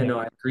 So yeah, Yep. no,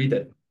 I agree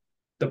that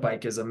the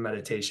bike is a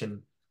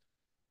meditation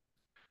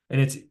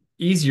and it's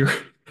easier.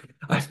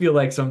 I feel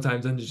like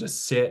sometimes than to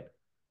just sit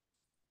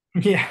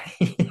Yeah.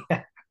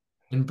 Yeah.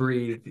 and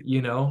breathe,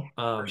 you know?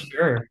 For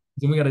sure.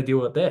 Then we got to deal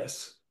with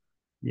this.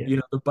 Yeah. You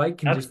know, the bike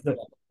can That's just the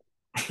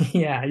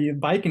yeah, you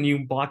bike and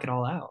you block it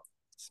all out.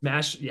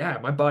 smash. Yeah,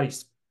 my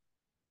body's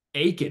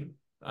aching.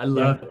 I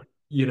love Yeah. it.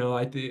 You know,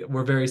 I think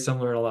we're very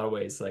similar in a lot of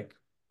ways. Like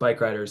bike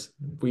riders,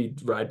 we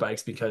ride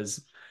bikes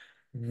because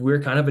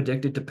we're kind of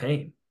addicted to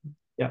pain.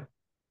 Yeah.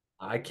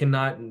 I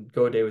cannot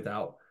go a day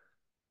without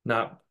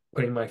not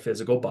putting my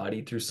physical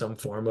body through some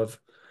form of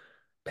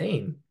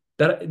pain.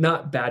 That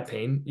not bad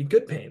pain,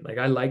 good pain. Like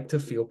I like to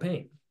feel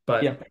pain.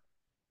 But Yeah.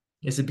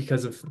 is it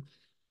because of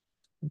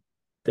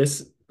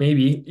this?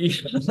 Maybe.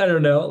 I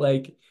don't know.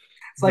 Like,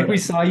 It's like but we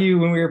saw you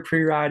when we were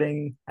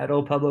pre-riding at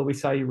Old Pueblo, we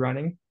saw you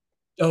running.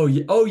 oh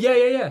yeah, oh yeah,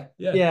 yeah, yeah,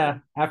 yeah, Yeah,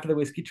 after the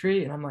whiskey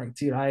tree. And I'm like,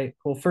 dude,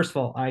 well, first of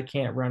all, I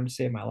can't run to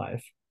save my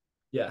life.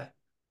 yeah.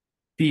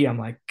 B, I'm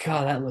like,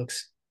 God, that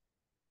looks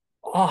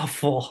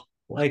awful.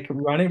 Like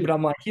running, but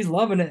I'm like, he's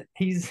loving it.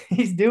 He's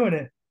doing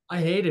it. I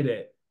hated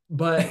it,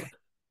 but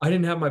I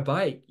didn't have my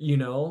bike, you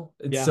know,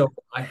 and Yeah. so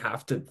I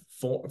have to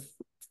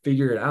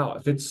figure it out.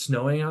 If it's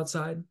snowing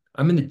outside,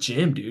 I'm in the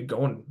gym, dude,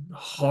 going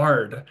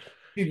hard.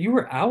 Dude, you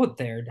were out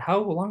there. How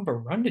long of a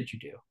run did you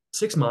do?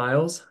 6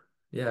 miles,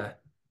 yeah,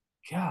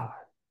 God,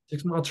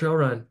 6 mile trail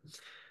run,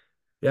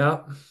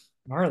 yeah,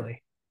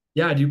 gnarly.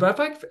 yeah, dude. But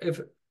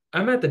if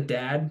I'm at the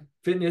dad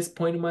fitness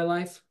point in my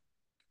life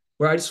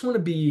where I just want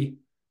to be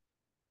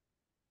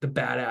the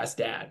badass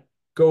dad,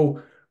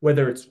 go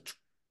whether it's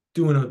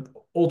doing an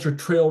ultra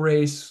trail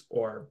race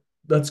or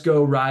let's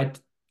go ride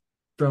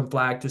from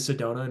Flag to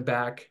Sedona and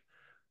back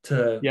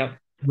to Yep.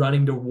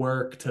 running to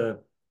work to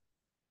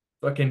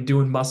fucking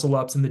doing muscle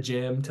ups in the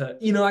gym to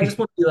I just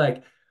want to be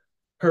like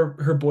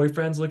her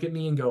boyfriends look at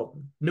me and go,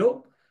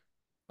 nope,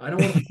 I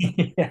don't want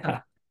to.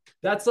 Yeah.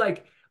 That's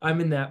like I'm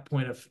in that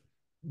point of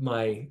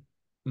my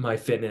my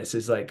fitness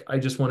is like I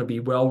just want to be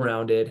well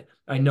rounded.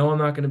 I know I'm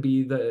not going to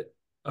be the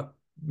a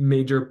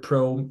major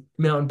pro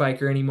mountain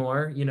biker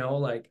anymore,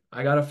 like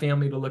I got a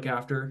family to look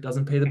after,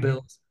 doesn't pay the Mhm.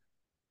 bills.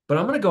 But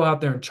I'm gonna go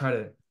out there and try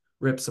to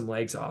rip some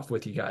legs off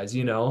with you guys,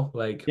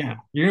 like Yeah.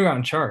 You're out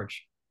in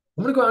charge.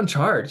 I'm gonna go out and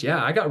charge.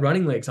 Yeah, I got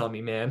running legs on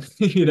me, man.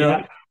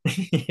 Yeah.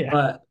 Yeah.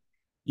 But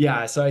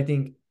yeah, so I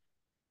think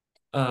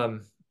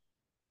um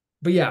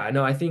but yeah,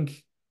 no, I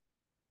think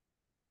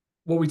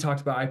what we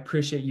talked about, I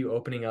appreciate you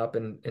opening up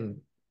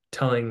and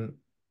telling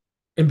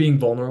and being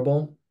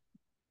vulnerable.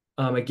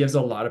 It gives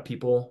a lot of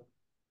people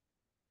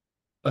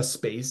a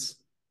space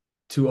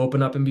to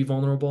open up and be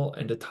vulnerable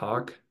and to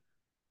talk,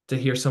 to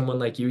hear someone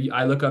like you.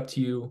 I look up to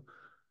you,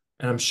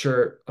 and I'm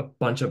sure a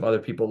bunch of other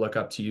people look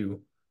up to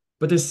you.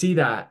 But to see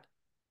that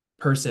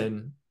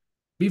person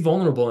be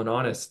vulnerable and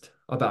honest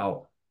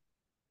about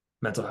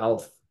mental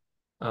health,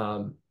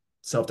 um,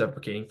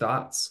 self-deprecating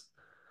thoughts,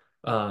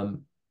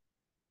 um,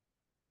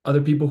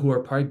 other people who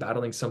are probably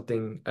battling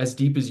something as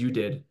deep as you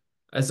did,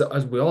 as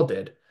we all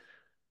did,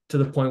 to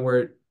the point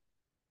where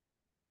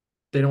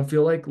they don't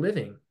feel like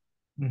living.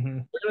 Hmm.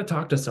 They're going to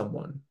talk to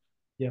someone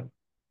Yeah.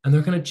 and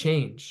they're going to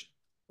change,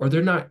 or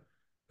they're not,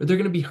 or they're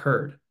going to be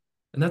heard.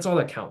 And that's all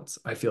that counts,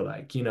 I feel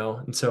like.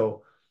 And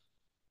so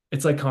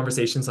it's like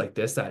conversations like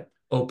this that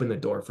open the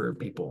door for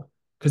people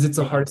because it's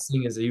the Yeah. hardest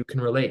thing is that you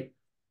can relate.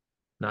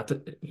 Not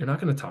that you're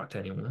not going to talk to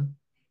anyone.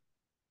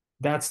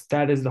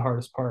 That is the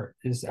hardest part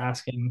is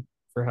asking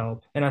for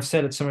help. And I've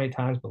said it so many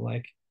times, but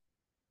like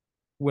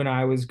when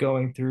I was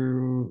going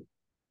through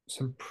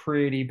some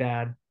pretty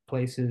bad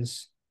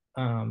places,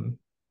 um,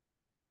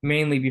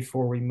 mainly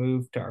before we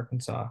moved to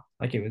Arkansas,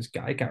 like it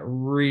got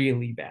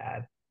really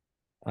bad,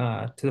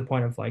 to the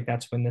point of like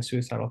that's when the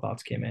suicidal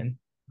thoughts came in.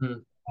 Hmm.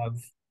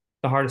 Of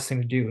the hardest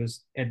thing to do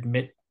is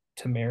admit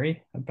to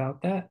Mary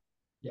about that.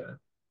 Yeah.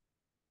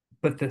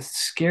 But the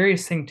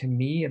scariest thing to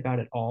me about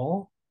it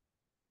all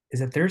is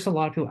that there's a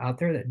lot of people out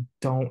there that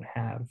don't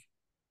have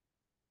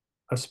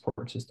a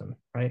support system,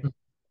 right?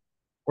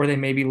 Or they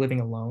may be living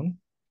alone.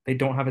 They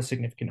don't have a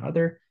significant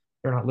other.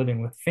 They're not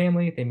living with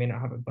family. They may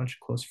not have a bunch of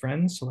close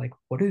friends. So, like,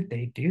 what do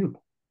they do?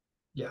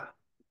 Yeah.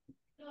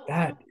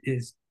 That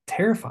is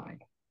terrifying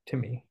to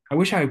me. I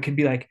wish I could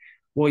be like,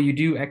 well, you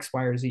do X,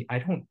 Y, or Z. I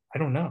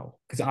don't know.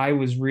 Because I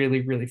was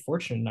really, really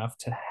fortunate enough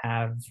to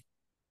have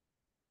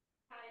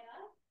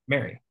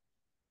Mary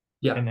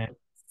Yeah. and then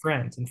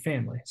friends and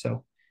family.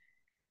 So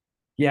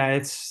yeah,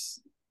 it's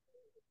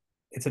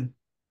a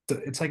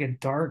it's like a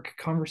dark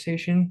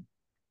conversation,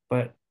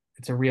 but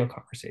it's a real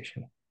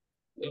conversation.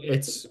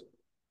 It's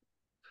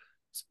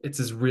It's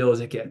as real as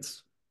it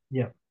gets.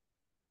 Yeah.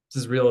 It's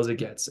as real as it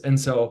gets. And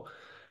so,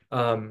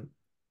 um,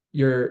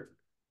 your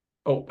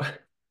oh,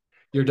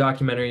 your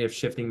documentary of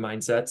shifting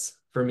mindsets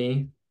for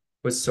me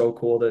was so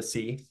cool to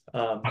see.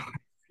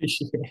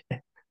 Appreciate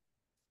it.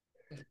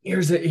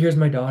 Here's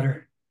my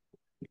daughter.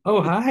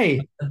 Oh, hi.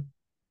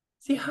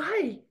 Say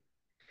hi.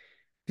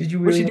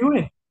 What's she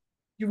doing?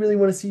 You really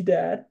want to see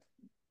dad?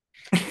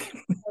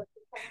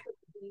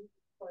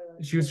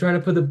 She was trying to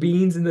put the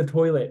beans in the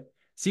toilet.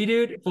 See,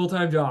 dude,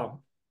 full-time job.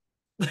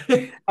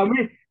 How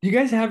many, do you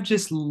guys have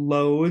just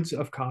loads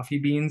of coffee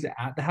beans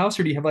at the house,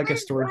 or do you have like a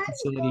storage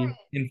facility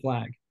in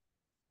Flag?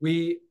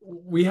 We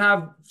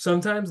have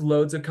sometimes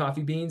loads of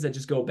coffee beans that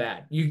just go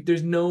bad.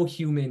 There's no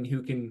human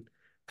who can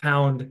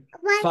pound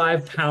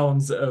 5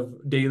 pounds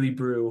of daily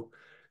brew,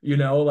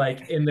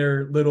 like in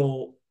their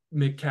little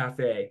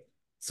McCafe.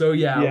 So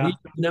yeah,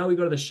 Yeah. we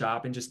go to the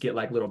shop and just get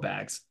like little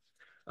bags.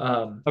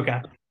 Um,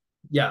 Okay.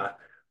 yeah,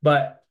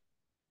 but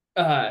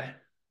uh,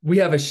 we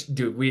have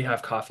dude, we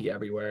have coffee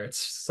everywhere.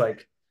 It's just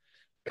like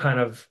kind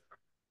of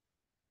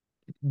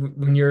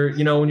when you're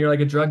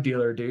like a drug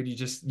dealer, dude,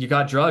 you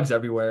got drugs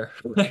everywhere.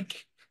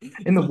 Like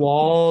In the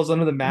walls,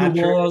 under the the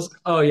mattress. walls.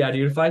 Oh yeah,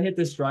 dude. If I hit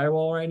this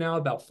drywall right now,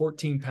 about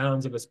 14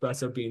 pounds of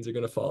espresso beans are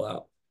gonna fall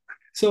out.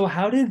 So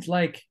how did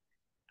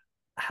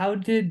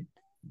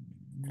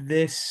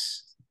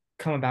this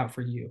come about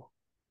for you?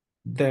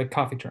 The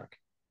coffee truck.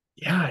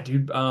 Yeah,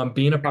 dude.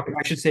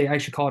 I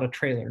should call it a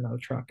trailer, not a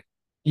truck.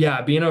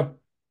 Being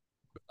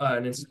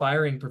an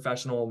inspiring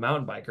professional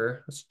mountain biker,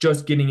 I was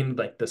just getting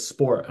into like the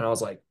sport, and I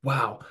was like,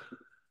 wow.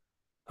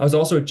 I was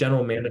also a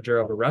general manager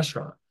of a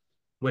restaurant,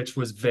 which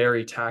was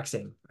very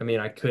taxing. I mean,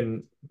 I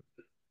didn't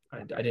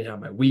have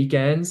my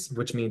weekends,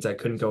 which means I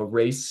couldn't go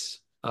race.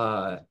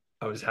 I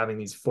was having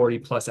these 40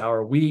 plus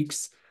hour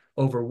weeks,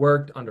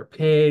 overworked,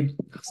 underpaid.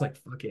 I was like,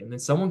 fuck it. And then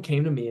someone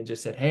came to me and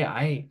just said, hey,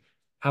 I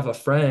have a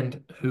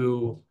friend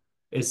who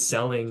is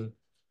selling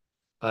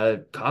a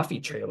coffee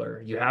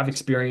trailer. You have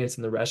experience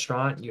in the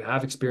restaurant, you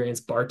have experience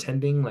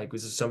bartending. Like,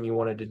 was this something you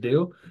wanted to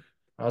do?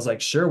 I was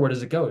like, sure, where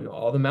does it go?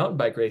 All the mountain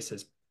bike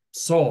races.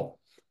 So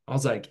I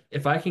was like,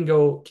 if I can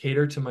go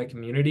cater to my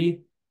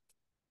community,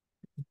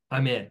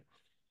 I'm in.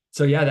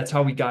 So yeah, that's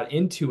how we got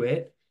into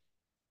it.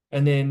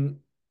 And then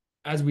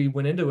as we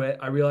went into it,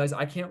 I realized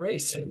I can't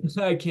race.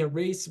 I can't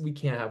race. We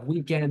can't have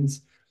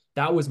weekends.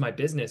 That was my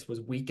business,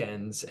 was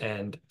weekends.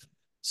 And Yeah.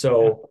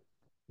 so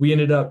we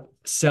ended up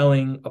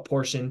selling a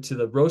portion to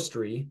the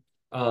roastery.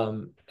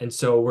 And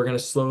so we're going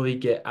to slowly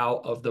get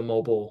out of the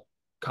mobile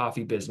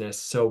coffee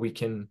business so we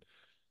can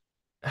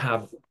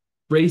have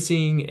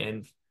racing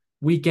and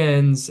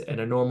weekends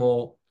and a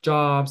normal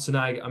job. So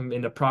now I'm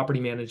into property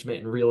management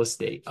and real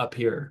estate up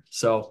here.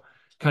 So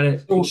kind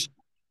of So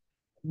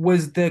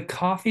was the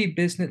coffee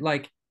business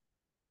like,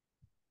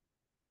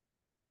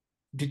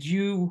 did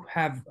you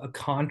have a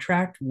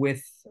contract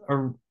with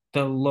a,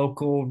 the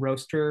local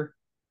roaster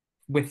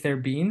with their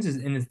beans?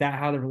 And is that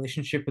how the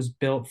relationship was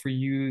built for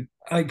you?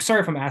 Like,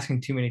 sorry if I'm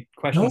asking too many no,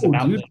 questions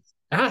about dude. this.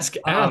 Ask.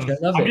 I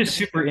love I'm it. just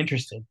super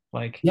interested.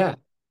 Like, Yeah.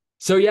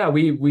 So yeah,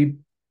 we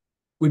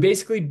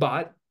basically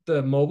bought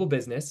the mobile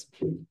business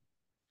and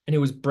it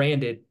was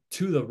branded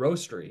to the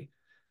roastery.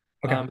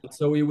 okay,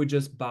 So we would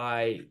just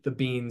buy the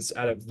beans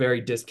at a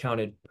very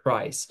discounted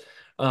price.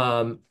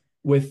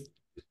 With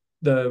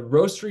the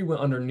roastery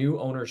went under new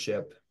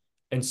ownership,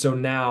 and so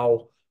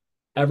now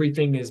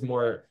everything is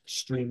more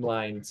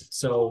streamlined.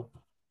 So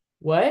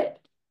what?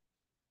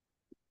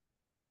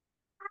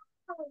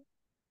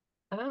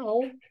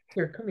 Ow.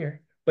 Here, come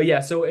here. But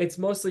yeah, so it's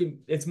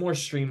more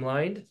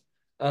streamlined.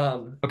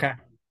 Um, okay,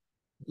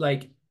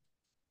 like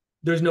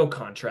there's no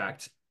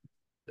contract.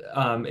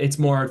 It's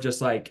more of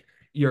just like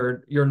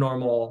your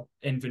normal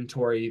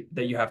inventory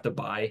that you have to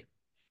buy.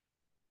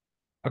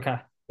 okay.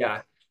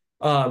 Yeah.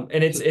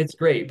 And it's So, it's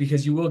great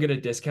because you will get a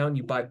discount.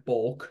 You buy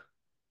bulk.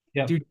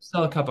 yep. Dude,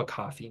 sell a cup of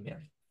coffee,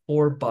 man.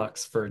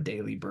 $4 for a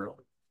daily brew.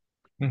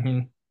 Hmm.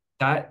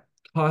 That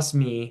cost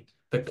me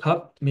the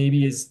cup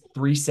maybe is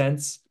 3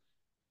 cents,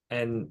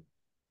 and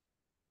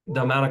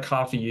the amount of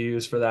coffee you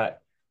use for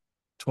that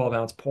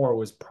 12-ounce pour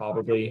was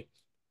probably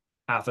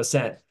half a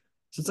cent.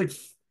 So it's like,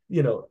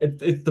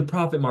 the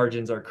profit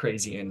margins are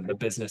crazy in the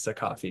business of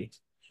coffee.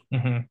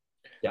 Hmm.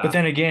 But Yeah.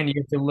 then again, you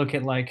have to look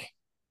at like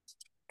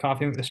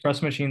coffee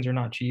espresso machines are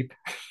not cheap.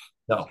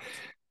 No,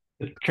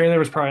 The trailer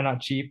was probably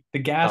not cheap. The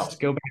gas to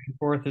no. go back and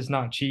forth is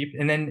not cheap.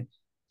 And then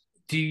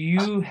do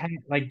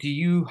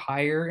you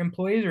hire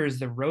employees, or is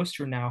the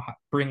roaster now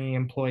bringing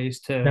employees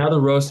to? Now the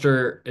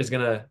roaster is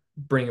gonna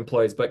bring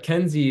employees, but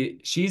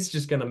Kenzie, she's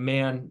just gonna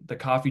man the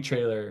coffee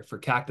trailer for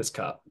Cactus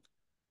Cup.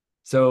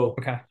 So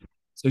Okay,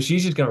 so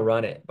she's just gonna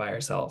run it by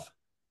herself.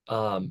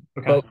 okay,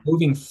 But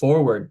moving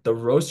forward, the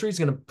roastery is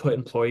gonna put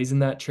employees in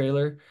that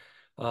trailer.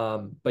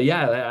 But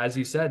yeah, as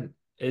you said,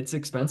 it's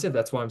expensive.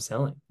 That's why I'm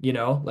selling,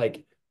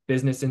 like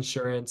business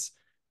insurance,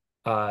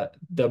 the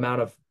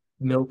amount of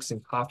milks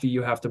and coffee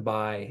you have to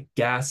buy,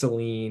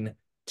 gasoline,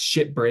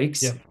 shit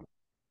breaks. yeah,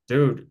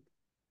 Dude,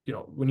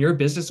 when you're a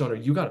business owner,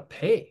 you got to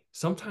pay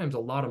sometimes a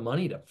lot of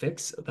money to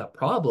fix that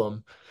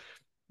problem.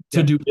 to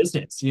Yeah. do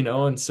business,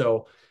 and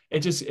so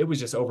it was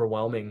just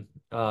overwhelming.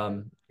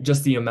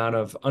 Just the amount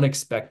of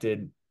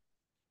unexpected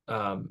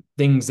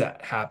things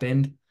that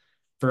happened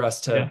for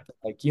us Yeah. to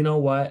like, you know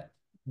what?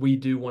 We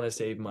do want to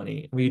save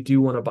money. We do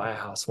want to buy a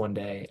house one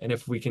day. And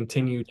if we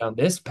continue down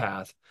this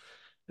path,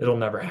 it'll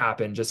never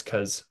happen just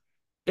because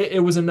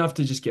it was enough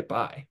to just get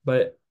by.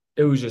 But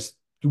it was just,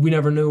 we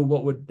never knew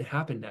what would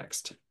happen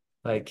next.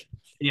 Like,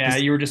 Yeah.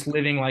 this, You were just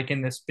living like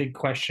in this big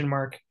question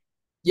mark.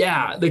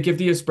 yeah, like if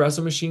the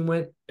espresso machine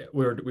went,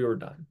 we were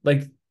done.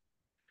 Like,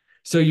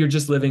 so you're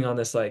just living on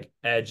this like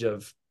edge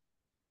of,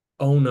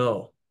 oh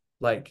no.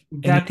 Like, Is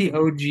and that the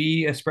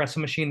OG espresso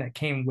machine that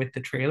came with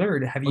the trailer,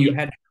 or have oh you yeah,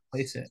 had to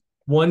replace it?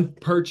 one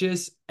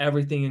purchase,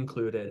 everything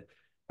included.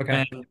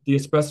 Okay. And the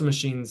espresso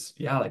machine's,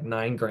 yeah, like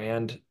 9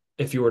 grand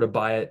if you were to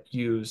buy it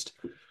used.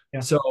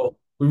 Yeah. So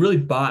we really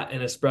bought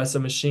an espresso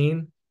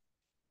machine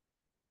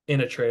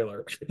in a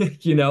trailer,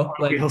 On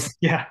like wheels.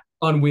 Yeah.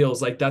 on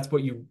wheels. Like that's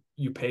what you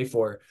pay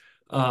for.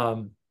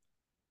 Um,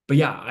 but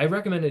yeah, I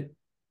recommend it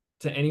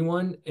to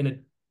anyone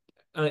in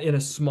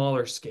a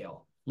smaller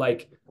scale.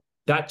 Like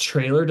that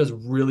trailer does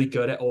really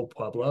good at Old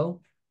Pueblo,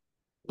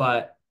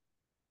 but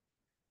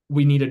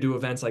we need to do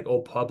events like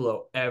Old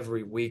Pueblo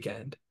every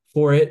weekend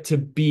for it to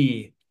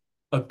be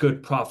a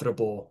good,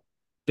 profitable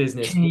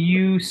business. Can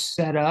you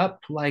set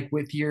up like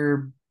with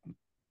your,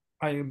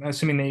 I'm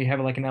assuming that you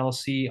have like an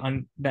LLC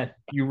on that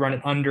you run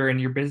it under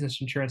and your business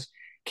insurance.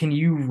 Can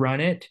you run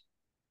it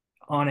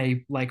on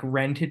a like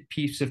rented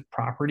piece of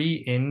property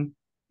in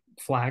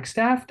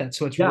Flagstaff that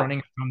so it's Yeah,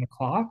 running around the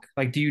clock?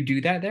 Like, do you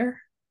do that there?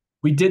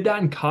 we did that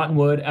in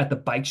Cottonwood at the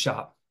bike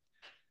shop.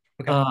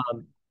 Okay.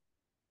 Um,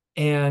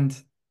 and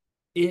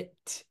it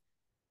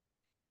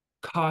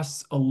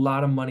costs a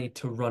lot of money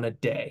to run a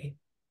day.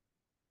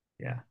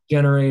 Yeah.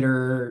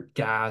 Generator,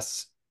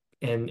 gas,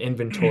 and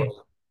inventory.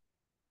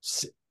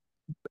 S-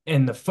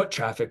 And the foot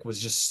traffic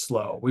was just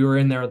slow. We were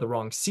in there the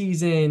wrong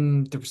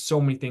season. There were so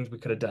many things we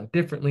could have done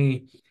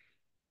differently.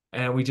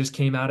 And we just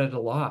came out at a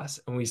loss.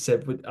 And we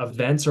said, with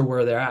events are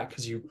where they're at,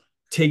 because you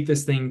take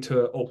this thing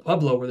to Old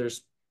Pueblo where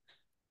there's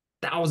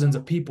thousands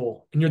of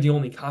people and you're the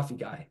only coffee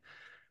guy.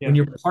 When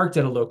Yeah. you're parked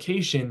at a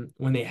location,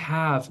 when they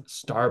have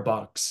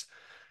Starbucks,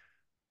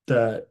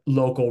 the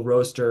local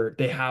roaster,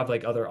 they have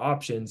like other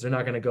options. They're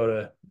not going to go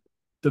to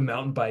the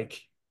mountain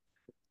bike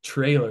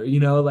trailer,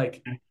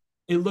 like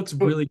it looks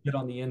really good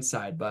on the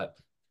inside, but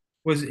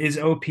Is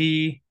OP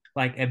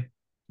like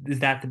is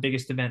that the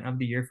biggest event of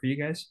the year for you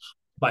guys?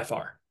 by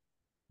far,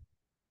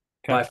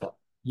 by Okay. far.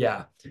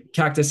 Yeah.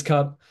 Cactus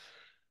Cup,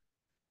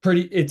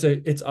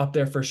 it's up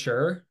there for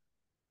sure.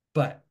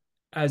 But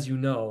as you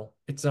know,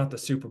 it's not the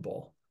Super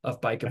Bowl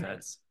of bike Okay.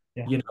 events,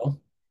 Yeah. you know?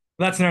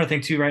 That's another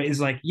thing too, right? Is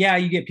like, yeah,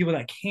 you get people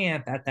that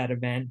camp at that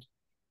event,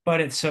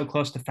 but it's so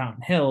close to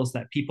Fountain Hills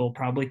that people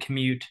probably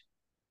commute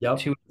Yep.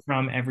 to and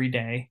from every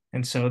day.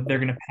 And so they're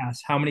gonna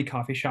pass how many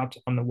coffee shops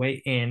on the way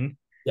in?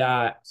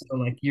 Yeah, So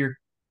like the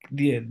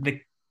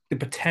the the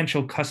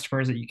potential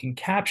customers that you can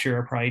capture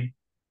are probably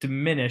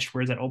diminished.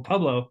 Whereas at Old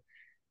Pueblo,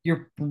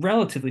 you're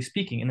relatively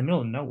speaking in the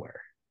middle of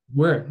nowhere.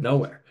 we're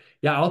nowhere.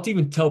 Yeah, I'll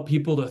even tell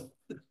people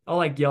I'll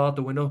like yell out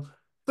the window,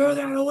 throw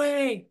that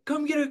away.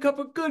 Come get a cup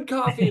of good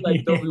coffee.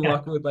 Like they'll be Yeah.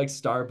 walking with like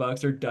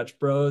Starbucks or Dutch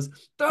Bros.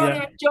 Throw Yeah.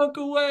 that junk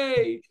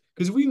away.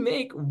 Because we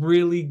make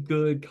really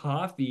good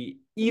coffee,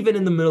 even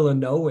in the middle of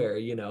nowhere,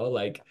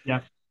 like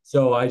Yeah.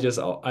 so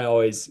I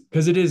always,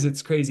 because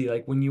it's crazy.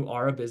 Like when you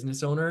are a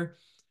business owner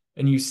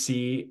and you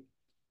see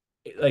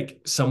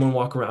like someone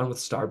walk around with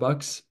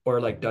Starbucks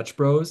or like Dutch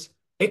Bros,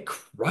 it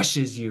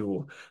crushes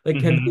you. Like,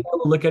 and they Hmm.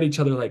 all look at each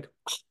other like,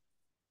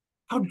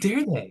 how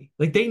dare they?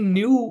 Like they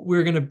knew we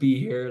were gonna be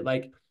here.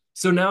 Like,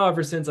 so now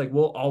ever since, like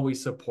we'll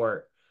always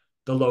support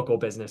the local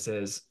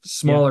businesses, Yeah.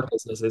 smaller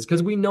businesses,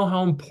 because we know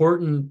how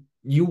important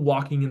you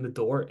walking in the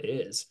door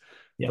is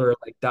Yeah. for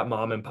like that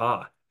mom and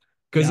pop.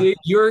 Because Yeah.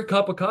 your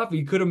cup of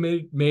coffee could have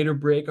made or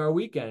break our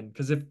weekend.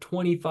 Because if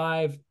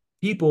 25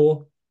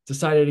 people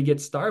decided to get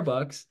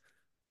Starbucks,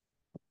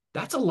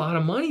 that's a lot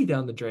of money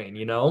down the drain.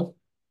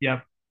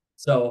 Yeah.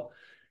 So,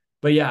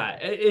 but yeah,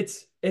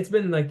 it's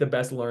been like the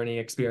best learning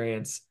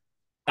experience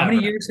How many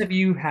ever. years have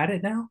you had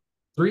it now?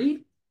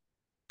 3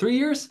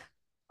 years.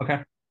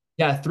 Okay.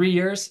 Yeah, 3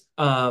 years.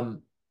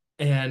 And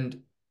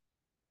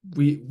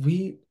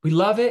we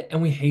love it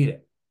and we hate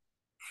it.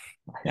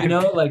 I,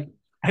 Like,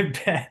 I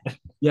bet.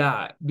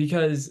 yeah,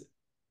 because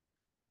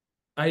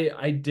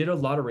I did a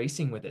lot of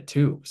racing with it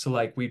too. So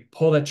like we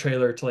pull that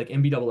trailer to like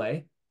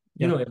NBAA,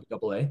 Yeah.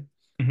 NBAA.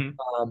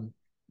 Hmm.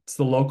 It's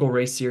the local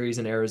race series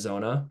in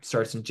Arizona.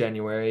 Starts in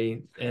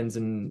January, ends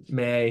in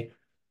May.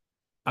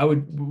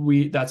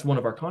 That's one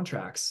of our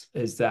contracts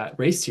is that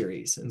race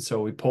series. And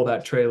so we pull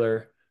that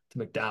trailer to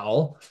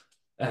McDowell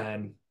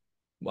and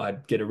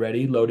I'd get it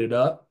ready, load it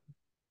up,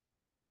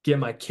 get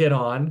my kit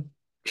on,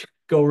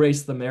 go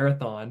race the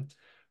marathon,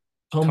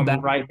 come Come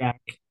back, right back.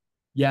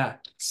 yeah,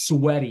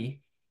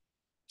 sweaty,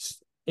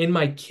 in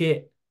my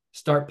kit,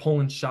 start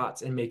pulling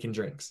shots and making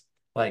drinks.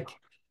 Like,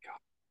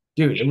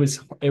 dude, it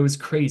was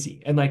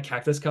crazy. And like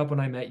Cactus Cup when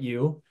I met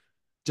you,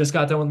 just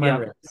got done with my Yeah.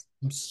 race.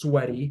 I'm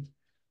sweaty.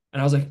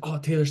 And I was like, oh,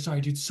 Taylor,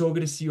 sorry, dude. So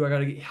good to see you. I got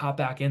to hop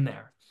back in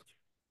there.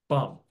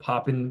 Bump,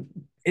 hop in.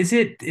 Is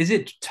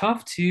it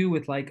tough too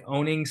with like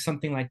owning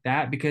something like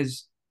that?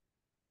 Because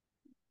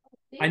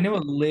I know a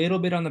little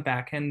bit on the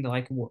back end,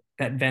 like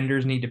that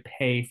vendors need to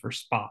pay for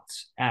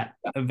spots at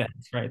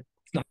events, right?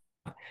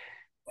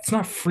 It's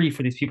not free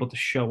for these people to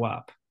show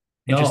up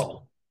and just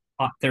No,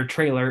 plot their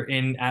trailer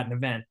in at an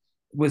event.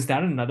 Was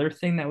that another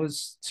thing that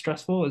was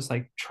stressful? Is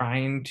like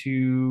trying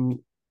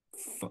to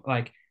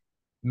like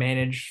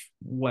manage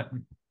what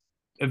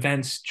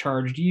events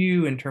charged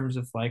you in terms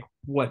of like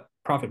what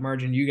profit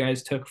margin you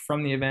guys took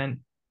from the event?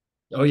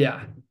 oh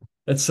yeah,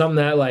 that's something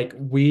that like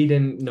we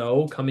didn't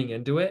know coming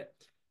into it.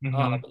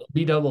 Hmm.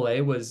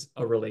 BAA was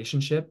a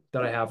relationship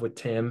that I have with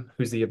Tim,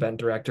 who's the event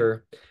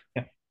director,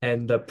 Yeah.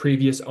 and the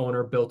previous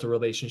owner built a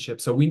relationship.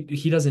 So we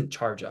he doesn't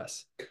charge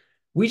us.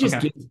 We just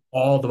Okay. give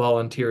all the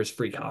volunteers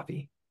free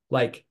coffee.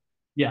 Like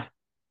Yeah.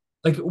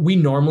 like we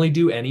normally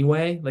do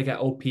anyway. Like at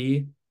OP,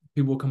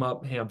 people will come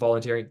up, hey, I'm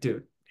volunteering.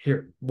 Dude,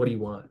 here, what do you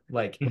want?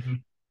 Like Hmm.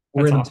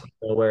 we're That's in the awesome.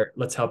 middle of nowhere.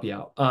 Let's help you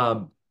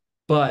out.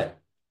 But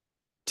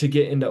to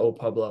get into O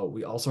Pueblo,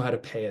 we also had to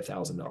pay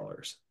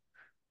 $1,000.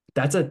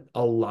 That's a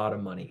lot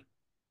of money.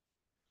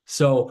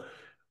 So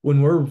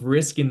when we're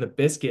risking the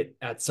biscuit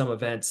at some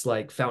events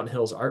like Fountain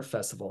Hills Art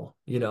Festival,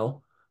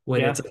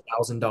 when Yeah. it's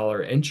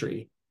 $1,000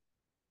 entry,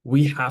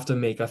 we have to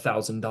make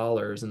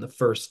 $1,000 in the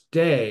first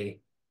day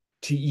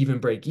to even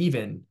break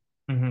even.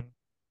 Hmm.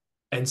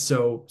 And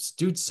so,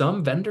 dude,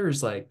 some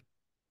vendors like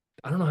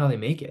I don't know how they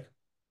make it.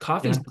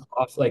 Coffee's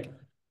Yeah. like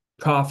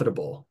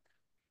profitable.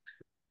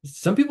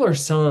 Some people are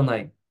selling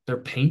like their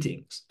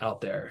paintings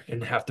out there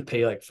and have to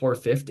pay like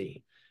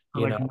 450,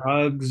 Or you like know?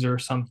 rugs or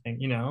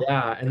something.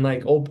 Yeah, and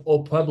like old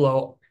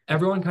Pueblo,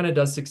 everyone kind of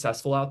does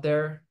successful out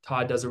there.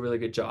 Todd does a really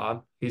good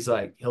job. He's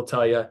like, he'll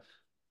tell you,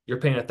 you're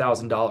paying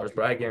 $1,000,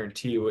 but I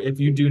guarantee you, if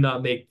you do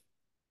not make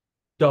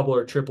double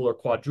or triple or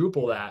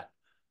quadruple that,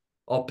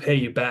 I'll pay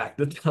you back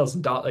the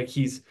 $1,000. Like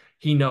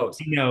he knows.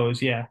 He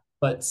knows. Yeah.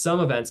 But some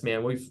events,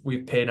 man,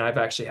 we've paid, and I've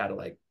actually had to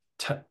like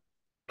t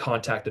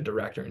contact the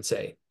director and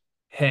say,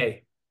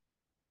 hey,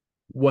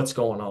 what's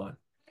going on?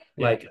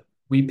 Yeah. Like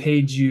we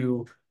paid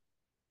you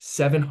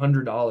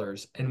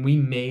 $700 and we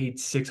made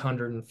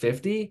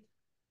 650.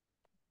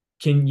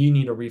 Can you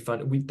need a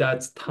refund?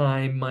 That's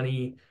time,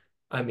 money.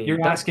 I mean, You're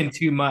that's asking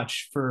too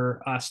much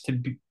for us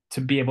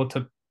to be able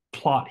to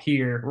plot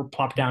here or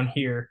plop down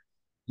here.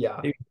 yeah.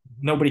 It-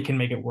 Nobody can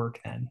make it work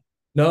then.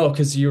 No,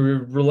 because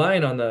you're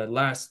relying on the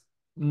last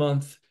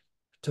month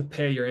to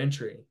pay your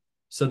entry.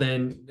 So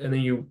then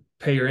you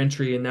pay your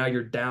entry and now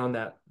you're down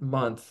that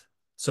month.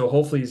 So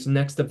hopefully this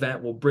next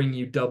event will bring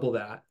you double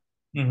that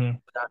Hmm.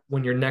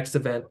 when your next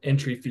event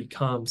entry fee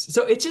comes.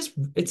 So it's just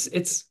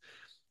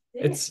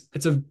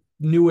it's a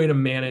new way to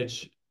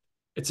manage.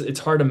 It's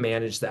hard to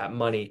manage that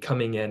money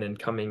coming in and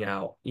coming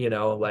out,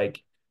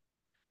 like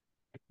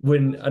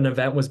when an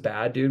event was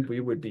bad, dude, we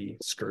would be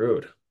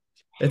screwed.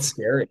 It's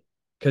scary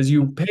because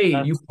you That's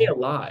pay a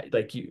lot.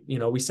 Like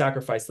we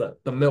sacrifice the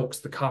milks,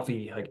 the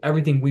coffee, like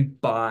everything we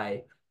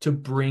buy to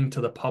bring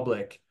to the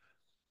public,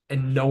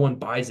 and no one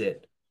buys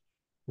it.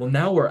 Well,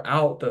 now we're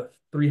out the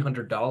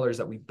 $300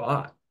 that we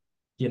bought,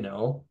 you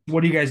know?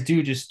 what do you guys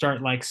do? Just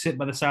start like sit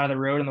by the side of the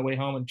road on the way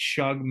home and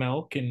chug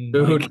milk and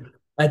like, Dude,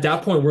 at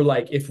that point, we're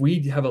like, if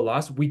we have a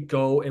loss, we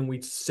go and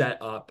we set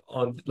up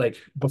on like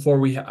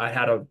before I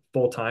had a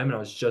full time and I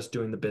was just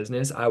doing the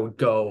business, I would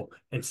go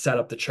and set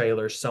up the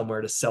trailer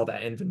somewhere to sell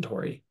that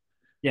inventory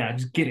yeah,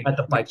 just get it, at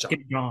the bike get shop.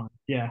 it gone.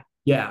 Yeah.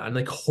 Yeah, and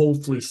like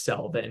hopefully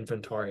sell the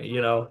inventory,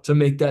 to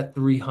make that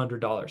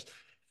 $300.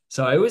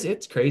 So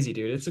it's crazy,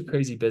 dude. It's a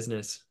crazy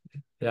business.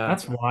 Yeah.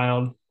 That's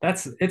wild.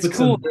 It's Put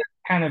cool some to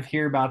kind of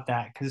hear about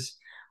that because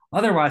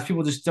otherwise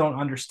people just don't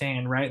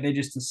understand, right? They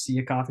just see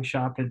a coffee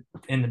shop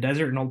in the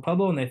desert in Old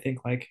Pueblo and they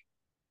think like,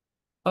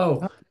 oh,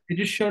 oh, they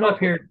just showed oh, up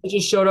here. they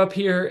just showed up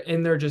here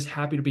and they're just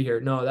happy to be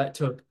here. No, that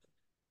took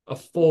a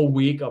full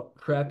week of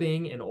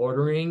prepping and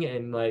ordering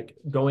and like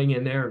going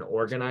in there and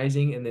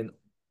organizing and then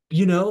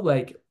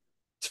like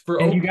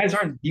for And you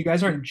OP.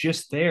 guys aren't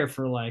just there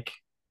for like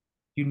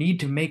you need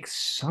to make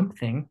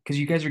something because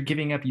you guys are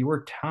giving up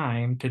your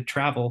time to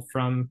travel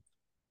from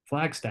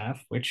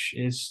Flagstaff, which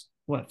is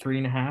what,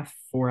 3.5,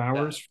 4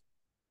 hours.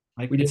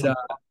 Like We it's did a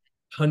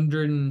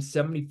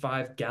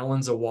 175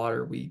 gallons of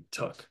water we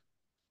took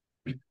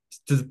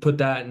to put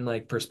that in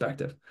like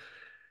perspective.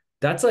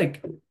 That's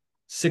like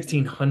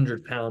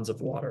 1,600 pounds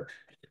of water.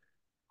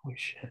 holy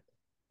shit.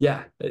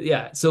 Yeah,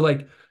 yeah. So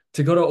like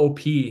to go to OP,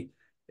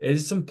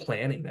 is some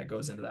planning that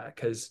goes into that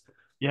because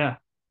Yeah.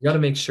 you got to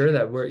make sure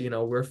that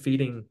we're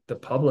feeding the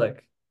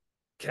public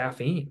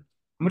caffeine.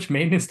 How much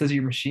maintenance does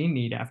your machine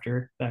need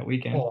after that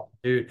weekend? Oh,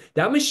 dude,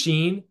 that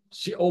machine,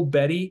 old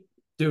Betty,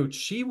 dude,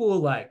 she will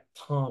like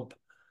pump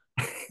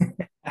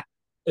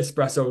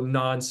espresso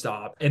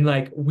nonstop, and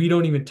like we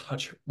don't even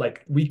touch her.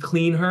 Like we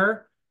clean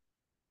her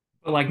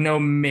But like no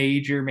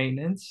major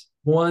maintenance.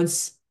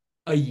 once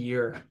a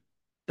year.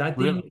 That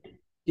thing Really?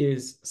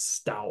 is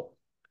stout.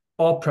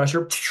 All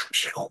pressure.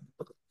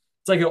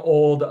 It's like an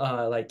old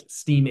like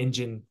steam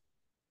engine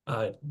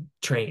uh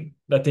train.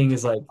 That thing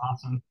is like,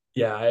 Awesome.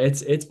 yeah,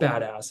 it's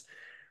badass.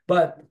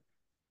 But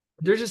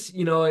there's just,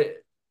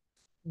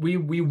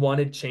 we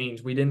wanted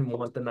change. We didn't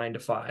want the 9 to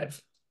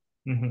 5.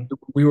 Hmm.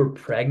 We were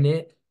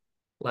pregnant.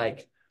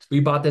 Like we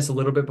bought this a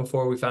little bit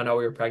before we found out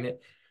we were pregnant.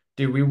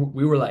 Dude, we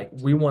were like,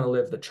 we want to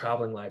live the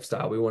traveling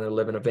lifestyle. We want to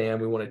live in a van.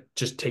 We want to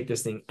just take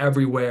this thing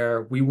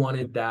everywhere. We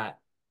wanted that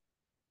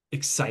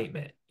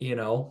excitement,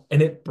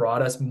 and it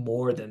brought us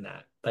more than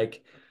that.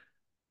 Like,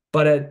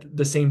 but at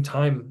the same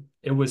time,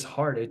 it was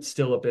hard. It's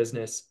still a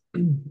business,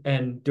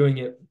 and doing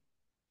it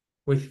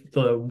with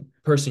the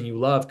person you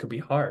love could be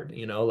hard,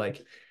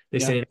 like they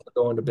Yeah. say, never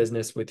go into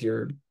business with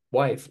your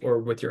wife or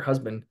with your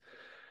husband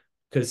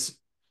because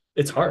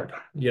it's hard,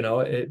 it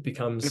Gonna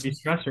becomes, be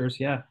stressors.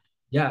 Yeah.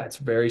 yeah, it's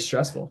very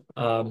stressful.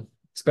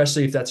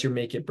 Especially if that's your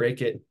make it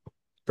break it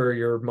for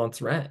your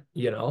month's rent,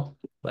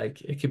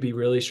 like it could be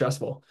really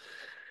stressful.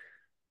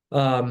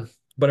 Um,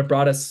 but it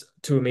brought us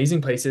to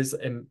amazing places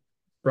and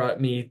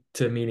brought me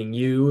to meeting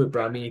you. It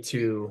brought me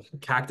to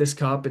Cactus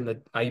Cup,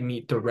 and I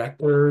meet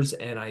directors,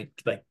 and I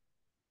like,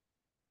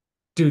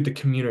 dude, the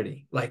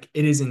community. Like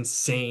it is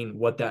insane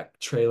what that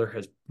trailer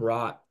has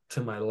brought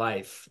to my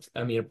life.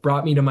 I mean, it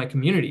brought me to my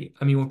community.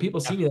 I mean, when people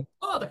see Yeah. me, like,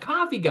 oh, the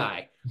coffee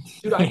guy.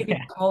 Dude, I could be in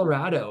Yeah.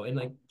 Colorado and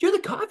like, you're the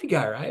coffee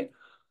guy, right?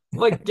 I'm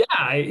like,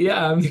 yeah,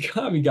 yeah, I'm the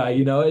coffee guy,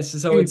 It's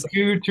just so Two, it's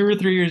two, 2 or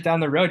 3 years down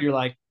the road, you're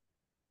like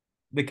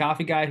the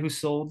coffee guy who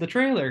sold the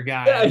trailer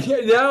yeah, guy. yeah,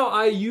 now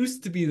I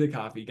used to be the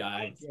coffee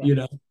guy,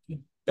 Yeah.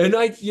 And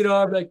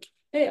I'm like,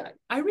 hey,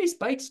 I race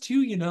bikes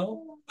too,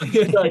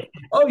 It's like,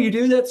 oh, you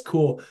do? That's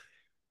cool.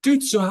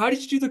 Dude, so how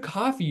did you do the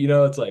coffee?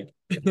 It's like,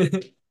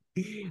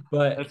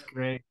 but That's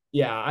great.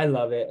 yeah, I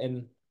love it.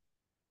 And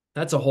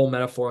that's a whole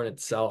metaphor in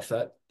itself.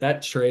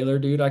 That trailer,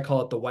 dude, I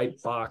call it the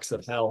white box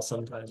of hell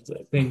sometimes.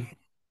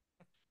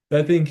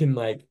 That thing can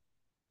like,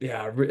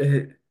 yeah,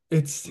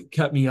 it's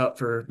kept me up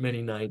for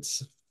many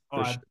nights Oh,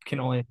 for I sure. can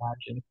only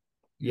imagine.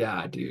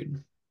 Yeah,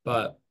 dude.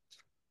 But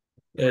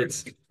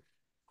it's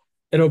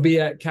it'll be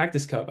at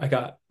Cactus Cup. I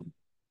got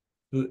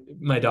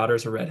my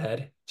daughter's a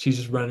redhead. She's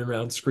just running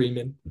around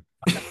screaming.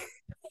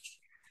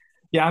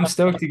 Yeah, I'm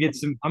stoked to get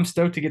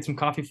some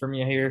coffee from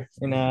you here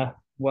in a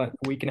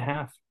week and a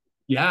half.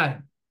 Yeah,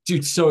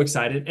 dude, so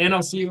excited. And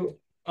I'll see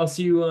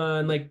you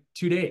in like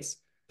 2 days,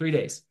 3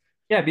 days.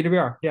 Yeah,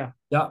 BWR. Yeah.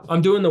 Yeah,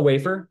 I'm doing the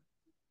wafer.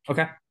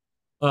 Okay.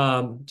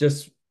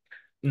 Just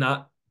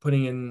not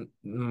putting in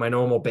my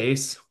normal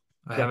base.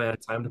 I Yeah. haven't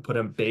had time to put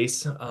in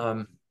base.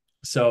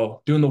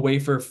 So doing the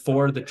wafer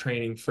for the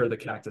training for the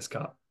Cactus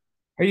Cup.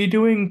 Are you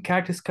doing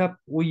Cactus Cup?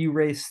 Will you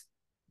race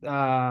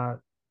uh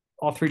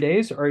all 3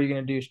 days, or are you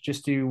gonna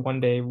just do one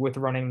day with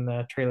running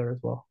the trailer as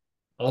well?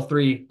 All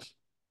three.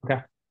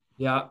 Okay.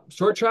 Yeah,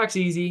 short track's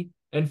easy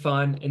and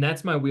fun, and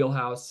that's my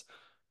wheelhouse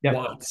Yep.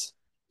 once.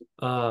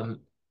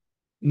 Um,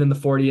 and then the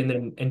 40 and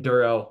then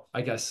enduro,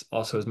 I guess,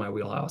 also is my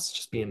wheelhouse,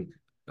 just being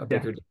a Yeah.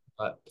 bigger,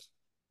 but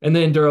and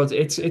then enduro,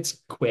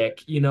 it's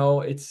quick,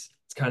 it's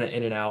kind of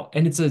in and out,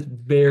 and it's a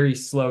very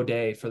slow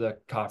day for the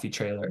coffee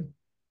trailer.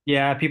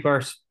 Yeah, people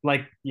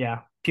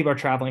are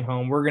traveling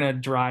home. We're gonna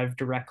drive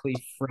directly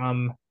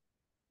from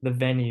the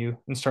venue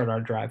and start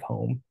our drive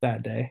home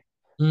that day.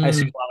 Mm, I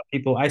assume a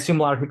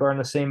lot of people are in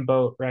the same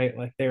boat, right?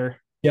 Like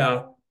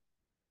yeah,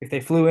 if they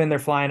flew in, they're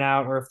flying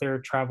out, or if they're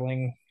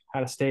traveling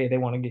out of state, they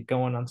want to get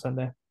going on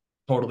Sunday.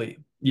 totally.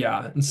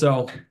 Yeah. And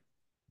so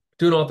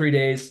doing all 3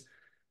 days.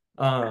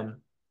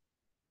 Um,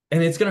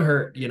 and it's gonna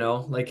hurt,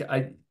 like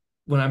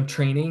when I'm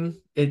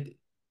training,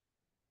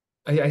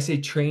 I say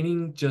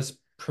training just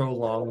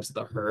prolongs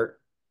the hurt.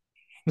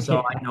 So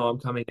I Yeah. know I'm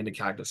coming into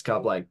Cactus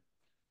Cup, like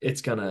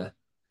it's gonna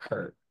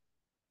hurt.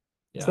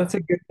 So Yeah. that's a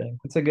good thing.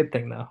 It's a good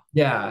thing though.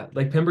 Yeah.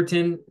 Like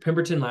Pemberton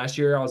last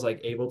year, I was like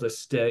able to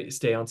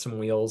stay on some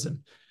wheels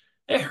and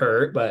it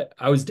hurt, but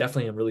I was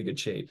definitely in really good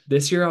shape.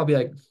 This year I'll be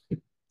like,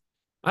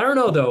 I don't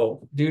know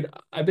though, dude.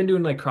 I've been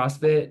doing like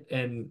CrossFit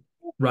and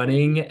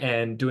running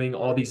and doing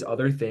all these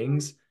other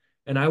things.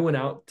 And I went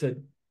out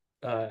to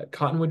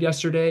Cottonwood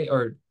yesterday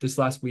or this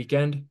last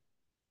weekend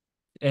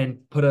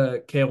and put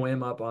a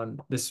KOM up on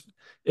this.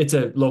 It's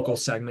a local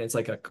segment. It's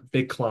like a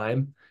big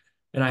climb.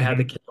 And I had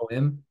the Mhm.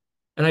 KOM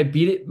and I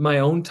beat it my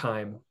own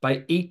time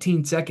by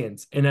 18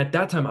 seconds. And at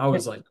that time I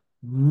was like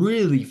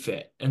really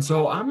fit. And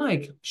so I'm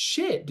like,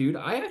 shit, dude,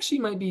 I actually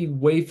might be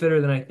way fitter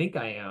than I think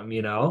I am.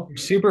 You're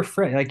super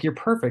fresh. Like you're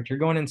perfect. You're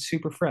going in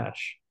super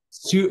fresh.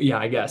 Yeah,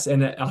 I guess.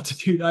 And at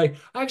altitude, I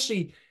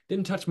actually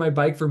didn't touch my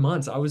bike for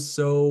months. I was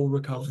so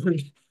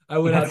recovered. I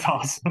went out That's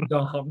awesome.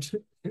 stomped.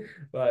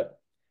 But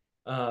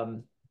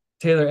um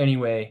Taylor,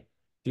 anyway,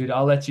 dude,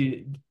 I'll let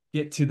you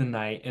get to the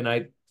night. And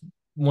I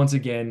once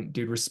again,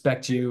 dude,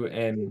 respect you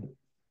and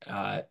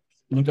uh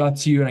look up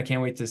to you and I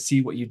can't wait to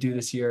see what you do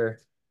this year.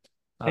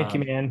 Thank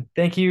you, Um man.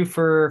 Thank you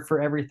for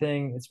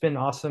everything. It's been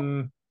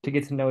awesome to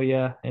get to know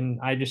you, and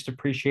I just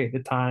appreciate the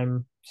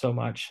time so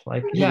much.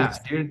 Like it yeah, was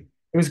dude.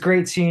 it was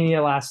great seeing you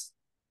last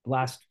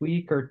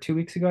week or 2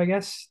 weeks ago, I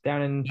guess,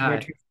 down in near Yeah,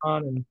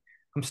 Tucson, and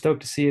I'm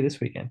stoked to see you this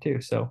weekend too.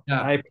 So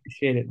yeah. I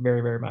appreciate it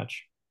very, very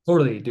much.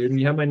 Totally, dude. And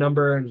you have my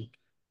number,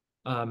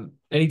 and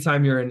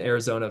anytime you're in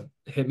Arizona,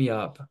 hit me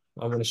up.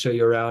 I'm gonna show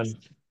you around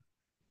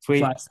Sweet.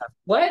 Flagstaff.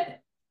 What?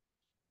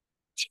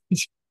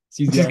 She's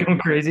Just yelling, going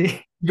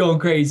crazy. going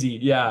crazy.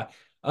 Yeah.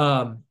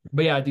 But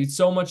yeah, dude,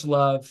 so much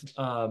love.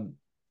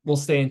 We'll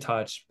stay in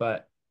touch, but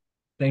Sounds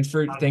thanks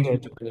for good.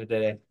 joining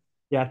today.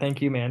 Yeah,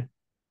 thank you, man.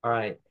 All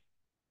right.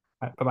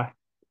 All right, bye-bye.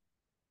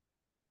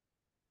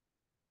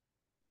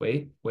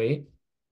 Wait, wait.